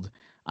old,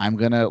 I'm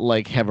gonna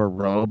like have a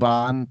robe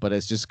on, but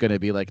it's just gonna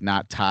be like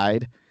not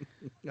tied,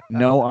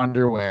 no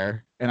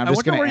underwear, and I'm I just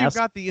wonder gonna where ask.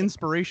 you got the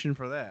inspiration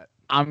for that.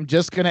 I'm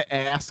just gonna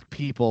ask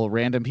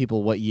random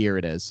people, what year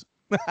it is,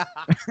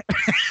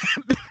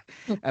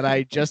 and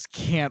I just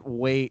can't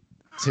wait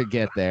to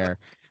get there.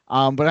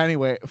 But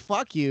anyway,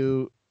 fuck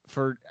you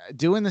for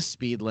doing the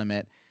speed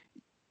limit.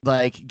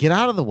 Like, get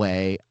out of the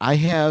way. I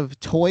have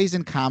toys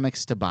and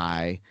comics to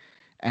buy,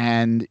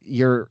 and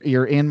you're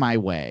in my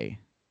way.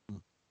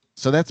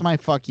 So that's my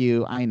fuck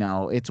you. I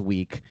know it's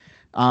weak.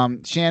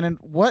 Shannon,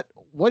 what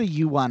do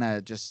you want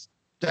to just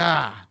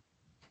All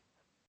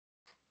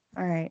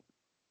right.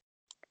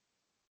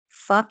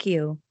 Fuck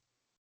you.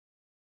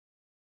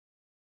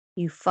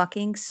 You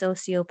fucking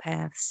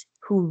sociopaths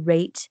who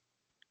rate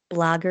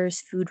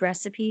bloggers' food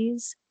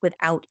recipes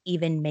without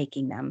even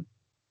making them.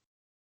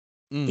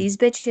 These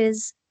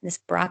bitches, this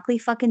broccoli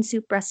fucking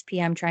soup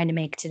recipe I'm trying to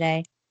make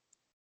today.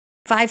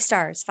 5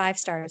 stars, 5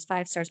 stars,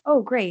 5 stars.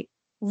 Oh, great.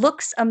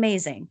 Looks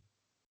amazing.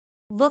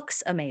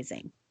 Looks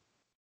amazing.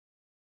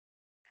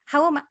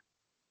 How am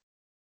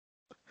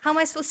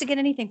I supposed to get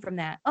anything from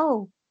that?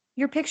 Oh,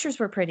 your pictures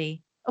were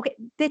pretty. Okay,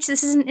 bitch,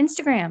 this isn't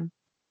Instagram.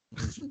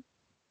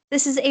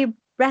 This is a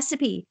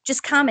recipe.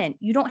 Just comment.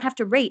 You don't have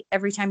to rate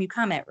every time you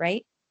comment,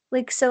 right?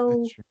 Like,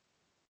 so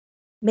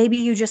maybe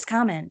you just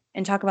comment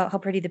and talk about how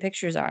pretty the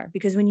pictures are.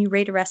 Because when you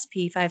rate a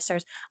recipe 5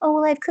 stars, oh,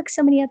 well, I've cooked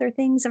so many other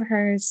things of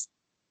hers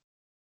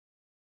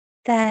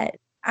that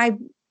I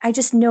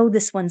just know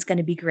this one's going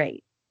to be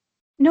great.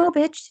 No,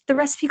 bitch, the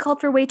recipe called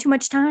for way too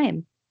much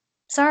time.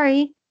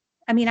 Sorry.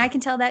 I mean, I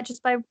can tell that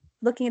just by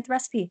looking at the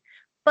recipe.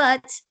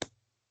 But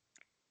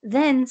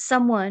then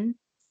someone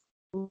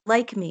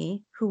like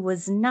me, who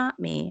was not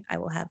me, I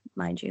will have,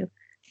 mind you,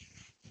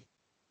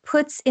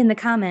 puts in the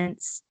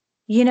comments,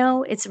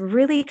 it's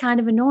really kind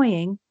of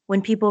annoying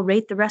when people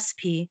rate the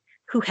recipe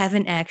who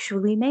haven't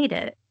actually made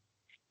it.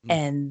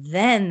 And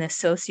then the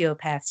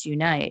sociopaths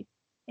unite,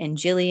 and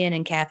Jillian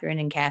and Catherine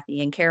and Kathy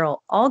and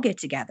Carol all get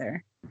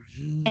together.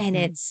 And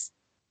it's,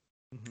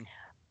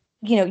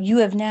 you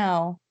have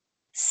now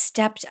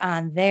stepped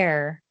on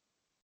their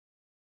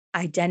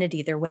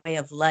identity, their way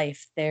of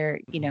life,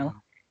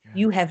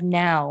 you have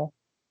now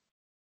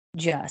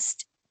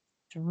just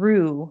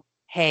threw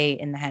hay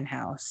in the hen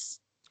house.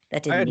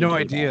 That didn't. I had need no to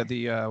be idea there.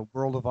 the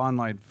world of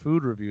online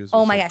food reviews. Oh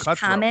was my so gosh,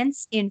 cutthroat.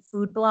 comments in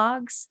food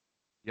blogs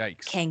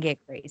Yikes. can get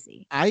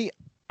crazy. I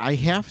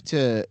have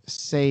to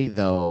say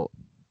though,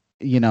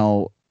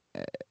 going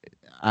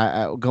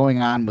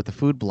on with the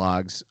food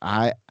blogs,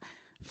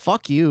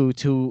 fuck you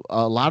to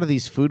a lot of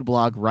these food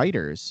blog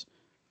writers,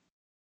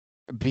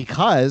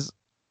 because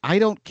I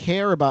don't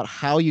care about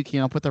how you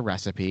came up with the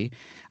recipe.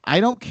 I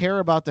don't care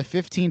about the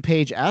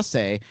 15-page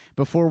essay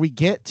before we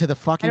get to the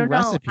fucking I don't know.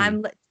 recipe.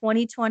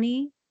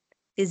 2020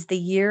 is the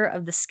year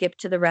of the skip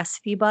to the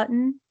recipe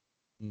button.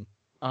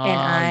 And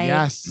I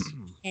yes.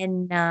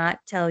 cannot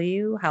tell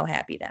you how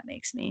happy that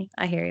makes me.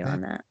 I hear you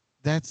on that.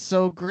 That's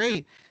so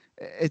great.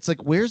 It's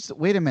like,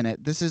 wait a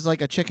minute. This is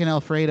like a chicken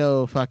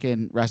Alfredo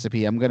fucking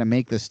recipe. I'm going to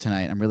make this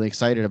tonight. I'm really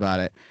excited about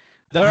it.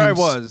 There I I'm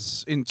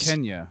was in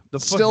Kenya, the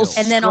still foothills.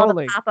 And then all the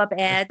Scrolling. pop-up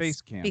ads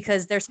Base camp.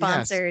 because they're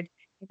sponsored.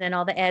 And then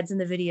all the ads in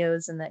the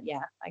videos and that.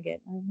 Yeah, I hear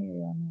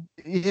you on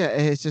that. Yeah,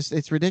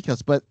 it's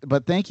ridiculous. But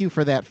thank you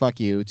for that. Fuck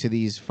you to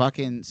these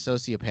fucking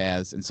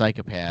sociopaths and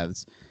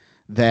psychopaths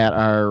that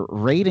are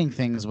rating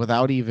things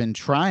without even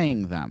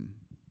trying them.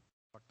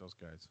 Fuck those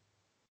guys.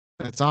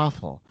 That's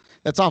awful.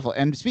 That's awful.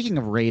 And speaking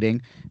of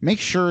rating, make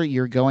sure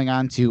you're going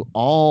on to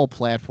all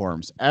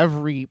platforms,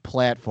 every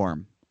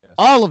platform, Yes.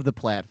 all of the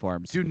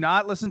platforms. Do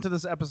not listen to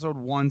this episode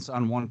once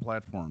on one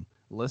platform.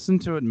 Listen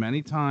to it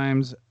many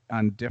times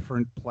on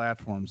different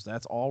platforms.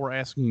 That's all we're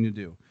asking you to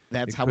do.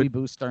 That's it how could- we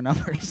boost our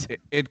numbers.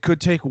 It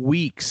could take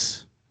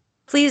weeks.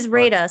 Please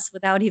rate us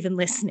without even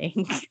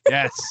listening.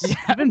 Yes.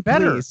 Even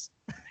better. Please.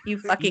 You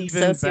fucking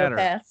Even better.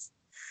 sociopaths.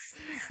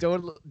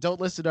 Don't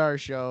listen to our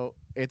show.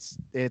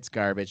 It's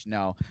garbage.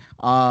 No.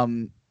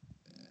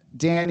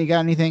 Dan, you got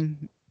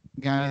anything?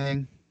 Got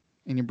anything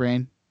in your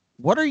brain?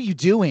 What are you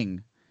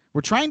doing?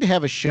 We're trying to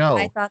have a show.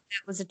 I thought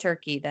that was a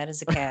turkey. That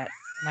is a cat.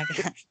 Oh my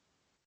god.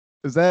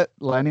 Is that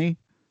Lenny?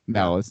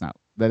 No, it's not.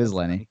 That is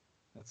Lenny.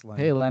 That's like,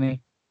 Hey,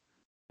 Lenny.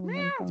 Oh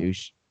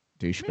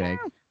Douchebag.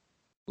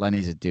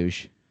 Lenny's a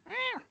douche.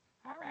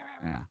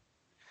 Yeah.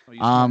 oh, you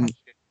smell shit.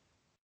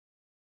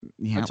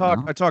 Yeah. I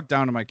well, talk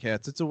down to my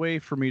cats. It's a way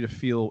for me to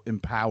feel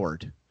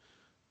empowered.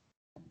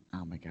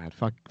 oh my God.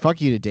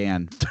 Fuck you to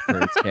Dan for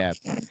his cat.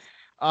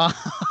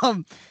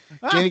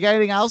 Jamie, got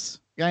anything else?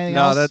 Got anything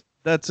No, else?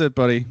 that's it,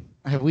 buddy.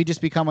 Have we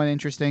just become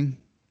uninteresting?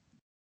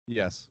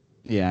 Yes.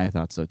 Yeah, I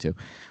thought so too.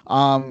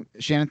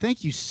 Shannon,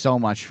 thank you so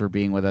much for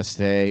being with us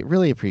today.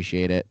 Really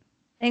appreciate it.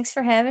 Thanks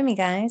for having me,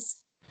 guys.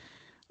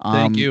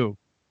 Thank you.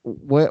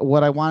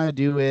 What I want to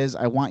do is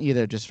I want you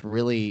to just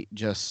really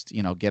just,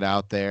 get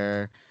out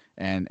there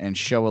and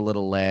show a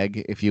little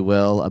leg, if you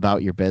will,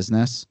 about your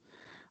business,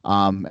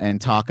 and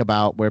talk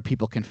about where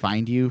people can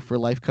find you for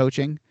life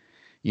coaching,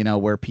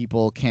 where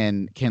people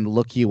can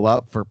look you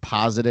up for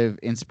positive,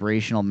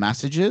 inspirational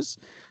messages.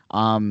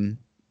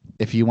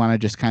 If you want to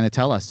just kind of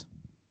tell us.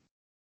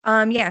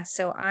 Yeah,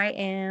 so I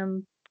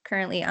am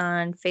currently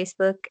on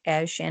Facebook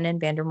as Shannon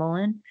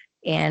Vandermolen,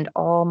 and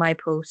all my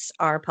posts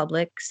are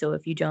public. So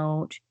if you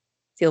don't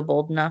feel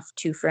bold enough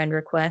to friend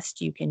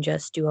request, you can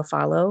just do a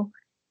follow.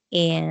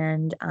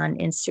 And on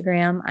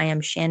Instagram, I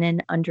am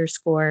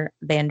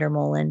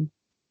Shannon_Vandermolen,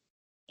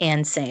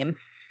 and same.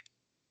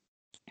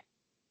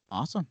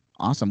 Awesome.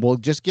 Well,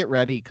 just get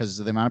ready because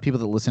the amount of people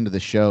that listen to the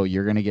show,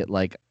 you're going to get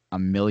like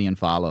 1 million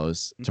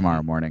follows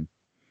tomorrow morning.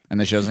 And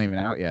the show's not even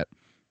out yet.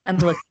 I'm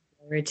looking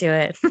forward to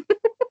it.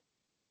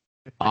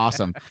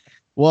 Awesome.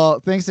 Well,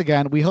 thanks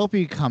again. We hope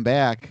you come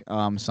back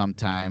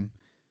sometime.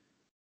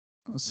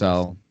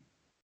 So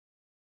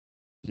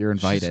you're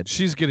invited.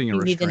 She's getting a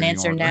You need an restraining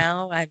answer order.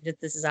 now.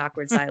 This is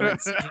awkward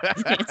silence. You need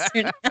an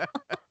answer now.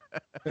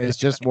 It's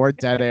just more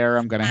dead air.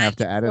 I'm going to have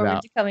to I'm edit forward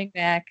out. to coming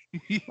back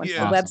once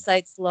Yeah. the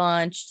website's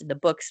launched and the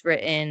book's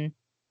written.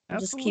 I'll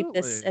just keep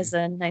this Absolutely. as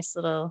a nice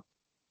little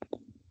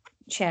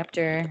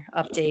chapter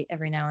update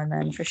every now and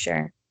then for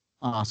sure.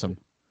 Awesome.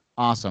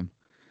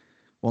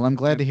 Well, I'm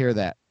glad to hear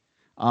that.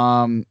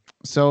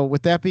 So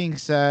with that being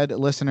said,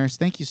 listeners,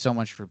 thank you so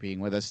much for being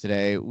with us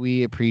today.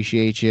 We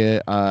appreciate you.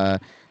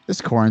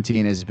 This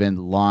quarantine has been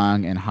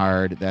long and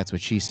hard. That's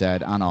what she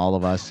said on all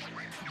of us.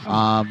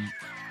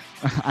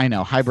 I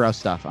know, highbrow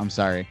stuff. I'm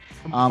sorry.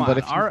 Come but on,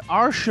 if you-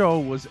 our show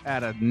was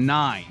at a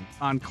 9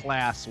 on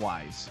class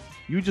wise.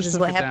 You just This is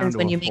took what it down happens to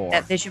when a you 4. make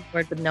that vision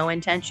board with no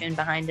intention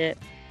behind it.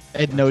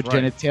 And no That's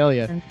right.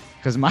 genitalia.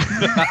 Because my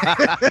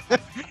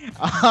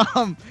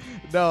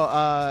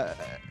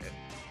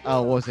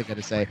what was I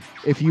gonna say?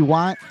 If you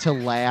want to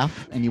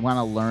laugh and you want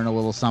to learn a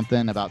little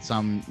something about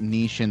some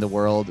niche in the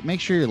world, make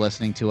sure you're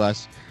listening to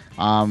us.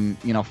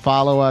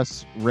 Follow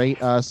us,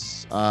 rate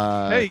us.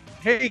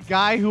 Hey,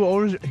 guy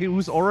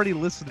who's already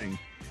listening,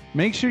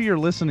 make sure you're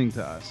listening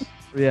to us.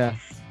 Yeah.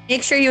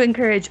 Make sure you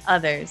encourage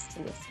others to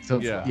listen. So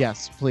Yeah.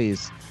 yes,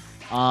 please.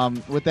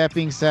 With that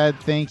being said,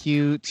 thank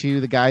you to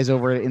the guys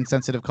over at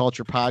Insensitive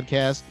Culture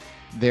Podcast.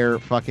 They're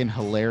fucking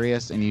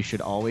hilarious, and you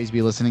should always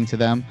be listening to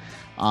them.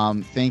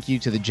 Thank you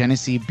to the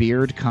Genesee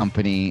Beard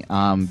Company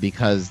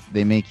because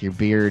they make your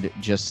beard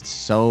just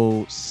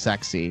so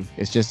sexy.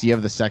 It's just you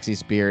have the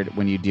sexiest beard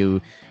when you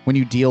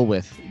deal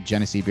with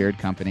Genesee Beard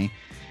Company.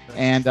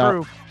 And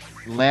True.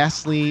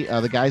 lastly,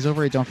 the guys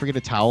over at Don't Forget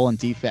a Towel and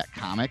DFAT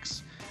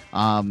Comics.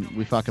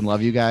 We fucking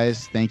love you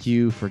guys. Thank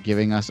you for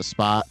giving us a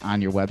spot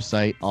on your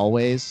website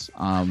always.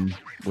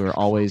 We're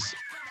always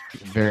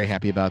very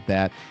happy about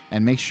that.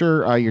 And make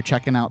sure you're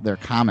checking out their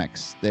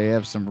comics. They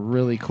have some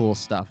really cool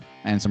stuff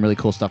and some really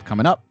cool stuff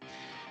coming up.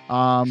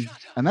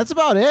 And that's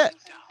about it.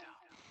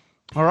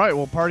 All right,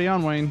 well, party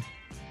on, Wayne.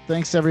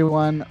 Thanks,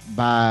 everyone.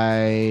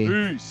 Bye.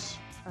 Peace.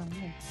 Oh,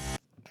 yeah.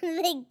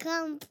 They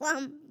come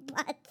from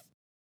butts.